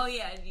 Vegas. Oh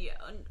yeah.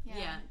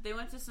 They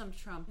went to some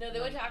Trump. No, they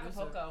went to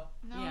resort. Acapulco.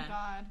 No, Yeah.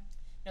 God.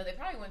 No, they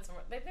probably went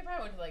somewhere. They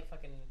probably went to like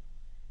fucking.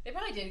 They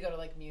probably did go to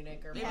like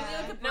Munich or Maybe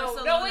Yeah. they went to no,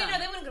 Barcelona. wait, no,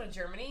 they wouldn't go to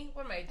Germany.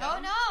 What am I Oh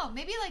dumb? no,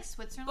 maybe like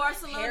Switzerland.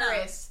 Barcelona.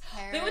 Paris.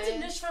 Paris. They went to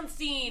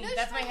Neuschwanstein.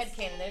 That's my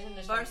headcanon. They went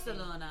to Neuschwanstein.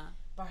 Barcelona.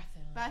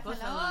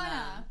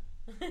 Barcelona.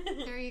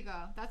 There you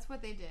go. That's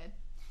what they did.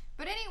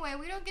 But anyway,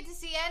 we don't get to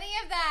see any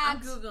of that.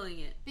 I'm googling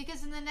it.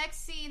 Because in the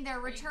next scene, they're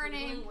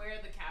returning where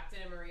the captain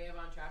and Maria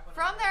von Trapp went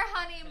from their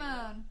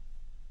honeymoon.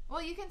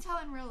 Well, you can tell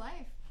in real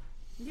life.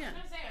 Yeah. I'm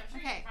sure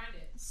you Okay. can find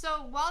it.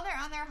 So while they're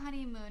on their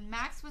honeymoon,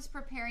 Max was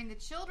preparing the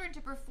children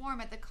to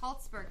perform at the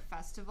Karlsberg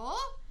Festival.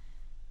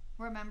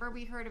 Remember,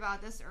 we heard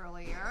about this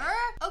earlier.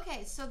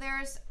 Okay, so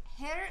there's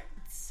Herr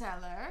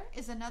Zeller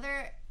is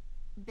another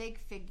big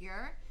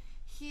figure.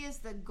 He is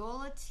the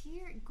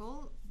Gauleiter.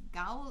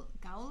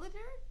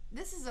 Gauleiter?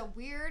 This is a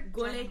weird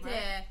German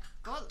word.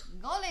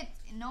 Gauleiter.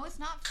 No, it's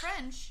not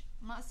French.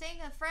 I'm not saying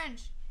it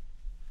French.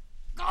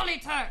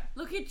 Gauleiter.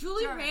 Look at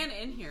Julie German. ran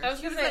in here. I was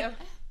She gonna was say. like,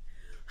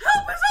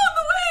 help is on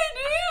the way,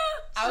 dear.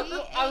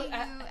 Gauliet.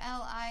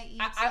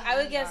 I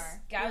would guess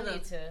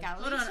Gauleiter.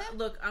 Gauleiter. Hold on.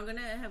 Look, I'm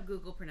gonna have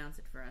Google pronounce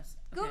it for us.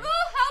 Okay. Google,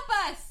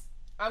 help us.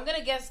 I'm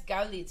gonna guess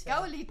Gauleiter.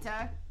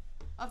 Gauleiter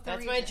of the That's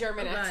region. my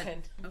German Oh, God.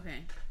 accent.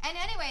 Okay. And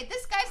anyway,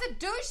 this guy's a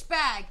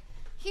douchebag.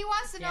 He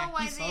wants to know Yeah,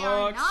 why he they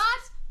are sucks.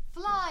 not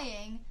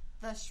flying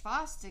the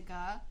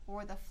swastika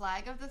or the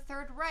flag of the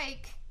Third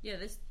Reich Yeah,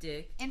 this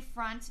dick. in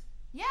front.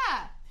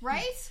 Yeah,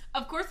 right?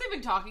 Of course, they've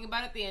been talking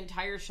about it the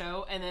entire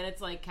show, and then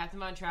it's like Captain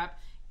Von Trapp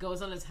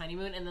goes on his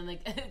honeymoon, and then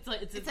like it's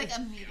like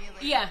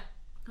Immediately. yeah.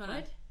 Hold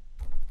on.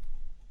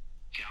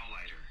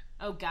 Gauleiter.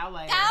 Oh,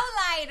 Gauleiter.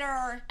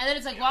 Gauleiter. And then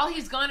it's like while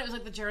he's gone, it was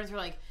like the Germans were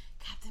like,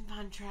 Captain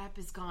Von Trapp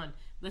is gone.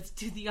 Let's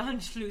do the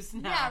Anschluss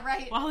now. Yeah,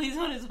 right. While he's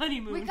on his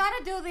honeymoon. We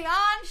gotta do the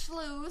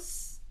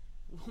Anschluss.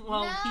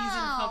 while he's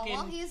in fucking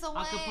while he's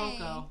away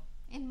Acapulco.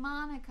 in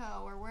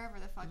Monaco or wherever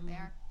the fuck they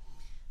are.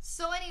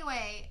 So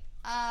anyway,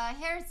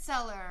 Herr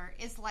Zeller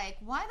is like,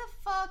 why the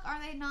fuck are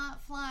they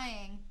not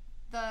flying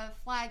the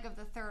flag of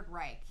the Third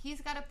Reich? He's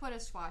got to put a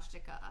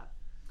swastika up.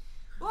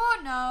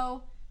 Oh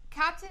no!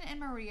 Captain and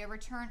Maria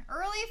return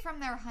early from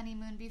their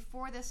honeymoon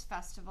before this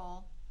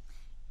festival,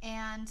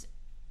 and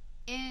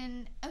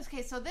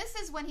so this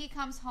is when he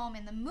comes home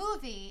in the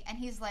movie, and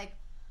he's like,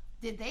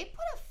 did they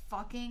put a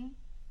fucking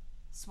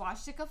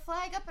swastika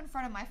flag up in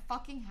front of my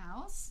fucking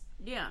house?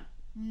 Yeah.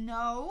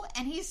 No.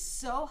 And he's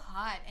so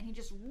hot, and he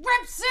just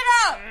rips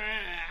it out.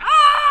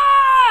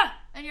 Ah!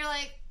 And you're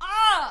like,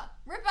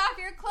 rip off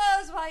your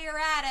clothes while you're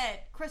at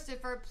it.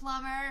 Christopher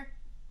Plummer,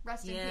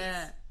 rest in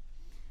Yeah. peace.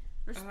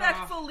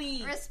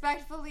 Respectfully.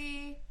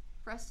 Respectfully,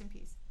 rest in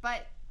peace.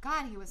 But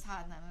God, he was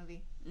hot in that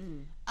movie.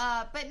 Mm.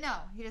 But no,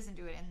 he doesn't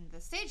do it in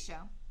the stage show.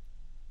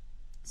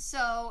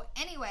 So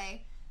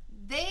anyway,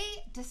 they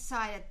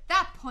decide at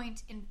that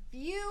point, in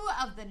view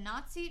of the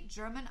Nazi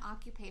German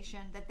occupation,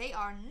 that they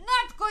are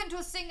not going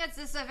to sing at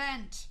this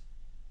event.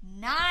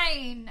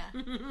 9.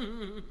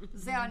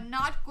 They are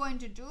not going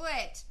to do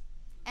it.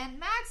 And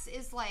Max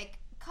is like,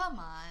 come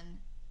on,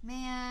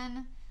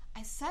 man.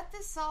 I set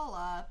this all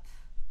up.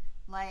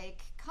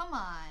 Like, come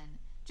on.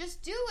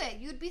 Just do it.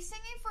 You'd be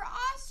singing for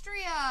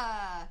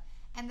Austria.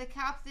 And the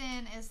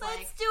captain is like,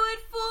 Let's do it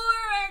for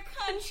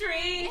our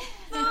country.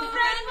 The red,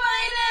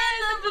 white, and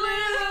the blue.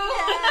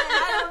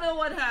 I don't know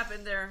what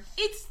happened there.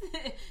 It's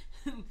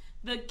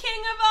the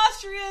King of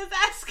Austria is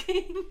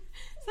asking,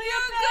 so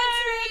your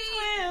parents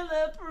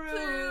will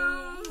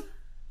approve.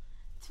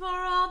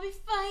 Tomorrow I'll be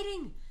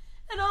fighting,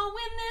 and I'll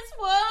win this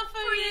war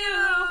for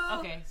you.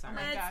 Okay, sorry.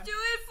 my Let's God. do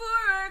it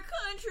for our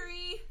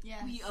country.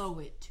 yes. We owe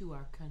it to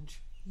our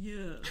country.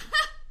 Yeah.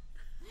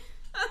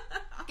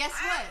 Guess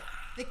what?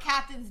 The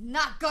captain's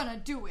not gonna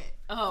do it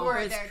Oh, for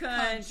his their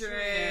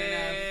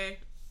country.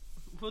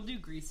 We'll do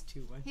Greece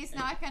too. One He's day.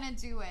 not gonna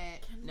do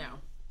it. No.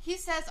 He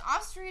says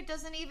Austria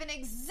doesn't even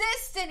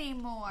exist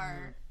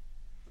anymore.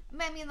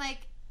 I mean, like,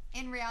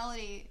 in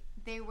reality,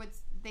 they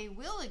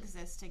will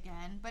exist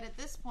again, but at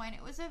this point,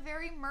 it was a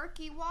very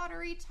murky,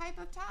 watery type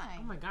of Oh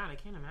time. my god, I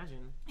can't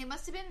imagine. It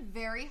must have been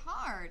very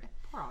hard.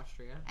 Poor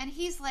Austria. And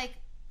he's like,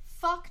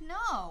 fuck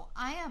no,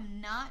 I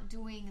am not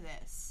doing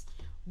this.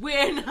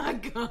 We're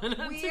not gonna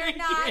We're take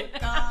not it.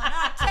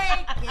 gonna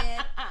take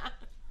it.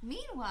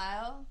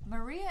 Meanwhile,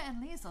 Maria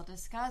and Liesel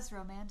discuss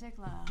romantic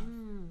love.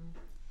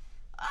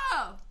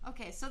 Oh,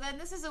 okay. So then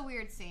this is a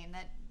weird scene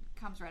that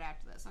comes right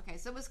after this. Okay,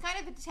 so it was kind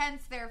of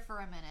intense there for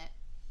a minute.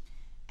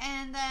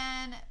 And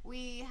then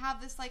we have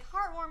this like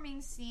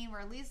heartwarming scene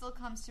where Liesel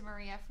comes to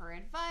Maria for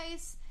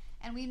advice.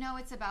 And we know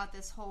it's about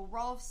this whole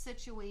Rolf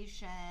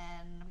situation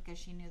because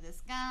she knew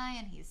this guy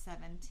and he's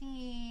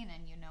 17.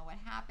 And you know what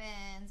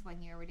happens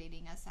when you're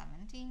dating a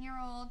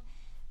 17-year-old.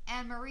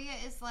 And Maria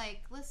is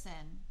like,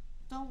 listen,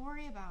 don't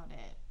worry about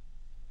it.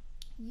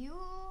 you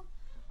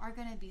are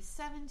going to be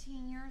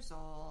 17 years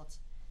old.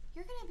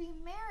 You're going to be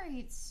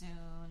married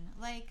soon.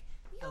 Like,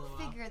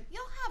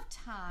 you'll have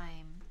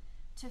time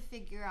to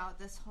figure out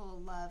this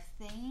whole love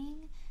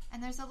thing.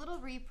 And there's a little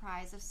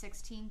reprise of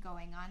 16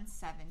 going on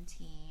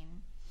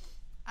 17.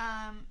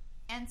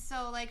 And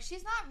so, like,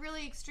 she's not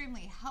really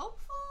extremely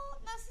helpful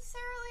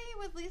necessarily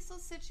with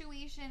Liesel's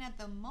situation at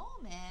the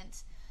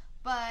moment,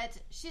 but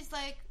she's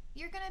like,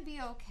 you're going to be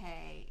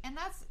okay. And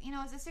that's,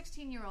 as a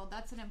 16-year-old,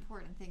 that's an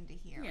important thing to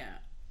hear. Yeah.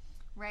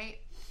 Right?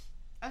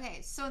 Okay,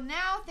 so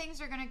now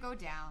things are going to go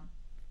down.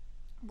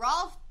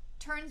 Rolf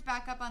turns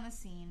back up on the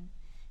scene.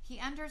 He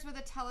enters with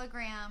a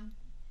telegram,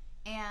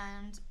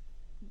 and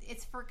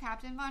it's for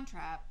Captain Von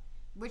Trapp,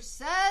 which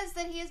says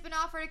that he has been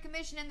offered a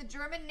commission in the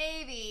German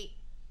Navy.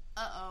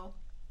 Uh-oh.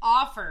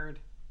 Offered.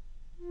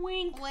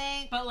 Wink.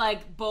 Wink. But,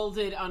 like,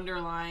 bolded,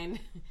 underlined.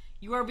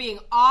 You are being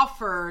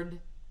offered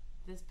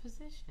this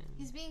position.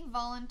 He's being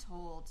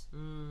voluntold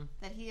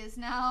that he is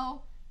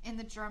now in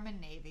the German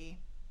Navy.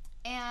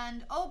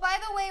 And, oh, by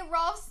the way,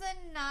 Rolf's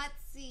a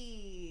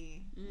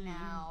Nazi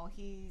now.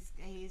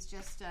 He's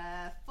just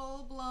a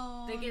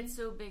full-blown... They get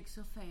so big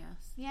so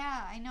fast.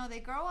 Yeah, I know.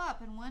 They grow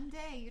up, and one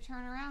day you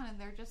turn around and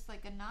they're just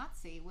like a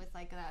Nazi with,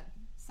 like, that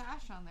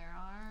sash on their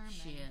arm.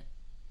 Shit.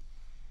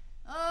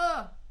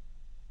 Ugh.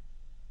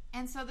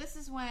 And so this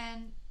is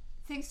when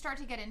things start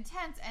to get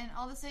intense, and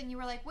all of a sudden you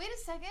were like, wait a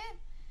second.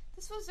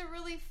 This was a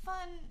really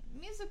fun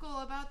musical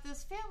about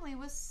this family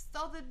with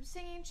all the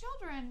singing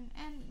children,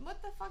 and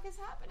what the fuck is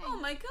happening? Oh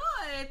my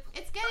god!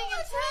 It's getting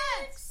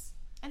intense!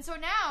 And so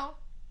now,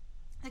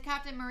 the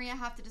Captain and Maria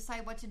have to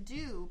decide what to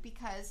do,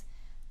 because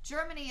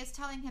Germany is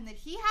telling him that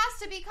he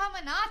has to become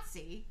a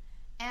Nazi,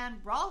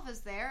 and Rolf is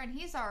there, and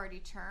he's already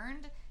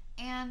turned,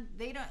 and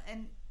they don't...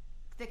 and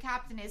the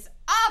captain is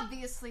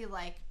obviously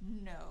like,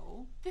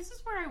 no. This is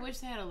where I wish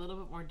they had a little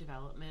bit more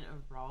development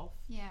of Rolf.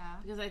 Yeah.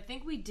 Because I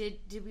think we did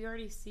we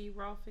already see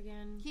Rolf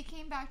again? He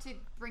came back to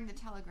bring the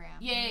telegram.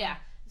 Yeah.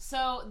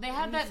 So they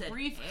had that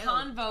brief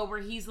convo where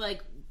he's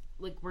like,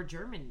 we're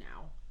German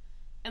now.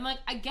 And, like,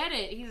 I get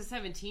it. He's a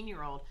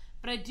 17-year-old.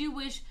 But I do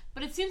wish...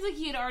 But it seems like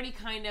he had already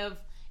kind of...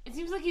 It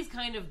seems like he's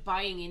kind of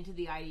buying into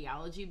the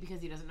ideology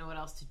because he doesn't know what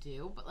else to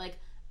do. But, like,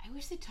 I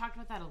wish they talked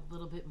about that a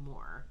little bit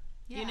more.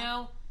 Yeah. You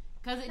know?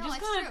 Because it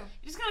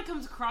just kind of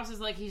comes across as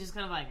like he's just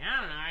kind of like,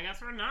 I don't know, I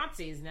guess we're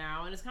Nazis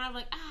now. And it's kind of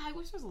like, I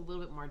wish there was a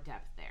little bit more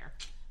depth there.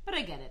 But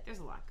I get it. There's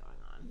a lot going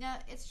on. Yeah,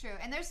 it's true.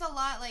 And there's a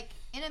lot, like,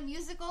 in a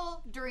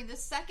musical, during the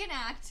second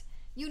act,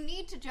 you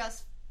need to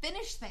just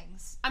finish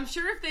things. I'm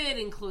sure if they had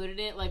included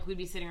it, like, we'd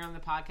be sitting around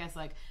the podcast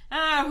like,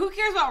 who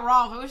cares about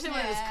Rolf? I wish they would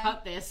have just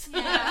cut this.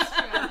 Yeah, that's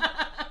true.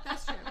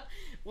 That's true.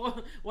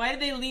 Well, why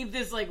did they leave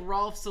this, like,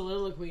 Rolf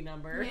soliloquy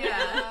number?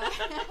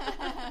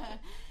 Yeah.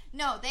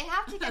 No, they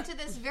have to get to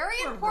this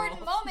very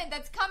important moment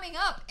that's coming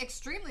up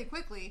extremely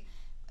quickly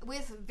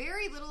with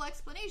very little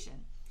explanation.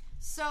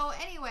 So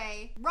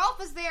anyway, Rolf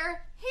is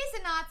there. He's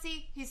a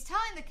Nazi. He's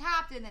telling the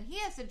captain that he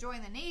has to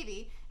join the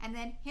Navy. And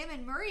then him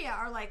and Maria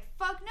are like,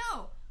 fuck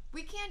no.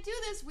 We can't do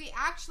this. We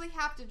actually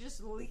have to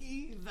just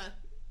leave.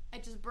 I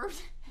just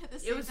burped at the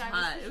same time. It was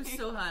hot. It was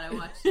so hot. I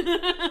watched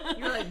it.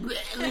 You're like,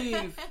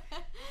 leave.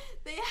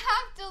 They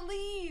have to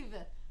leave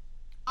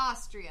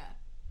Austria.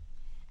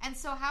 And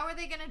so how are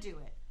they going to do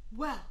it?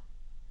 Well,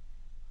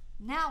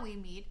 now we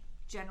meet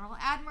General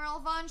Admiral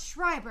von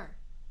Schreiber.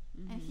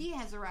 Mm-hmm. And he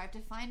has arrived to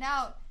find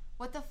out,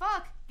 what the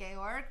fuck,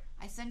 Georg?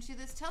 I sent you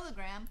this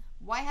telegram.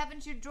 Why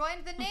haven't you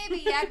joined the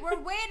Navy yet?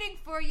 We're waiting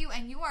for you,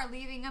 and you are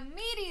leaving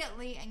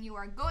immediately, and you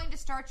are going to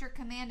start your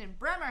command in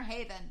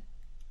Bremerhaven.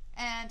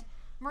 And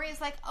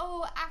Maria's like,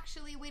 oh,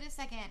 actually, wait a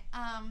second.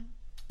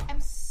 I'm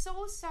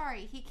so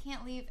sorry he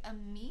can't leave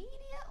immediately,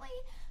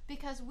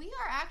 because we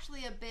are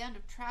actually a band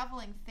of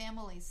traveling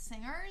family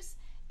singers,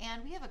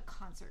 and we have a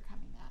concert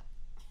coming up.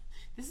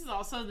 This is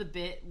also the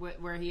bit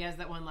where he has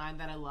that one line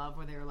that I love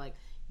where they're like,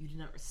 you did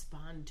not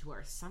respond to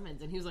our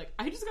summons. And he was like,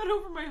 I just got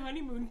over my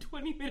honeymoon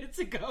 20 minutes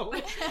ago.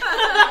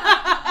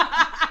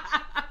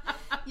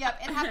 Yep,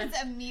 it happens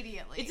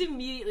immediately. It's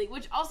immediately.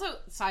 Which also,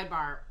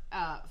 sidebar,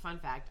 fun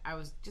fact, I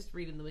was just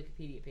reading the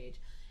Wikipedia page.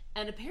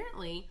 And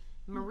apparently,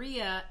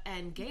 Maria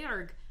and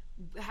Georg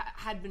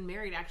had been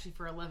married actually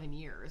for 11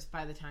 years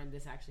by the time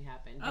this actually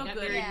happened. They got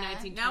married in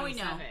 1927. Now we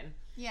know.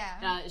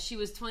 Yeah. She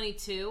was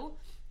 22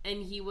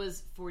 and he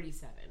was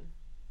 47.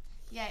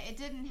 Yeah, it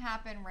didn't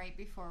happen right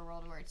before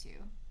World War II.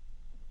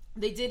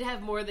 They did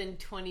have more than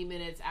 20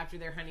 minutes after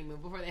their honeymoon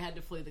before they had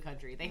to flee the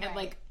country. They had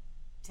like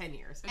 10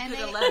 years. A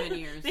good 11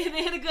 years. They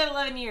had a good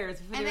 11 years.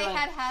 And they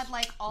had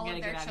like all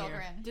of their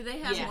children. Did they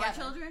have more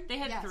children? They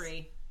had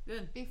 3.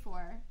 Good.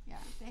 Before, yeah,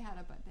 they had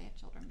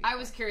children before. I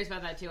was curious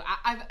about that too.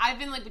 I've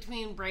been like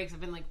between breaks.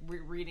 I've been like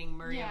reading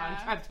Maria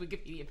von Trapp's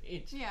Wikipedia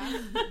page. Yeah.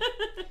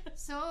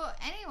 So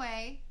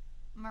anyway,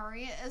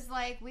 Maria is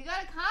like, "We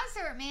got a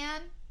concert,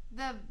 man.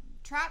 The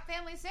Trapp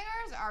family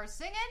singers are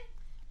singing."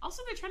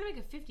 Also, they're trying to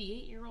make a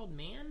 58-year-old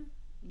man.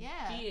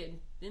 Yeah. Be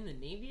in the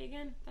Navy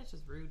again. That's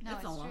just rude. No,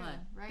 that's a lot,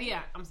 right? But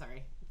yeah, I'm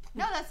sorry.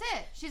 No, that's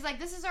it. She's like,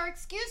 this is our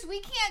excuse. We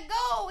can't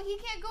go. He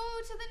can't go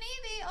to the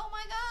Navy. Oh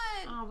my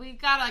God. Oh, we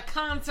got a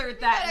concert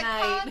that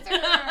night.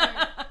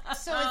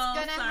 So it's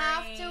going to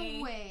have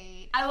to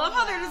wait. I love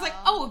how they're just like,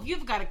 oh, if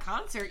you've got a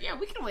concert, yeah,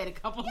 we can wait a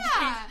couple days.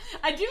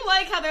 I do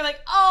like how they're like,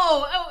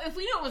 oh, if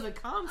we know it was a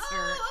concert.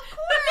 Oh, of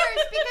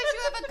course, because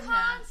you have a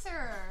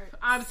concert.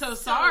 I'm so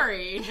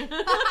sorry.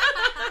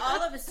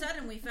 All of a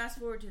sudden, we fast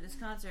forward to this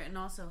concert, and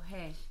also,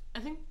 hey, I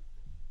think,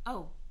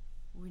 oh,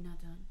 we're not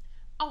done.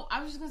 Oh,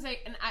 I was just going to say,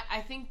 and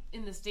I think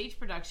in the stage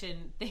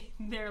production,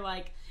 they're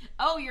like,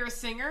 oh, you're a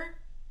singer?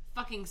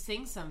 Fucking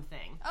sing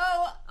something.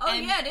 Oh,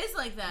 and, yeah, it is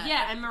like that.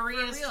 Yeah, and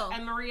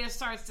Maria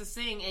starts to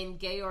sing, and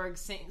Georg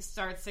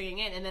starts singing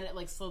it, and then it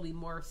like slowly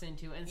morphs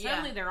into it, and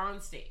suddenly they're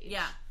on stage.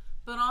 Yeah,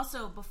 but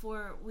also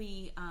before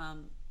we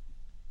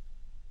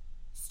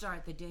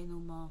start the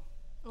denouement.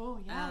 Oh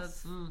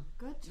yes,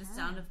 good. The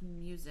Sound of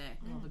Music.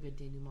 I love a good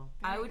denouement.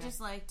 I would just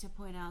like to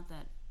point out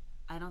that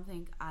I don't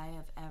think I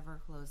have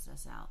ever closed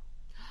us out.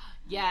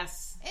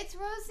 Yes, it's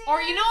Rosie.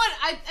 Or you know what?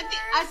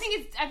 I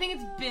think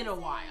it's been a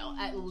while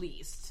at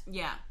least.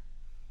 Yeah.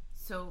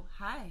 So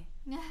hi.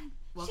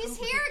 She's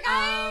here,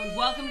 guys.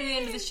 Welcome to the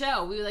end of the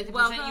show. We would like to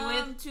present you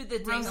with to the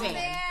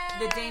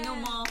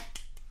denouement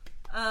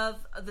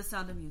of the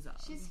Sound of Music.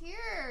 She's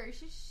here.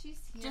 She's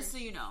here. Just so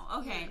you know.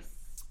 Okay. Yes.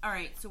 All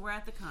right. So we're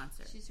at the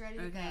concert. She's ready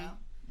to go.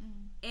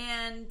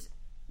 And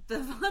the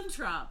Von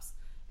Tropps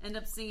end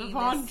up singing. The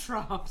Von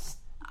Tropps.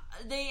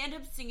 They end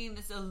up singing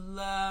this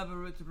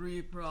elaborate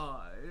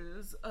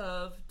reprise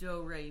of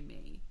Do Re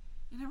Mi,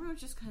 and everyone's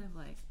just kind of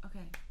like,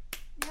 okay,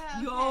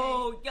 yeah,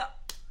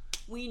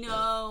 we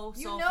know.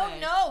 You solfege. know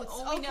notes.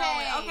 Oh, we know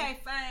it. Okay,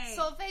 fine.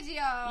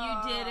 Solfeggio.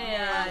 You did it.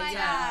 Oh my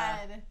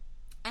God.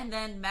 And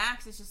then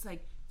Max is just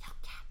like, yo,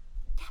 cap.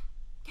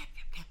 I got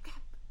your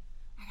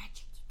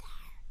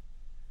guitar.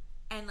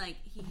 And like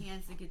he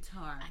hands the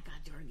guitar. I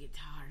got your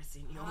guitar,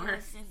 senor.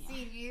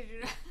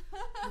 You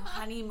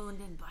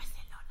honeymooned in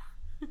Barcelona.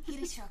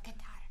 Here is your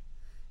guitar.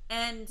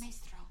 And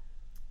Maestro.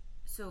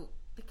 So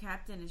the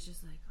captain is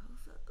just like, oh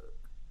fuck.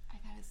 I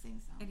gotta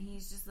sing something. And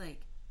he's just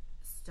like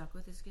stuck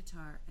with his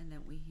guitar, and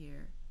then we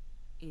hear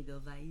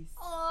Edelweiss.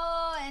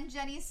 Oh, and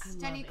Jenny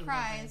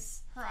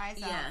cries her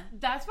eyes out. Yeah.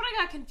 That's what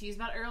I got confused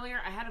about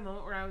earlier. I had a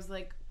moment where I was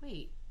like,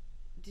 wait,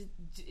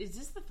 is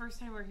this the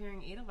first time we're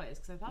hearing Edelweiss?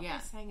 Because I thought they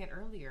sang it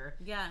earlier.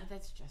 Yeah. But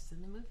that's just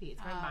in the movie.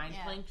 It's my mind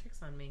playing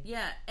tricks on me.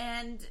 Yeah,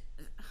 and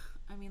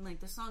I mean, like,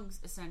 the song's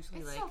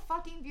essentially it's so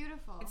fucking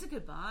beautiful. It's a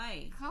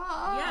goodbye.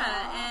 Oh.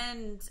 Yeah,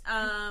 and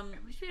I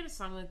wish we had a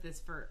song like this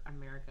for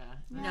America.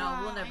 No,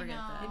 we'll never get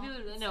that. Maybe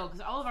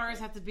because all of ours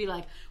have to be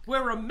like,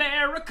 we're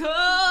America. Yo,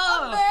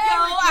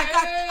 I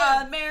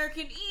got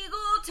American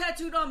Eagle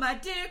tattooed on my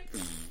dick.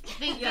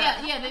 They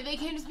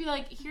can't just be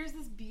like, here's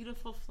this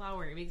beautiful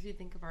flower. It makes me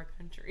think of our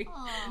country.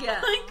 Aww.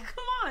 Yeah, like,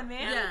 come on,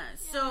 man. Yeah.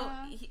 So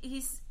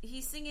he's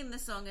singing the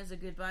song as a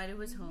goodbye to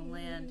his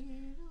homeland.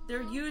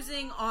 They're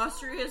using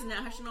Austria's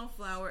national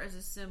flower as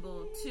a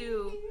symbol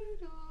to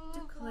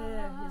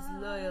declare his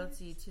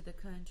loyalty to the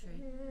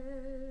country.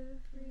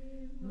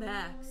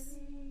 Max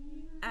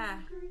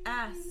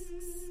asks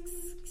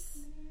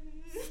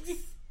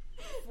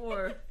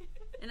for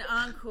an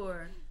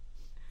encore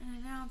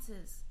and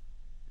announces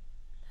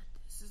that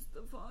this is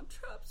the Von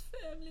Tropps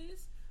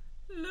family's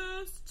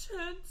last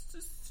chance to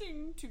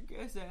sing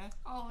together.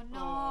 Oh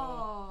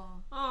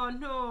no. Oh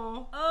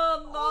no.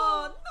 Oh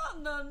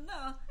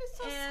no. It's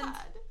so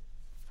sad.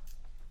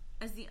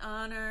 As the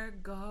honor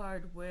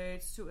guard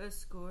waits to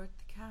escort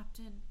the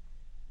captain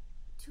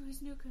to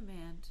his new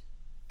command.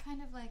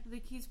 Kind of like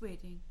he's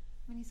waiting.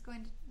 When he's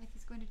going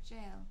to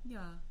jail.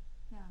 Yeah.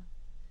 Yeah.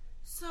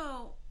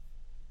 So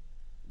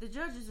the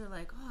judges are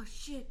like, oh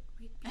shit,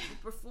 we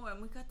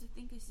perform. We got to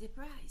think of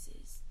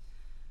surprises.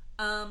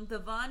 The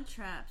Von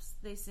Tropps,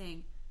 they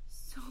sing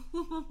so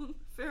long,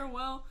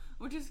 farewell,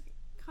 which is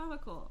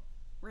comical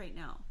right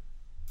now,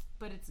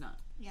 but it's not.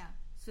 Yeah.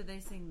 So they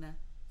sing the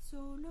so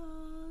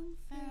long,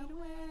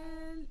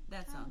 farewell,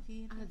 that song.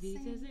 Goodbye.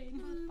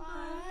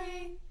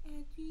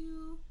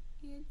 Adieu.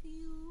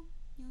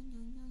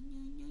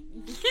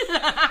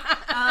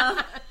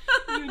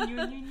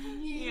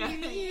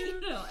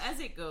 You know, as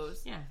it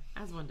goes. Yeah,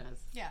 as one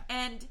does. Yeah.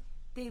 And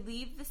they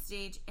leave the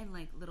stage in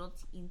like little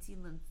teensy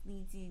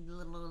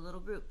little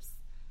groups.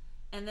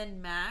 And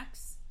then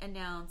Max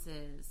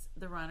announces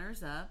the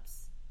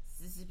runners-ups.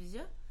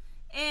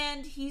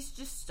 And he's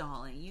just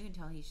stalling. You can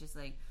tell he's just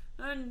like,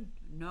 and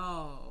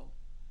now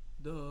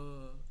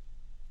the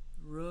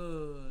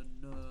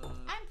runners.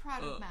 I'm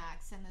proud of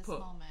Max in this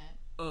moment.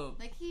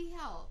 Like, he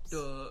helps.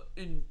 The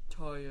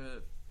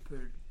entire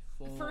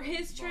performance. For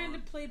his trying to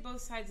play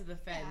both sides of the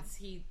fence,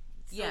 he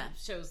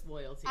shows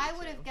loyalty. I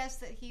would have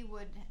guessed that he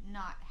would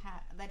not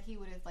have, that he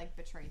would have like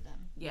betrayed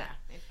them. Yeah.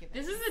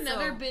 This is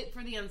another bit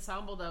for the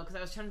ensemble though, because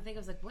I was trying to think, I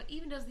was like, what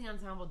even does the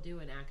ensemble do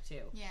in Act 2?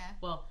 Yeah.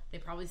 Well, they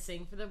probably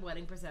sing for the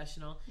wedding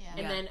processional, Yeah.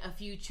 and then a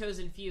few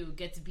chosen few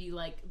get to be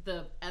like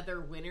the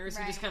other winners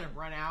who just kind of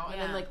run out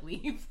and then like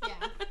leave.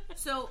 Yeah.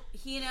 So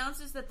he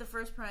announces that the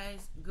first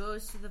prize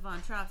goes to the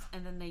Von Trapps,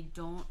 and then they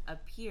don't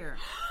appear.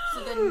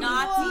 So the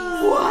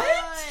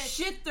Nazis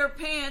shit their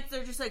pants.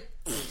 They're just like,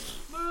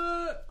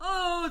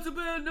 oh, it's a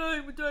bad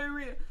night with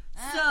diarrhea.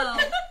 So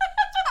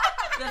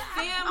the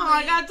family. Oh,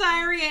 I got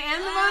diarrhea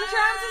and the Von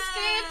Trapps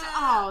escaped.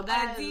 Oh,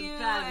 that is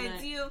bad.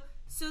 I do.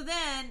 So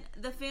then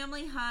the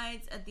family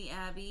hides at the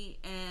Abbey,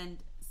 and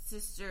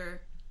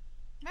Sister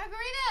Margarita,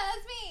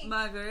 that's me.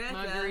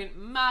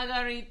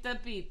 Margarita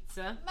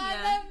pizza.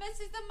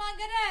 Mrs.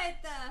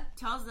 Margarita.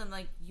 tells them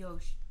like, yo,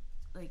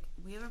 like,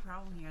 we have a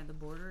problem here. The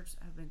borders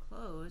have been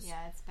closed.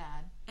 Yeah, it's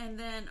bad. And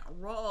then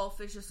Rolf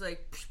is just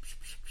like, psh, psh,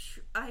 psh, psh,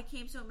 I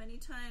came so many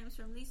times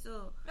from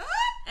Lisa.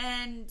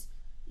 And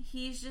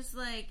he's just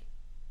like,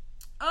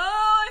 oh,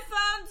 I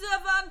found the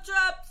Von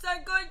Trapps.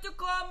 I'm going to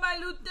call my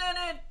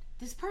lieutenant.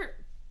 This part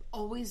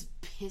always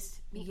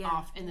pissed me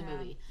off in the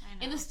movie.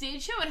 In the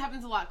stage show, it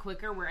happens a lot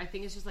quicker, where I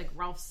think it's just like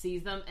Ralph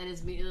sees them and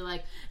is immediately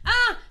like,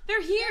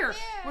 they're here.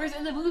 Whereas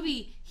in the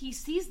movie, he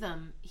sees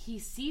them. He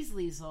sees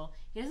Liesel.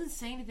 He doesn't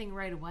say anything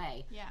right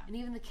away. Yeah. And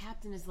even the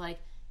captain is like,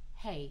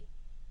 hey,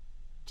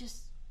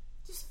 just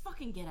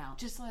fucking get out.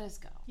 Just let us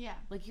go. Yeah.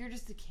 Like, you're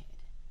just a kid.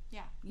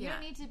 Yeah. You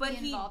don't need to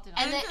be involved in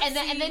all and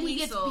then he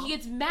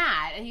gets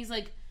mad, and he's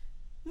like,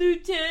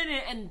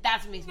 Lieutenant, and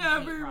that's what makes me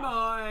never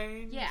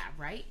mind. Yeah,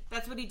 right?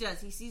 That's what he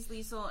does. He sees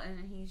Liesel,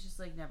 and he's just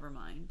like, never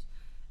mind.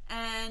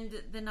 And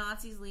the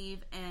Nazis leave,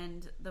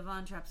 and the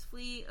Von Trapps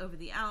flee over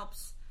the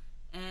Alps,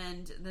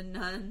 and the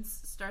nuns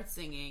start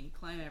singing,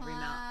 Climb Every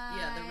Mountain.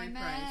 Yeah, the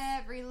reprise.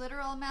 Every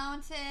literal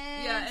mountain.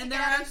 Yeah, and they're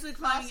actually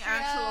climbing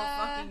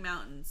actual fucking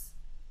mountains.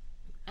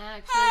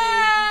 Actually.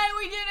 Hey,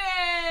 we did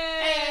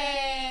it!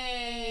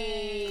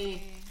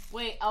 Hey!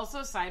 Wait, also,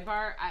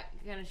 sidebar, I'm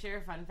going to share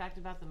a fun fact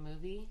about the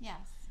movie. Yes.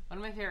 One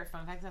of my favorite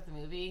fun facts about the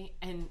movie,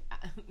 and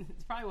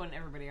it's probably one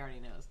everybody already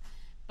knows,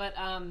 but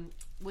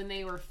when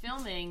they were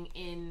filming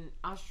in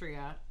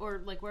Austria,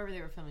 or like wherever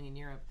they were filming in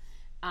Europe,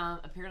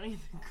 apparently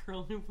the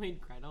girl who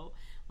played Gretel,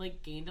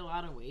 like, gained a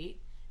lot of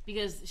weight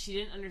because she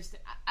didn't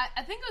understand.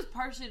 I think it was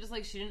partially just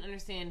like she didn't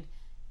understand,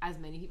 as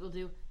many people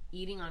do,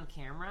 eating on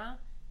camera,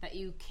 that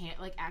you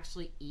can't, like,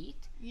 actually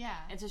eat. Yeah.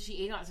 And so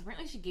she ate a lot. So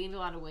apparently she gained a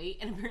lot of weight.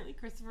 And apparently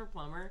Christopher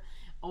Plummer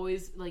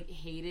always, like,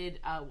 hated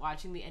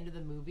watching the end of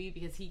the movie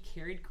because he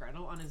carried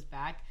Gretel on his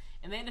back.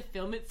 And they had to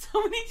film it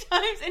so many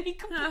times. And he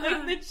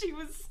complained that she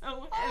was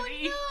so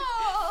heavy.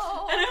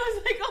 Oh, no. And I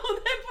was like, oh,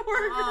 that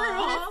poor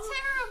girl. That's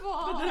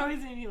terrible. But that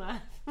always made me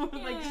laugh.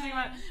 Like, just think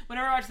about it.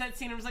 Whenever I watched that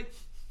scene, I was like...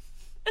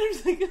 And I'm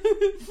just like,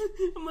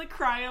 I'm like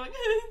crying. I'm like,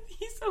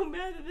 he's so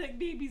mad that that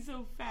baby's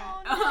so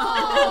fat.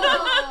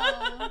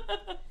 Oh,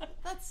 no.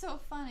 That's so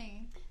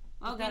funny.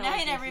 Well, good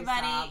night,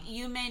 everybody.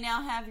 You may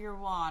now have your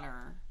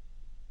water.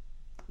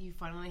 You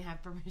finally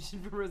have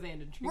permission for Roseanne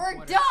to drink water.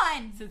 We're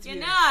done. Since good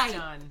we're night.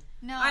 Done.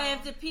 No, I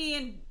have to pee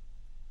and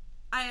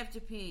I have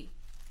to pee.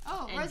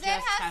 Oh, and Roseanne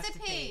has to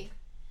pee.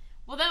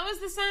 Well, that was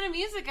the Sound of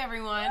Music,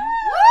 everyone.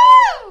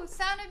 Woo!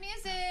 Sound of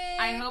Music.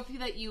 I hope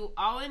that you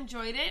all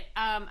enjoyed it.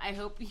 I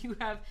hope we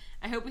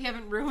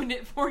haven't ruined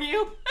it for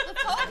you.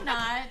 Let's hope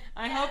not.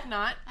 I hope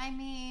not. I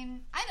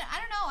mean, I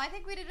don't know. I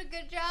think we did a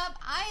good job.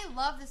 I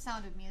love the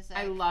Sound of Music.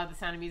 I love the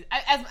Sound of Music.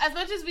 As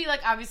much as we,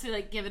 like, obviously,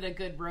 like, give it a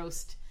good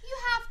roast. You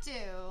have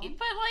to.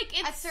 But, like,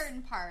 it's... At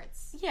certain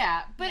parts.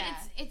 Yeah, but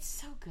it's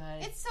so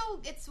good.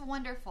 It's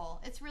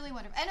wonderful. It's really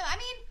wonderful. And, I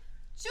mean...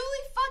 Julie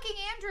fucking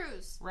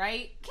Andrews.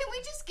 Right? Can we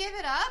just give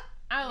it up?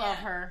 I love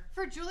her.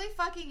 For Julie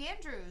fucking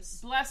Andrews.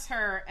 Bless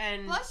her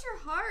and... Bless her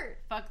heart.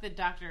 Fuck the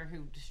doctor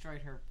who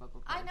destroyed her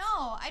vocal cords. I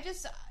know.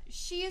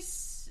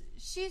 She's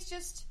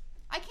just...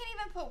 I can't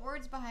even put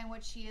words behind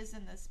what she is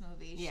in this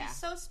movie. Yeah. She's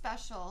so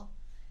special.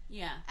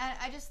 Yeah. And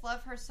I just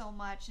love her so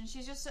much. And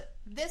she's just...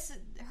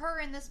 Her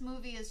in this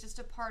movie is just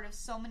a part of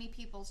so many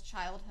people's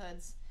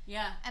childhoods.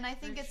 Yeah. And I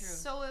think it's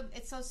so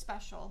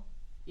special.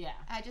 Yeah.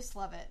 I just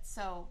love it.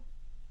 So...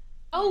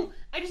 Oh,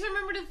 I just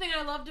remembered a thing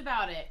I loved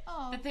about it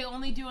that they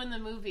only do in the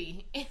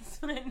movie.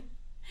 It's when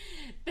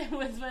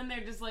they're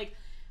just like,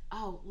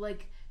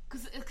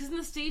 because in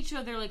the stage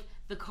show they're like,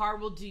 the car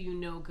will do you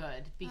no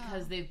good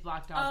because they've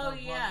blocked off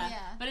the woman.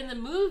 But in the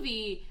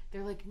movie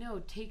they're like, no,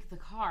 take the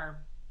car.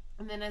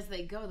 And then as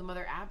they go, the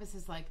Mother Abbess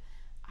is like,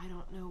 I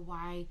don't know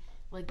why,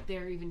 like,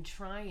 they're even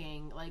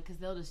trying, like, because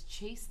they'll just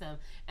chase them.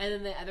 And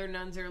then the other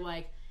nuns are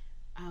like,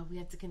 we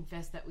have to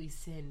confess that we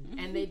sinned.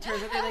 And they turn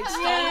out they, like,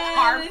 stole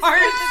car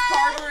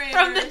parts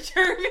from the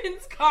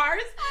Germans'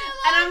 cars.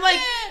 And I'm like,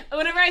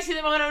 whenever I see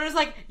them on, I'm just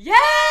like, yes!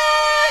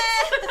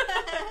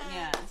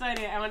 Yeah. So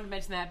anyway, I wanted to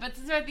mention that. But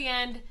since we're at the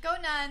end, go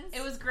nuns.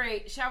 It was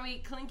great. Shall we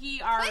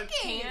clinky our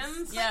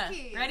cans? Yeah.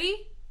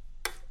 Ready?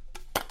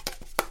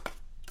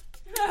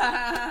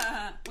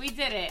 We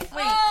did it.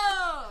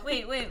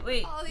 Wait.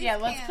 Yeah,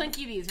 let's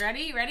clinky these.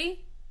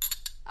 Ready?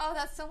 Oh,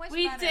 that's so much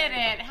We better. did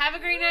it. Have a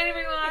great night,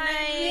 everyone. Good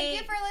night. Thank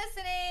you for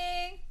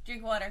listening.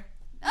 Drink water.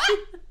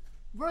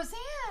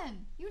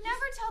 Roseanne, you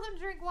never tell them to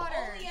drink water.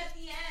 Only at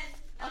the end.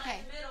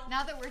 Okay,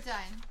 now that we're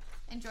done,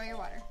 enjoy your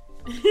water.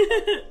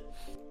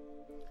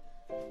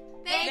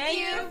 Thank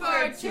you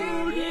for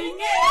tuning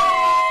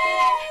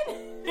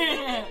in.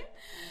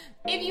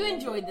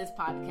 enjoyed this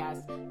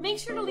podcast, make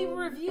sure to leave a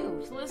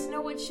review to let us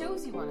know what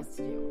shows you want us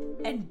to do.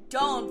 And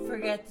don't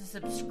forget to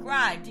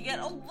subscribe to get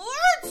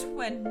alerts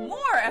when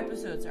more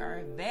episodes are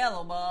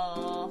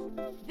available.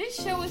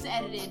 This show is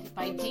edited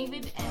by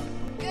David M.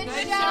 Good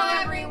show,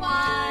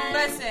 everyone.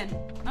 Listen,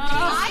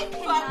 I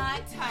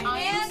cannot I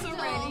am so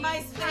handle ready. my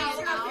space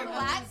how up here.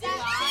 flat